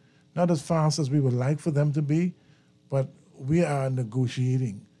forward, not as fast as we would like for them to be, but we are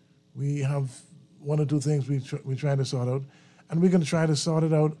negotiating. We have one or two things we're trying to sort out, and we're going to try to sort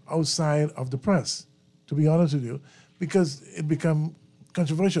it out outside of the press, to be honest with you, because it become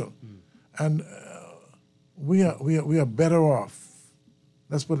controversial. And we are better off.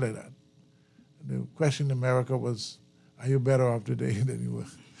 Let's put it like that. The question in America was, are you better off today than you were?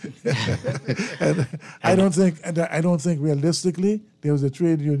 And I don't think realistically there was a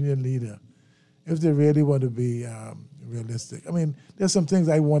trade union leader, if they really want to be realistic. I mean, there's some things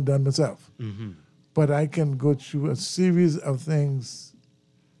I want done myself, but I can go through a series of things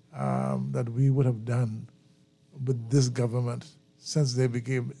that we would have done with this government since they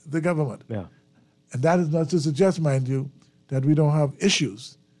became the government. Yeah. And that is not to suggest, mind you, that we don't have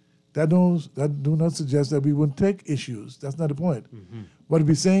issues. That do not suggest that we wouldn't take issues. That's not the point. What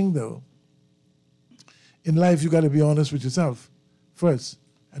we're saying, though, in life you got to be honest with yourself first,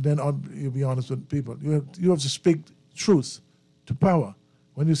 and then you'll be honest with people. You have to speak truth to power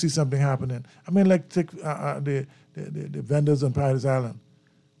when you see something happening. I mean, like take the vendors on Paradise Island.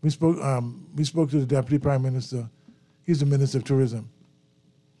 We spoke to the Deputy Prime Minister. He's the Minister of Tourism.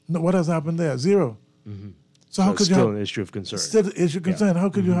 No, what has happened there? Zero. So how could you have an issue of concern? Still an issue of concern. How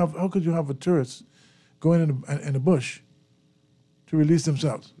could you have a tourist going in the bush to release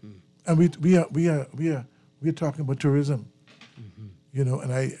themselves? And we are talking about tourism. You know,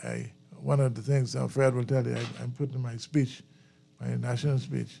 and I one of the things Fred will tell you, I'm putting in my speech, my national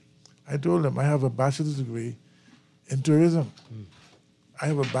speech. I told him I have a bachelor's degree in tourism. I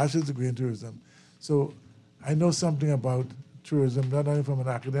have a bachelor's degree in tourism, so I know something about tourism, not only from an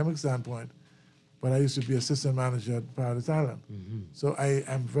academic standpoint, but I used to be assistant manager at Paradise Island. So I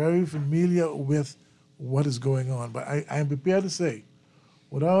am very familiar with what is going on. But I am prepared to say,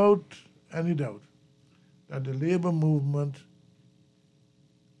 without any doubt, that the labor movement,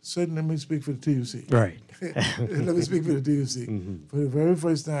 certainly let me speak for the TUC. Right. Let me speak for the TUC. For the very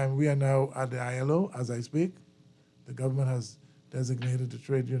first time, we are now at the ILO as I speak. The government has designated the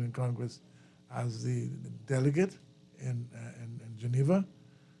Trade Union Congress as the delegate in Geneva.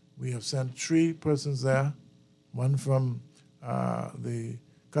 We have sent 3 persons there, one from the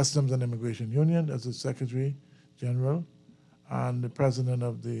Customs and Immigration Union as the Secretary General, and the President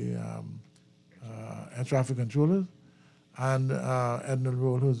of the Air Traffic Controllers, and Edna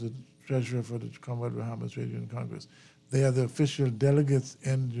Roll, who's the Treasurer for the Commonwealth Bahamas Trade Union Congress. They are the official delegates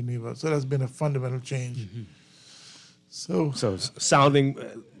in Geneva. So that's been a fundamental change. So sounding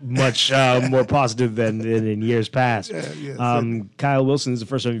much more positive than in years past. Kyle Wilson is the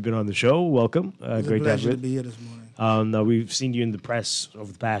first time you've been on the show. Welcome. Great to be here this morning. Now we've seen you in the press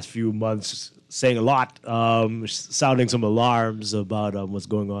over the past few months saying a lot, sounding some alarms about what's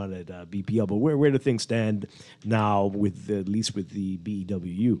going on at BPL. But where do things stand now, at least with the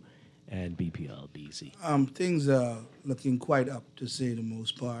BEWU and BPL, BC? Things are looking quite up, to say the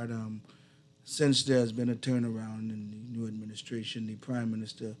most part. Since there's been a turnaround in the new administration, the Prime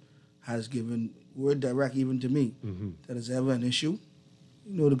Minister has given word direct even to me that is ever an issue,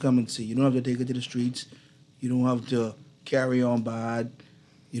 to come and see. You don't have to take it to the streets. You don't have to carry on bad.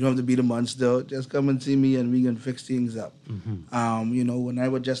 You don't have to be the monster. Just come and see me and we can fix things up. And I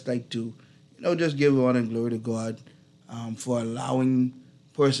would just like to, just give honor and glory to God for allowing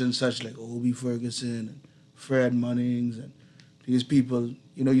persons such like Obie Ferguson and Fred Munnings and these people,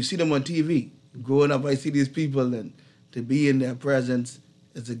 you see them on TV. Growing up, I see these people, and to be in their presence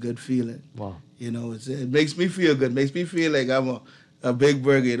is a good feeling. Wow. It makes me feel good. It makes me feel like I'm a big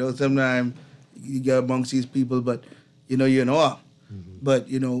burger. Sometimes you get amongst these people, but, you're in awe. But,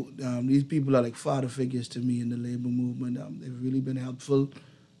 these people are like father figures to me in the labor movement. They've really been helpful.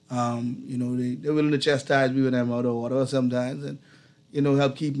 They're willing to chastise me when I'm out of order sometimes and,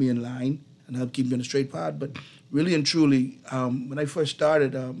 help keep me in line and help keep me on the straight path. But really and truly, when I first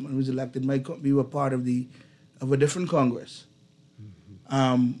started, when I was elected, we were part of a different Congress.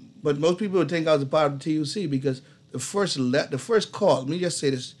 But most people would think I was a part of the TUC because the first call, let me just say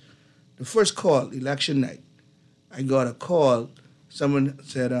this, the first call, election night, I got a call. Someone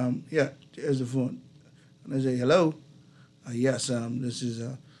said, here's the phone. And I say, hello? Yes, this is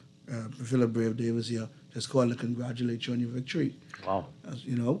Philip Brave Davis here. Just calling to congratulate you on your victory. Wow.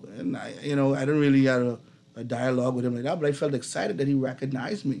 And I didn't really have a dialogue with him like that, but I felt excited that he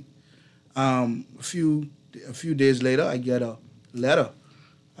recognized me. A few days later, I get a letter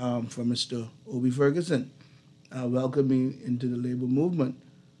from Mr. Obie Ferguson welcomed me into the labor movement.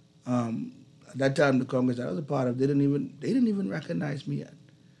 At that time, the Congress I was a part of, they didn't even recognize me yet.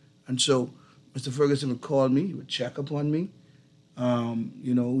 And so Mr. Ferguson would call me, he would check upon me.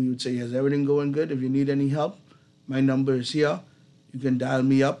 He would say, is everything going good? If you need any help, my number is here. You can dial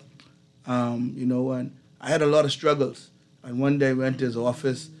me up. And I had a lot of struggles. And one day I went to his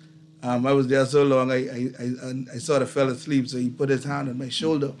office. I was there so long, I sort of fell asleep. So he put his hand on my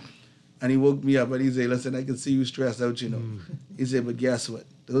shoulder and he woke me up and he said, listen, I can see you stressed out, He said, but guess what?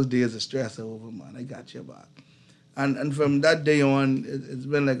 Those days of stress are over, man. I got your back. And from that day on, it's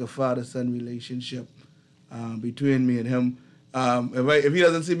been like a father-son relationship between me and him. If he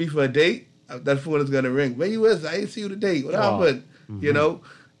doesn't see me for a date, that phone is going to ring. Where you is? I didn't see you today. What happened? Mm-hmm.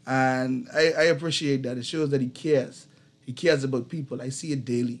 And I appreciate that. It shows that he cares. He cares about people. I see it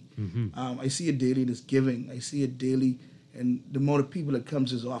daily. Mm-hmm. I see it daily in his giving. I see it daily in the amount of people that come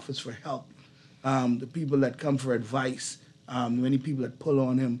to his office for help, the people that come for advice, many people that pull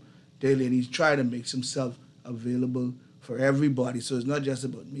on him daily, and he's trying to make himself available for everybody. So it's not just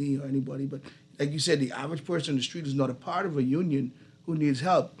about me or anybody, but like you said, the average person on the street is not a part of a union who needs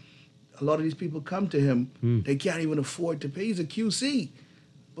help. A lot of these people come to him, they can't even afford to pay. He's a QC,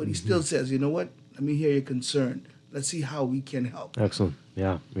 but he still says, you know what, let me hear your concern. Let's see how we can help. Excellent.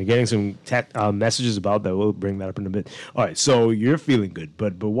 Yeah. We're getting some messages about that. We'll bring that up in a bit. All right. So you're feeling good,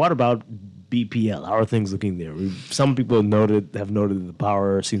 but what about BPL? How are things looking there? Some people have noted that the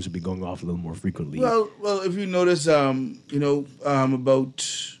power seems to be going off a little more frequently. Well, if you notice, about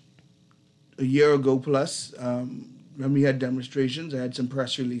a year ago plus, when we had demonstrations, I had some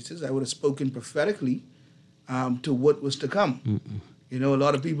press releases. I would have spoken prophetically to what was to come. Mm-mm. A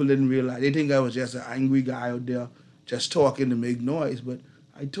lot of people didn't realize. They think I was just an angry guy out there just talking to make noise. But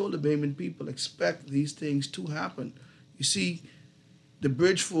I told the Bahamian people, expect these things to happen. You see, the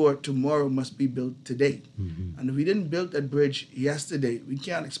bridge for tomorrow must be built today. Mm-hmm. And if we didn't build that bridge yesterday, we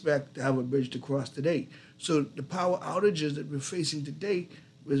can't expect to have a bridge to cross today. So the power outages that we're facing today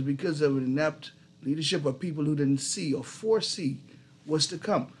was because of an inept leadership of people who didn't see or foresee what's to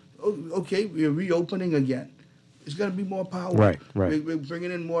come. Okay, we're reopening again. There's going to be more power. Right. We're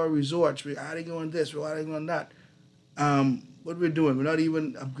bringing in more resorts. We're adding on this. We're adding on that. What we're doing, we're not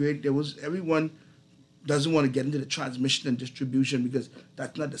even upgrading. Everyone doesn't want to get into the transmission and distribution because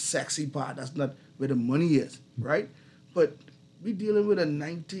that's not the sexy part. That's not where the money is, right? But we're dealing with a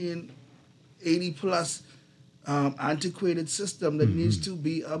 1980-plus antiquated system that needs to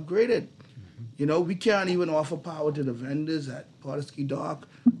be upgraded. We can't even offer power to the vendors at Pawtucket Dock.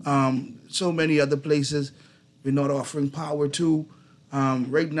 So many other places we're not offering power to.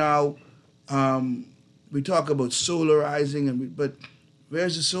 Right now, we talk about solarizing, but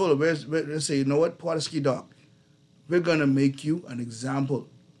where's the solar? Let's say, you know what, Pawtucket Dock, we're going to make you an example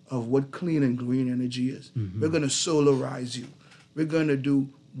of what clean and green energy is. Mm-hmm. We're going to solarize you. We're going to do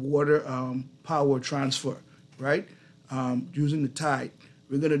water power transfer, right? Using the tide.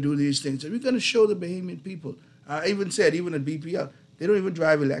 We're going to do these things. And we're going to show the Bahamian people. I even said, even at BPL, they don't even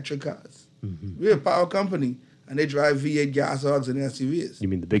drive electric cars. Mm-hmm. We're a power company, and they drive V8 gas hogs and SUVs. You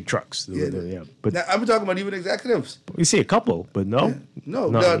mean the big trucks? Yeah. But now, I'm talking about even executives. We see a couple, but no. Yeah.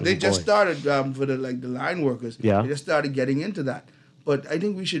 No, they just started for the line workers. Yeah. They just started getting into that. But I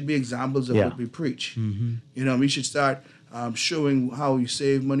think we should be examples of what we preach. Mm-hmm. We should start showing how you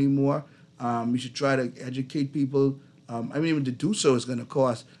save money more. We should try to educate people. Even to do so is going to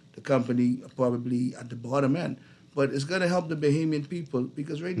cost the company probably at the bottom end. But it's going to help the Bahamian people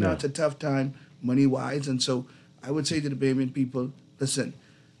because right now it's a tough time money-wise. And so I would say to the Bahamian people, listen,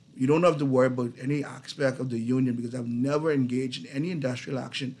 you don't have to worry about any aspect of the union because I've never engaged in any industrial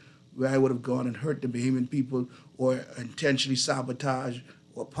action where I would have gone and hurt the Bahamian people or intentionally sabotage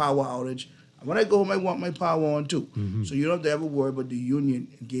or power outage. And when I go home, I want my power on too. So you don't have to ever worry about the union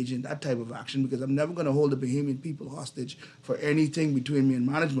engaging in that type of action, because I'm never going to hold the Bahamian people hostage for anything between me and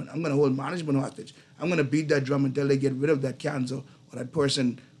management. I'm going to hold management hostage. I'm going to beat that drum until they get rid of that cancer or that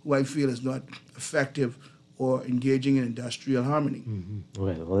person who I feel is not effective or engaging in industrial harmony.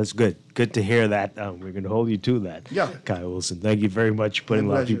 Well, that's good. Good to hear that. We're going to hold you to that. Yeah. Kyle Wilson, thank you very much for putting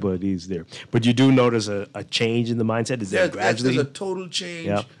My a lot of pleasure. people at ease there. But you do notice a change in the mindset? Is that gradually? There's a total change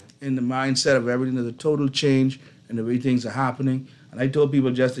Yeah. in the mindset of everything. There's a total change in the way things are happening. And I told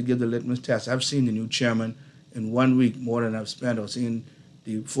people just to give the litmus test. I've seen the new chairman in 1 week more than I've spent or seen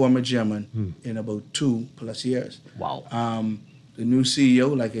the former chairman in about 2+ years. Wow. The new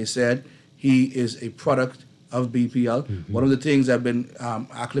CEO, like I said, he is a product of BPL. One of the things I've been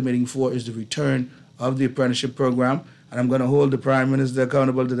acclimating for is the return of the apprenticeship program. And I'm going to hold the Prime Minister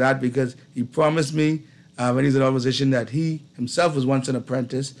accountable to that, because he promised me when he's in opposition that he himself was once an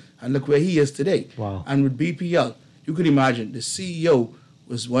apprentice, and look where he is today. Wow. And with BPL, you could imagine the CEO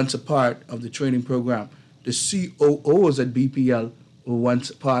was once a part of the training program. The COOs at BPL were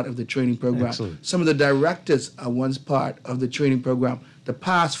once part of the training program. Excellent. Some of the directors are once part of the training program. The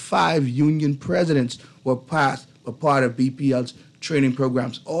past 5 union presidents were part of BPL's training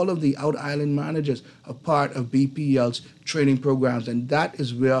programs. All of the out island managers are part of BPL's training programs, and that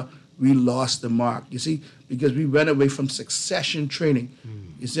is where we lost the mark. You see, because we went away from succession training.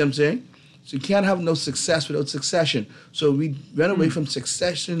 You see what I'm saying? So you can't have no success without succession. So we went away from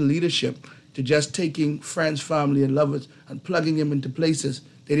succession leadership to just taking friends, family, and lovers and plugging them into places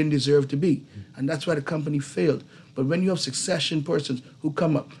they didn't deserve to be. And that's why the company failed. But when you have succession persons who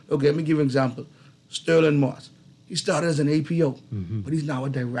come up, okay, let me give you an example. Sterling Moss, he started as an APO, but he's now a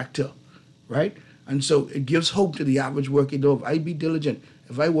director, right? And so it gives hope to the average working. If I be diligent,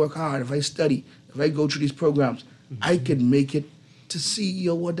 if I work hard, if I study, if I go through these programs, I can make it to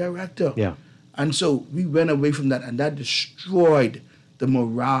CEO or director. Yeah. And so we went away from that, and that destroyed the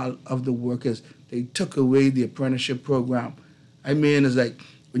morale of the workers. They took away the apprenticeship program. I mean, it's like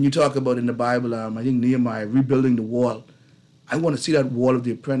when you talk about in the Bible, I think Nehemiah rebuilding the wall. I want to see that wall of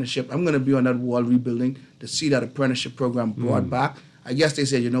the apprenticeship. I'm going to be on that wall rebuilding to see that apprenticeship program brought back. I guess they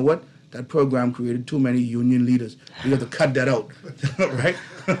said, you know what? That program created too many union leaders. We have to cut that out, right?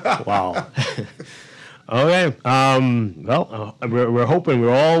 Wow. Okay. Well, we're hoping,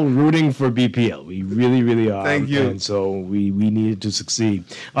 we're all rooting for BPL. We really, really are. Thank you. And so we needed to succeed.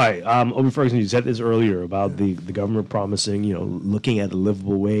 All right. Obi Ferguson, you said this earlier about the government promising, looking at a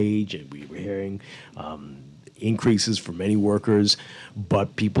livable wage, and we were hearing increases for many workers.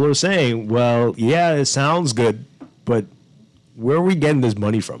 But people are saying, well, yeah, it sounds good, but where are we getting this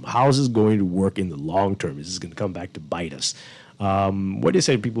money from? How is this going to work in the long term? Is this going to come back to bite us? What do you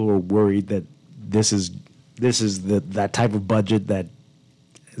say to people who are worried that this is that type of budget that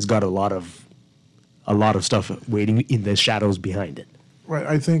has got a lot of stuff waiting in the shadows behind it? Right.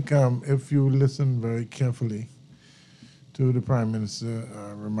 I think if you listen very carefully to the Prime Minister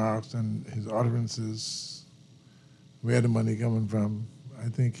remarks and his utterances, where the money coming from, I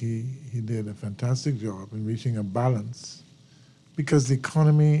think he did a fantastic job in reaching a balance, because the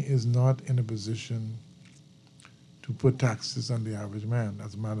economy is not in a position to put taxes on the average man.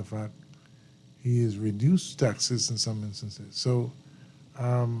 As a matter of fact, he has reduced taxes in some instances. So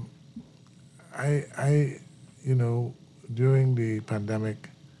I during the pandemic,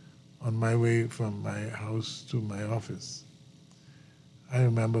 on my way from my house to my office, I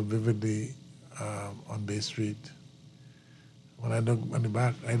remember vividly on Bay Street, when I looked on the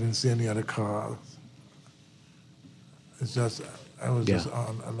back, I didn't see any other cars. It's just, I was just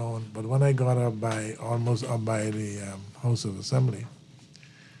alone. But when I got almost up by the House of Assembly,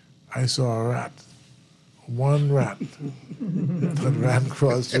 I saw a rat, one rat that ran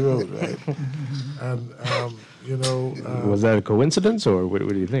across the road, right? And, was that a coincidence, or what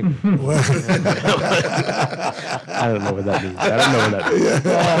do you think? I don't know what that means.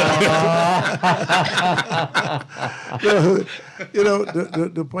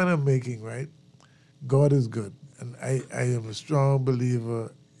 The point I'm making, right? God is good. And I am a strong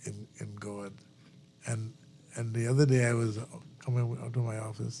believer in God. And the other day I was coming out to my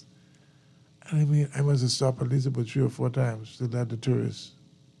office, and I mean, I must have stopped at least about 3 or 4 times to let the tourists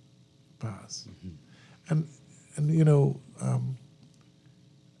pass. And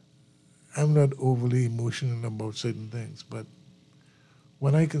I'm not overly emotional about certain things, but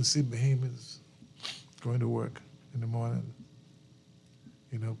when I can see Bahamians going to work in the morning,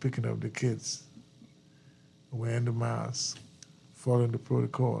 picking up the kids, wearing the mask, following the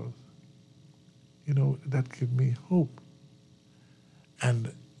protocol, that gives me hope.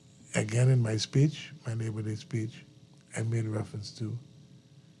 And again, in my speech, my Labor Day speech, I made reference to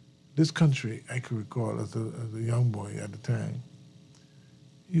this country, I can recall as a young boy at the time,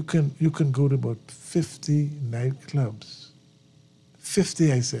 you can go to about 50 nightclubs.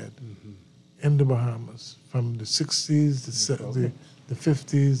 50, I said, in the Bahamas, from the 60s, the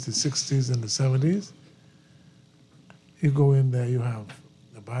 50s, the 60s, and the 70s. You go in there, you have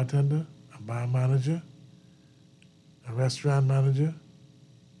a bartender, a bar manager, a restaurant manager.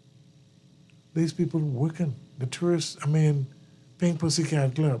 These people working. The tourists, Pink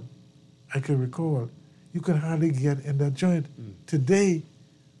Pussycat Club, I can recall, you can hardly get in that joint. Today,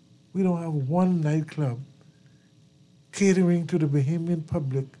 we don't have one nightclub catering to the Bahamian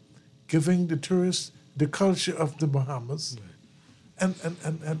public, giving the tourists the culture of the Bahamas. And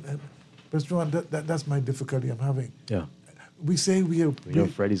Mr. That's my difficulty I'm having. Yeah. We say we are...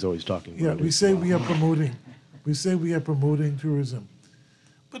 Freddie's always talking about it. we say we are promoting. We say we are promoting tourism.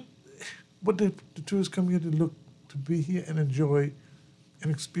 But the tourists come here to be here and enjoy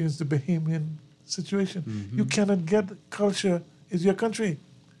and experience the Bahamian situation. You cannot get culture in your country.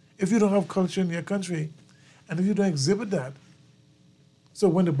 If you don't have culture in your country, and if you don't exhibit that, so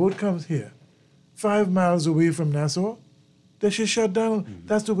when the boat comes here, 5 miles away from Nassau, they should shut down.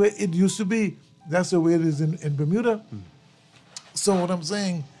 That's the way it used to be. That's the way it is in Bermuda. So what I'm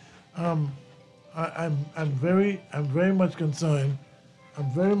saying, I'm very much concerned. I'm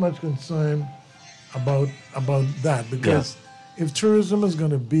very much concerned about that, because if tourism is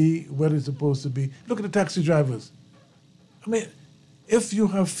going to be what it's supposed to be, look at the taxi drivers. If you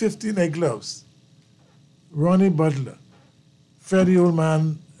have 50 nightclubs, Ronnie Butler, Freddie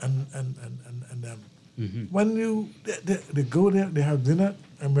Oldman, and them, when they go there, they have dinner.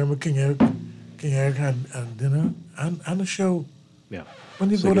 I remember King Eric had dinner and a show. Yeah. When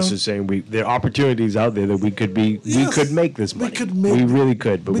you So go this down, is saying there are opportunities out there that we could make this money. We really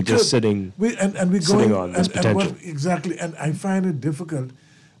could, but we're just sitting sitting on this potential. Exactly, and I find it difficult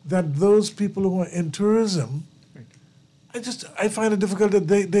that those people who are in tourism, I find it difficult that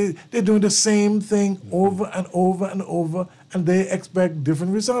they're doing the same thing over and over and over, and they expect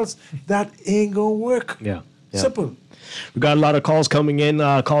different results. That ain't gonna work. Yeah. Simple. We got a lot of calls coming in.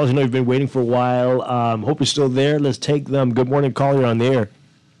 Callers, I know you've been waiting for a while. Hope you're still there. Let's take them. Good morning, caller. You're on the air.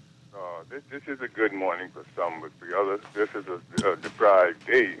 This is a good morning for some, but for others, this is a deprived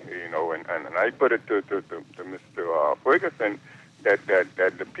day, and I put it to Mr. Ferguson that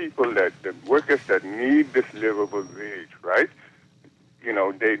the people, the workers that need this livable wage, right?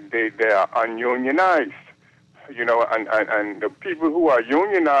 They are ununionized. And the people who are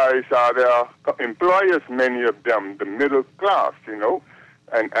unionized are their employers, many of them, the middle class, and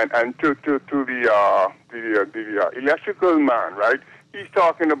to the electrical man, right? He's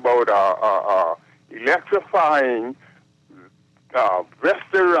talking about electrifying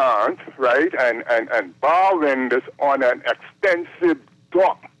restaurants, right, and bar vendors on an extensive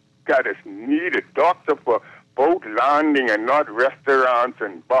dock that is needed. Docks are for boat landing and not restaurants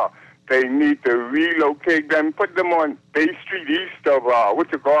and bar. They need to relocate them, put them on Bay Street east of,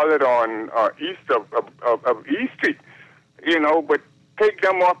 east of East Street, but take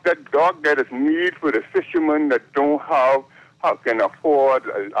them off that dock that is needed for the fishermen that don't have, can afford,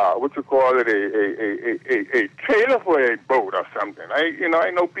 a trailer for a boat or something.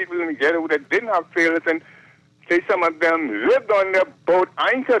 I know people in the ghetto that didn't have trailers, and say some of them lived on their boat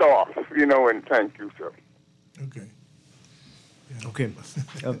anchored off, and thank you, sir. Okay.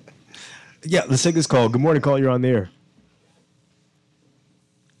 Yeah, let's take this call. Good morning, call. You're on the air.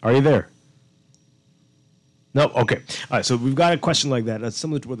 Are you there? No? Okay. All right, so we've got a question like that. That's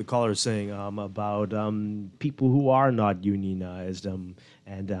similar to what the caller is saying about people who are not unionized and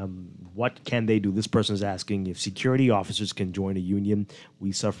what can they do. This person is asking if security officers can join a union.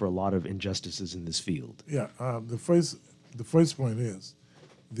 We suffer a lot of injustices in this field. Yeah, the first point is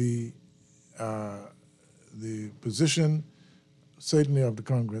the position, certainly of the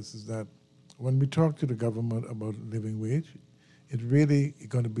Congress, is that when we talk to the government about living wage, it's really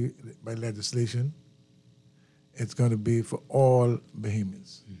going to be by legislation. It's going to be for all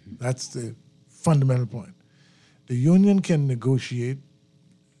Bahamians. That's the fundamental point. The union can negotiate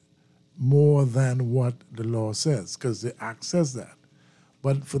more than what the law says, because the Act says that.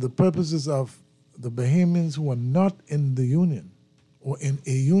 But for the purposes of the Bahamians who are not in the union or in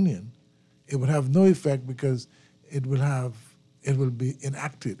a union, it would have no effect because it will be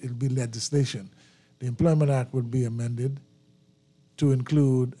enacted. It will be legislation. The Employment Act would be amended to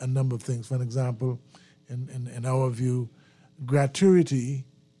include a number of things. For example, in our view, gratuity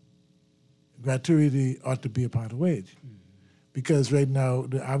ought to be a part of wage. Because right now,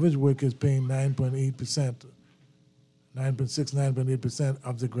 the average worker is paying 9.8%, 9.8%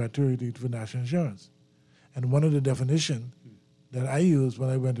 of the gratuity for national insurance. And one of the definitions that I used when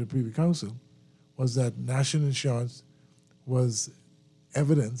I went to the Privy Council was that national insurance was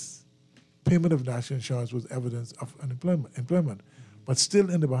evidence, payment of national insurance was evidence of employment. But still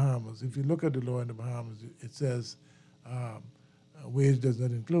in the Bahamas, if you look at the law in the Bahamas, it says wage does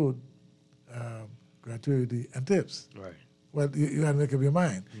not include gratuity and tips. Right. Well, you got to make up your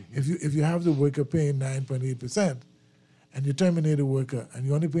mind. If you have the worker paying 9.8%, and you terminate a worker, and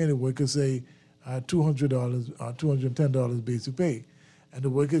you only pay the worker, say, $200 or $210 basic pay, and the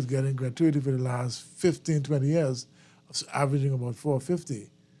worker is getting gratuity for the last 15, 20 years, averaging about $450.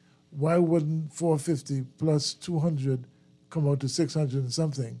 Why wouldn't $450 plus $200 come out to $600 and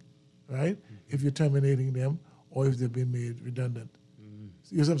something, right? If you're terminating them or if they've been made redundant.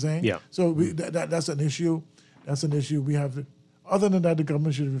 You know what I'm saying? Yeah. So that's an issue. That's an issue we have. Other than that, the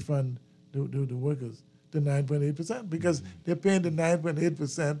government should refund the workers the 9.8% because they're paying the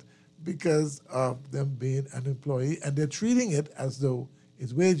 9.8% because of them being an employee, and they're treating it as though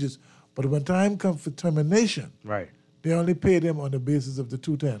it's wages. But when time comes for termination, right, they only pay them on the basis of the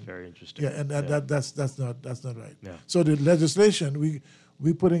 210. Very interesting. Yeah, and that's not right. Yeah. So the legislation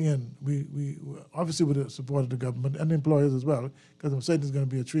we putting in, we obviously with the support of the government and employers as well, because I'm saying it's going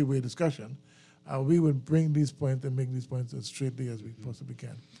to be a three-way discussion. We would bring these points and make these points as straightly as we possibly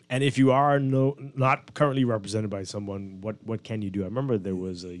can. And if you are not currently represented by someone, what can you do? I remember there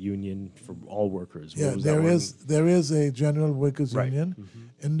was a union for all workers. Yeah, there is a general workers union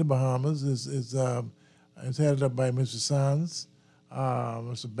in the Bahamas. It's headed up by Mr. Sands,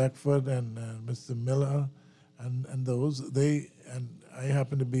 Mr. Beckford, and Mr. Miller, and those. I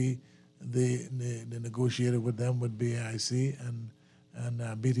happen to be the negotiator with them with BAIC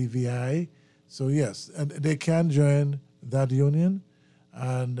and BTVI. So yes, and they can join that union,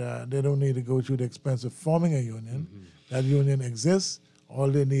 and they don't need to go through the expense of forming a union. That union exists. All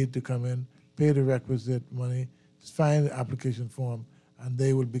they need to come in, pay the requisite money, find the application form, and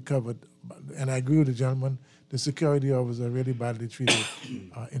they will be covered. And I agree with the gentleman, the security officers are really badly treated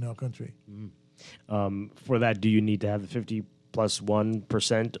in our country. For that, do you need to have the 50 plus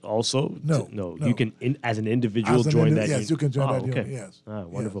 1% also? No. You can, as an individual, join that union? Yes, you can join that union, yes.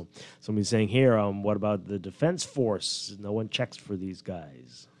 Wonderful. Yes. Somebody's saying here, what about the Defense Force? No one checks for these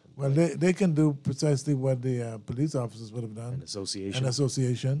guys. Well, they can do precisely what the police officers would have done. An association.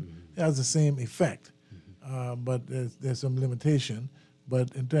 It has the same effect, but there's some limitation.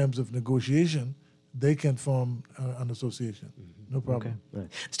 But in terms of negotiation, they can form an association. No problem. Okay. Right.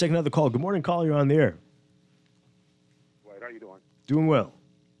 Let's take another call. Good morning, caller. You're on the air. Dwight, how you doing? Doing well.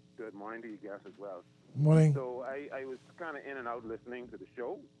 Good morning to you guys as well. Morning. So I was kind of in and out listening to the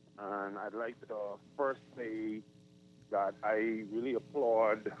show, and I'd like to first say that I really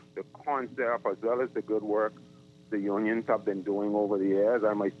applaud the concept as well as the good work the unions have been doing over the years.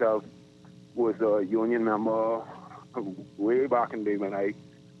 I myself was a union member way back in the day when I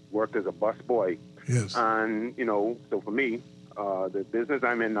worked as a busboy. Yes. And, so for me, the business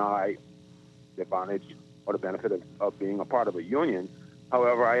I'm in now, the advantage or the benefit of being a part of a union.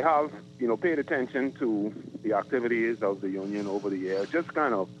 However, I have, paid attention to the activities of the union over the years, just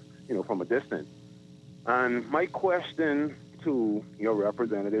kind of, from a distance. And my question to your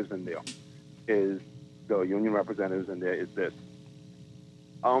representatives in there is, the union representatives in there, is this.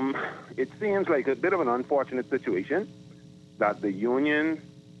 It seems like a bit of an unfortunate situation that the union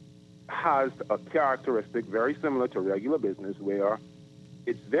has a characteristic very similar to regular business where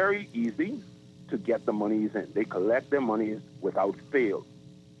it's very easy to get the monies in. They collect their monies without fail,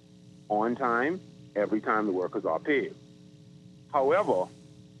 on time, every time the workers are paid. However,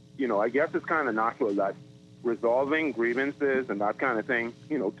 I guess it's kind of natural that resolving grievances and that kind of thing,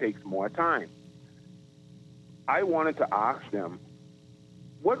 takes more time. I wanted to ask them,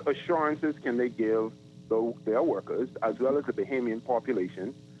 what assurances can they give their workers, as well as the Bahamian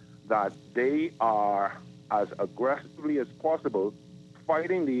population, that they are as aggressively as possible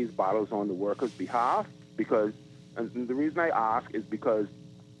fighting these battles on the workers' behalf? Because, and the reason I ask is because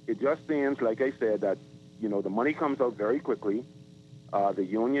it just seems, like I said, that, the money comes out very quickly. The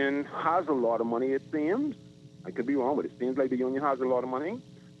union has a lot of money, it seems. I could be wrong, but it seems like the union has a lot of money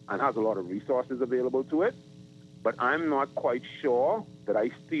and has a lot of resources available to it. But I'm not quite sure that I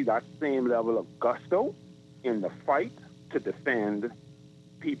see that same level of gusto in the fight to defend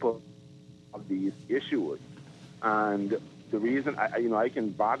people of these issues. And the reason I can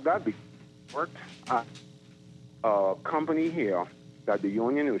back that, because I worked at a company here that the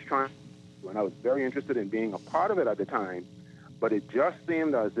union was trying, and I was very interested in being a part of it at the time, but it just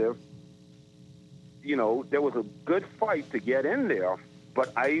seemed as if, there was a good fight to get in there,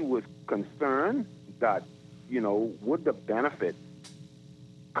 but I was concerned that, would the benefit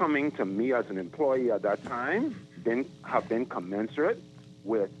coming to me as an employee at that time have been commensurate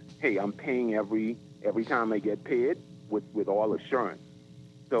with, hey, I'm paying every time I get paid with all assurance.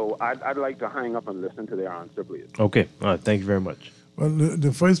 So I'd like to hang up and listen to their answer, please. Okay. All right. Thank you very much. Well,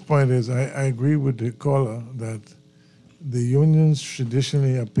 the first point is I agree with the caller that the unions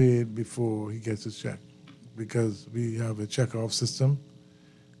traditionally are paid before he gets his check because we have a check-off system.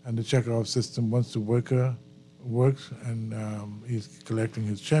 And the check-off system, once the worker works and he's collecting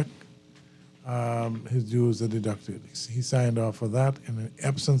his check, his dues are deducted. He signed off for that. In the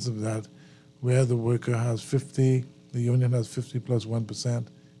absence of that, where the worker has 50, the union has 50 plus 1%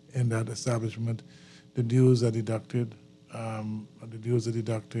 in that establishment, the dues are deducted.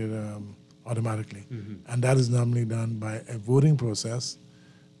 Automatically. Mm-hmm. And that is normally done by a voting process.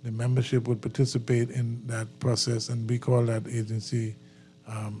 The membership would participate in that process, and we call that agency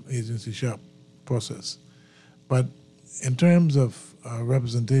shop process. But in terms of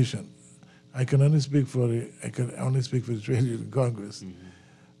representation, I can only speak for the Trade Union Congress.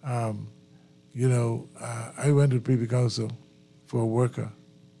 Mm-hmm. I went to the Privy Council for a worker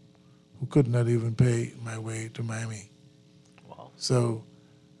who could not even pay my way to Miami. Wow. So,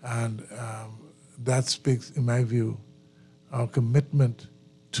 and that speaks, in my view, our commitment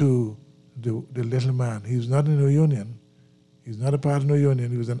to the little man. He's not in a union. He's not a part of no union.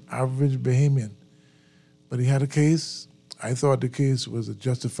 He was an average Bahamian. But he had a case. I thought the case was a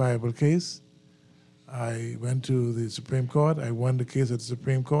justifiable case. I went to the Supreme Court. I won the case at the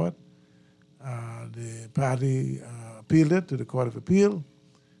Supreme Court. The party appealed it to the Court of Appeal.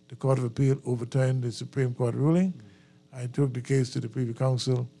 The Court of Appeal overturned the Supreme Court ruling. I took the case to the Privy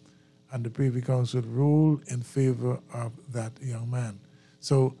Council, and the Privy Council ruled in favor of that young man.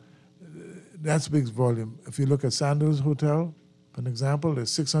 So that speaks volume. If you look at Sandals Hotel, for an example,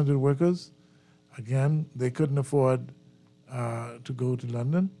 there's 600 workers. Again, they couldn't afford to go to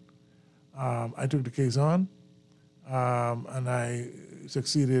London. I took the case on, and I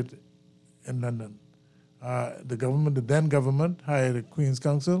succeeded in London. The then government, hired a Queen's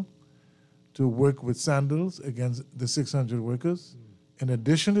Counsel to work with Sandals against the 600 workers. In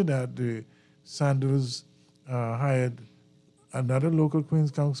addition to that, the Sandals hired another local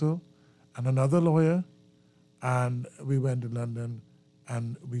Queen's Counsel and another lawyer, and we went to London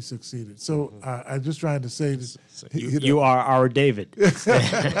and we succeeded. So I'm just trying to say this. You are our David.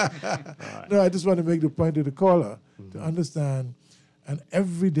 No, I just want to make the point to the caller to understand. And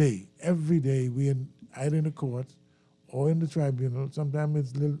every day, we either in the court or in the tribunal, sometimes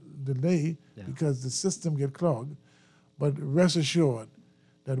it's a little delay because the system gets clogged. But rest assured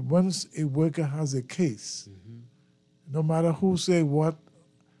that once a worker has a case, no matter who say what,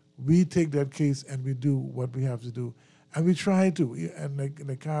 we take that case and we do what we have to do. And we try to. And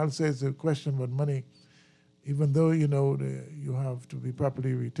like Carl says, the question about money, even though, you have to be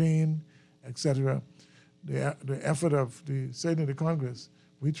properly retained, etc., the effort of the Senate and Congress,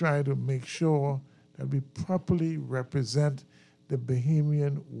 we try to make sure that we properly represent the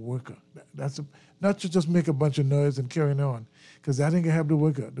Bahamian worker. Not to just make a bunch of noise and carry on, because that ain't gonna help the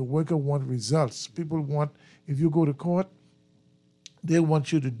worker. The worker want results. People want, if you go to court, they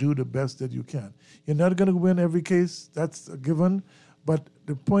want you to do the best that you can. You're not gonna win every case, that's a given, but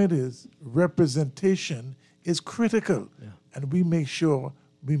the point is representation is critical, and we make sure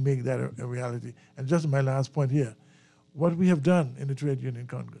we make that a reality. And just my last point here, what we have done in the Trade Union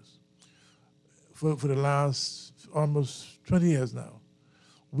Congress for the last almost 20 years now,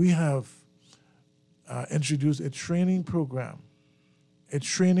 we have introduced a training program.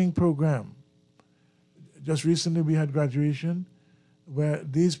 Just recently we had graduation where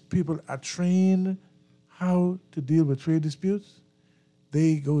these people are trained how to deal with trade disputes.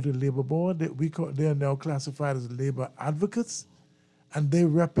 They go to the labor board. They are now classified as labor advocates, and they're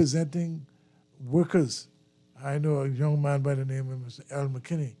representing workers. I know a young man by the name of Mr. L.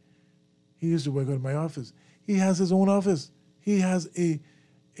 McKinney. He used to work out of my office. He has his own office. He has a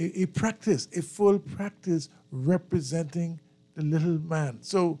full practice representing the little man.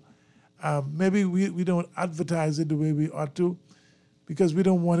 So maybe we don't advertise it the way we ought to, because we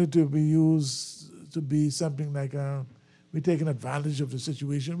don't want it to be used to be something like we're taking advantage of the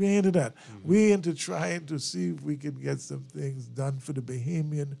situation. We ain't into that. We into trying to see if we can get some things done for the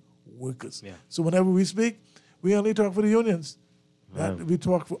Bahamian workers. Yeah. So whenever we speak, we only talk for the unions. We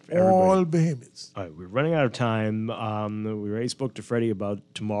talk for all Bahamians. All right, we're running out of time. We already spoke to Freddie about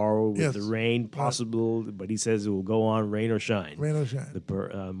tomorrow with the rain possible, but he says it will go on rain or shine. Rain or shine.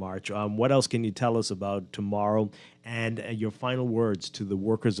 The march. What else can you tell us about tomorrow and your final words to the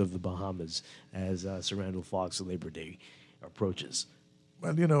workers of the Bahamas as Sir Randall Fox Labor Day approaches?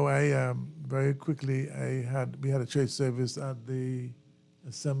 Well, I very quickly we had a church service at the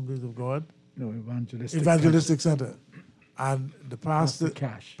Assemblies of God No, Evangelistic Center. And the pastor,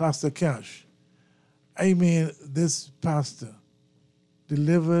 Pastor Cash. I mean, this pastor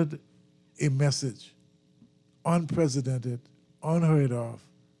delivered a message, unprecedented, unheard of.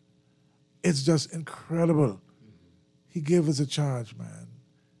 It's just incredible. He gave us a charge, man.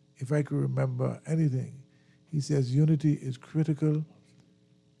 If I could remember anything, he says unity is critical.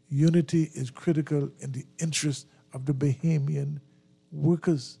 Unity is critical in the interest of the Bahamian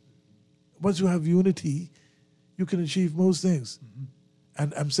workers. Once you have unity, you can achieve most things.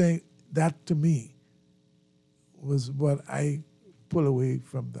 And I'm saying that to me was what I pull away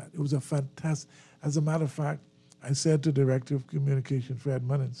from that. It was a fantastic, as a matter of fact, I said to Director of Communication, Fred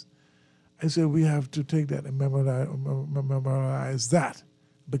Munnins, I said, we have to take that and memorialize that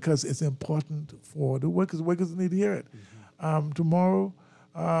because it's important for the workers. Workers need to hear it. Tomorrow,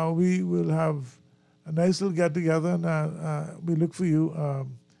 we will have a nice little get-together, and we look for you,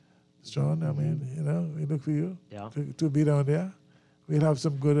 Sean. I mean, we look for you to be down there. We'll have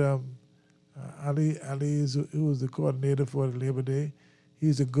some good, Ali is who was the coordinator for the Labor Day.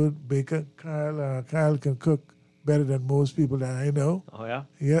 He's a good baker. Kyle can cook better than most people that I know. Oh, yeah?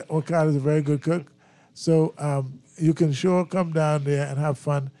 Yeah, Kyle is a very good cook. So you can sure come down there and have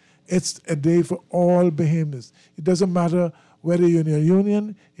fun. It's a day for all Bahamians. It doesn't matter whether you're in a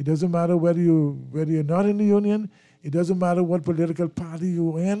union. It doesn't matter whether you're not in the union. It doesn't matter what political party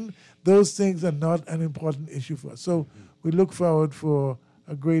you're in. Those things are not an important issue for us. So we look forward for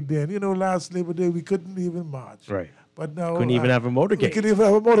a great day. And last Labor Day we couldn't even march. Right. But now couldn't even have a motorcade. We couldn't even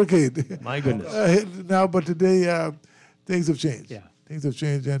have a motorcade. My goodness. But today things have changed. Yeah. Things have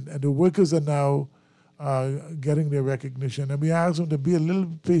changed, and the workers are now getting their recognition. And we ask them to be a little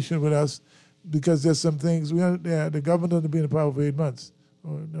patient with us because there's some things. The government has been in power for 8 months,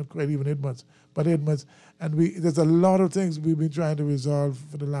 or not quite even 8 months, but 8 months. And there's a lot of things we've been trying to resolve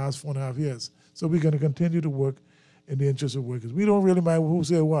for the last 4.5 years. So we're going to continue to work in the interest of workers. We don't really mind who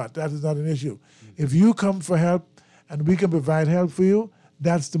say what. That is not an issue. If you come for help and we can provide help for you,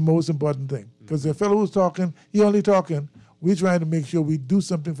 that's the most important thing. Because the fellow who's talking, he only talking. We're trying to make sure we do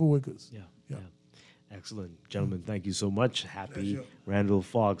something for workers. Yeah. Excellent. Gentlemen, thank you so much. Happy Randall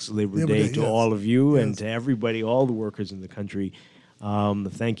Fox Labor Day to all of you and to everybody, all the workers in the country.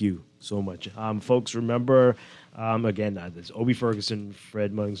 Thank you so much. Folks, remember, again, there's Obie Ferguson,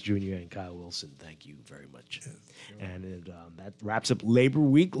 Fred Munnings Jr., and Kyle Wilson. Thank you very much. And that wraps up Labor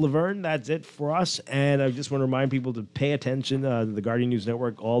Week, Laverne. That's it for us. And I just want to remind people to pay attention to the Guardian News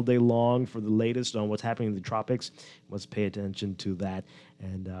Network all day long for the latest on what's happening in the tropics. Let's pay attention to that.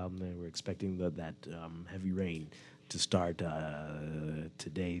 And we're expecting that heavy rain to start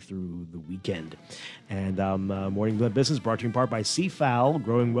today through the weekend. And Morning Business brought to you in part by Seafowl,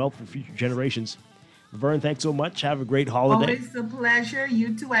 growing wealth for future generations. Vern, thanks so much. Have a great holiday. Always a pleasure.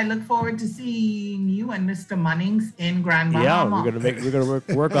 You too. I look forward to seeing you and Mr. Munnings in Grand Bahama. Yeah, we're gonna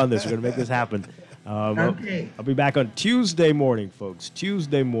work on this. We're gonna make this happen. Okay. I'll be back on Tuesday morning, folks.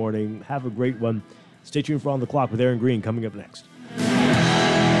 Tuesday morning. Have a great one. Stay tuned for On the Clock with Aaron Green coming up next.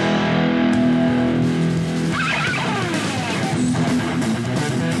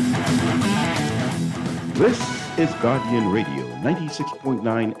 This is Guardian Radio,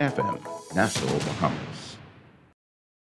 96.9 FM, Nassau, Bahamas.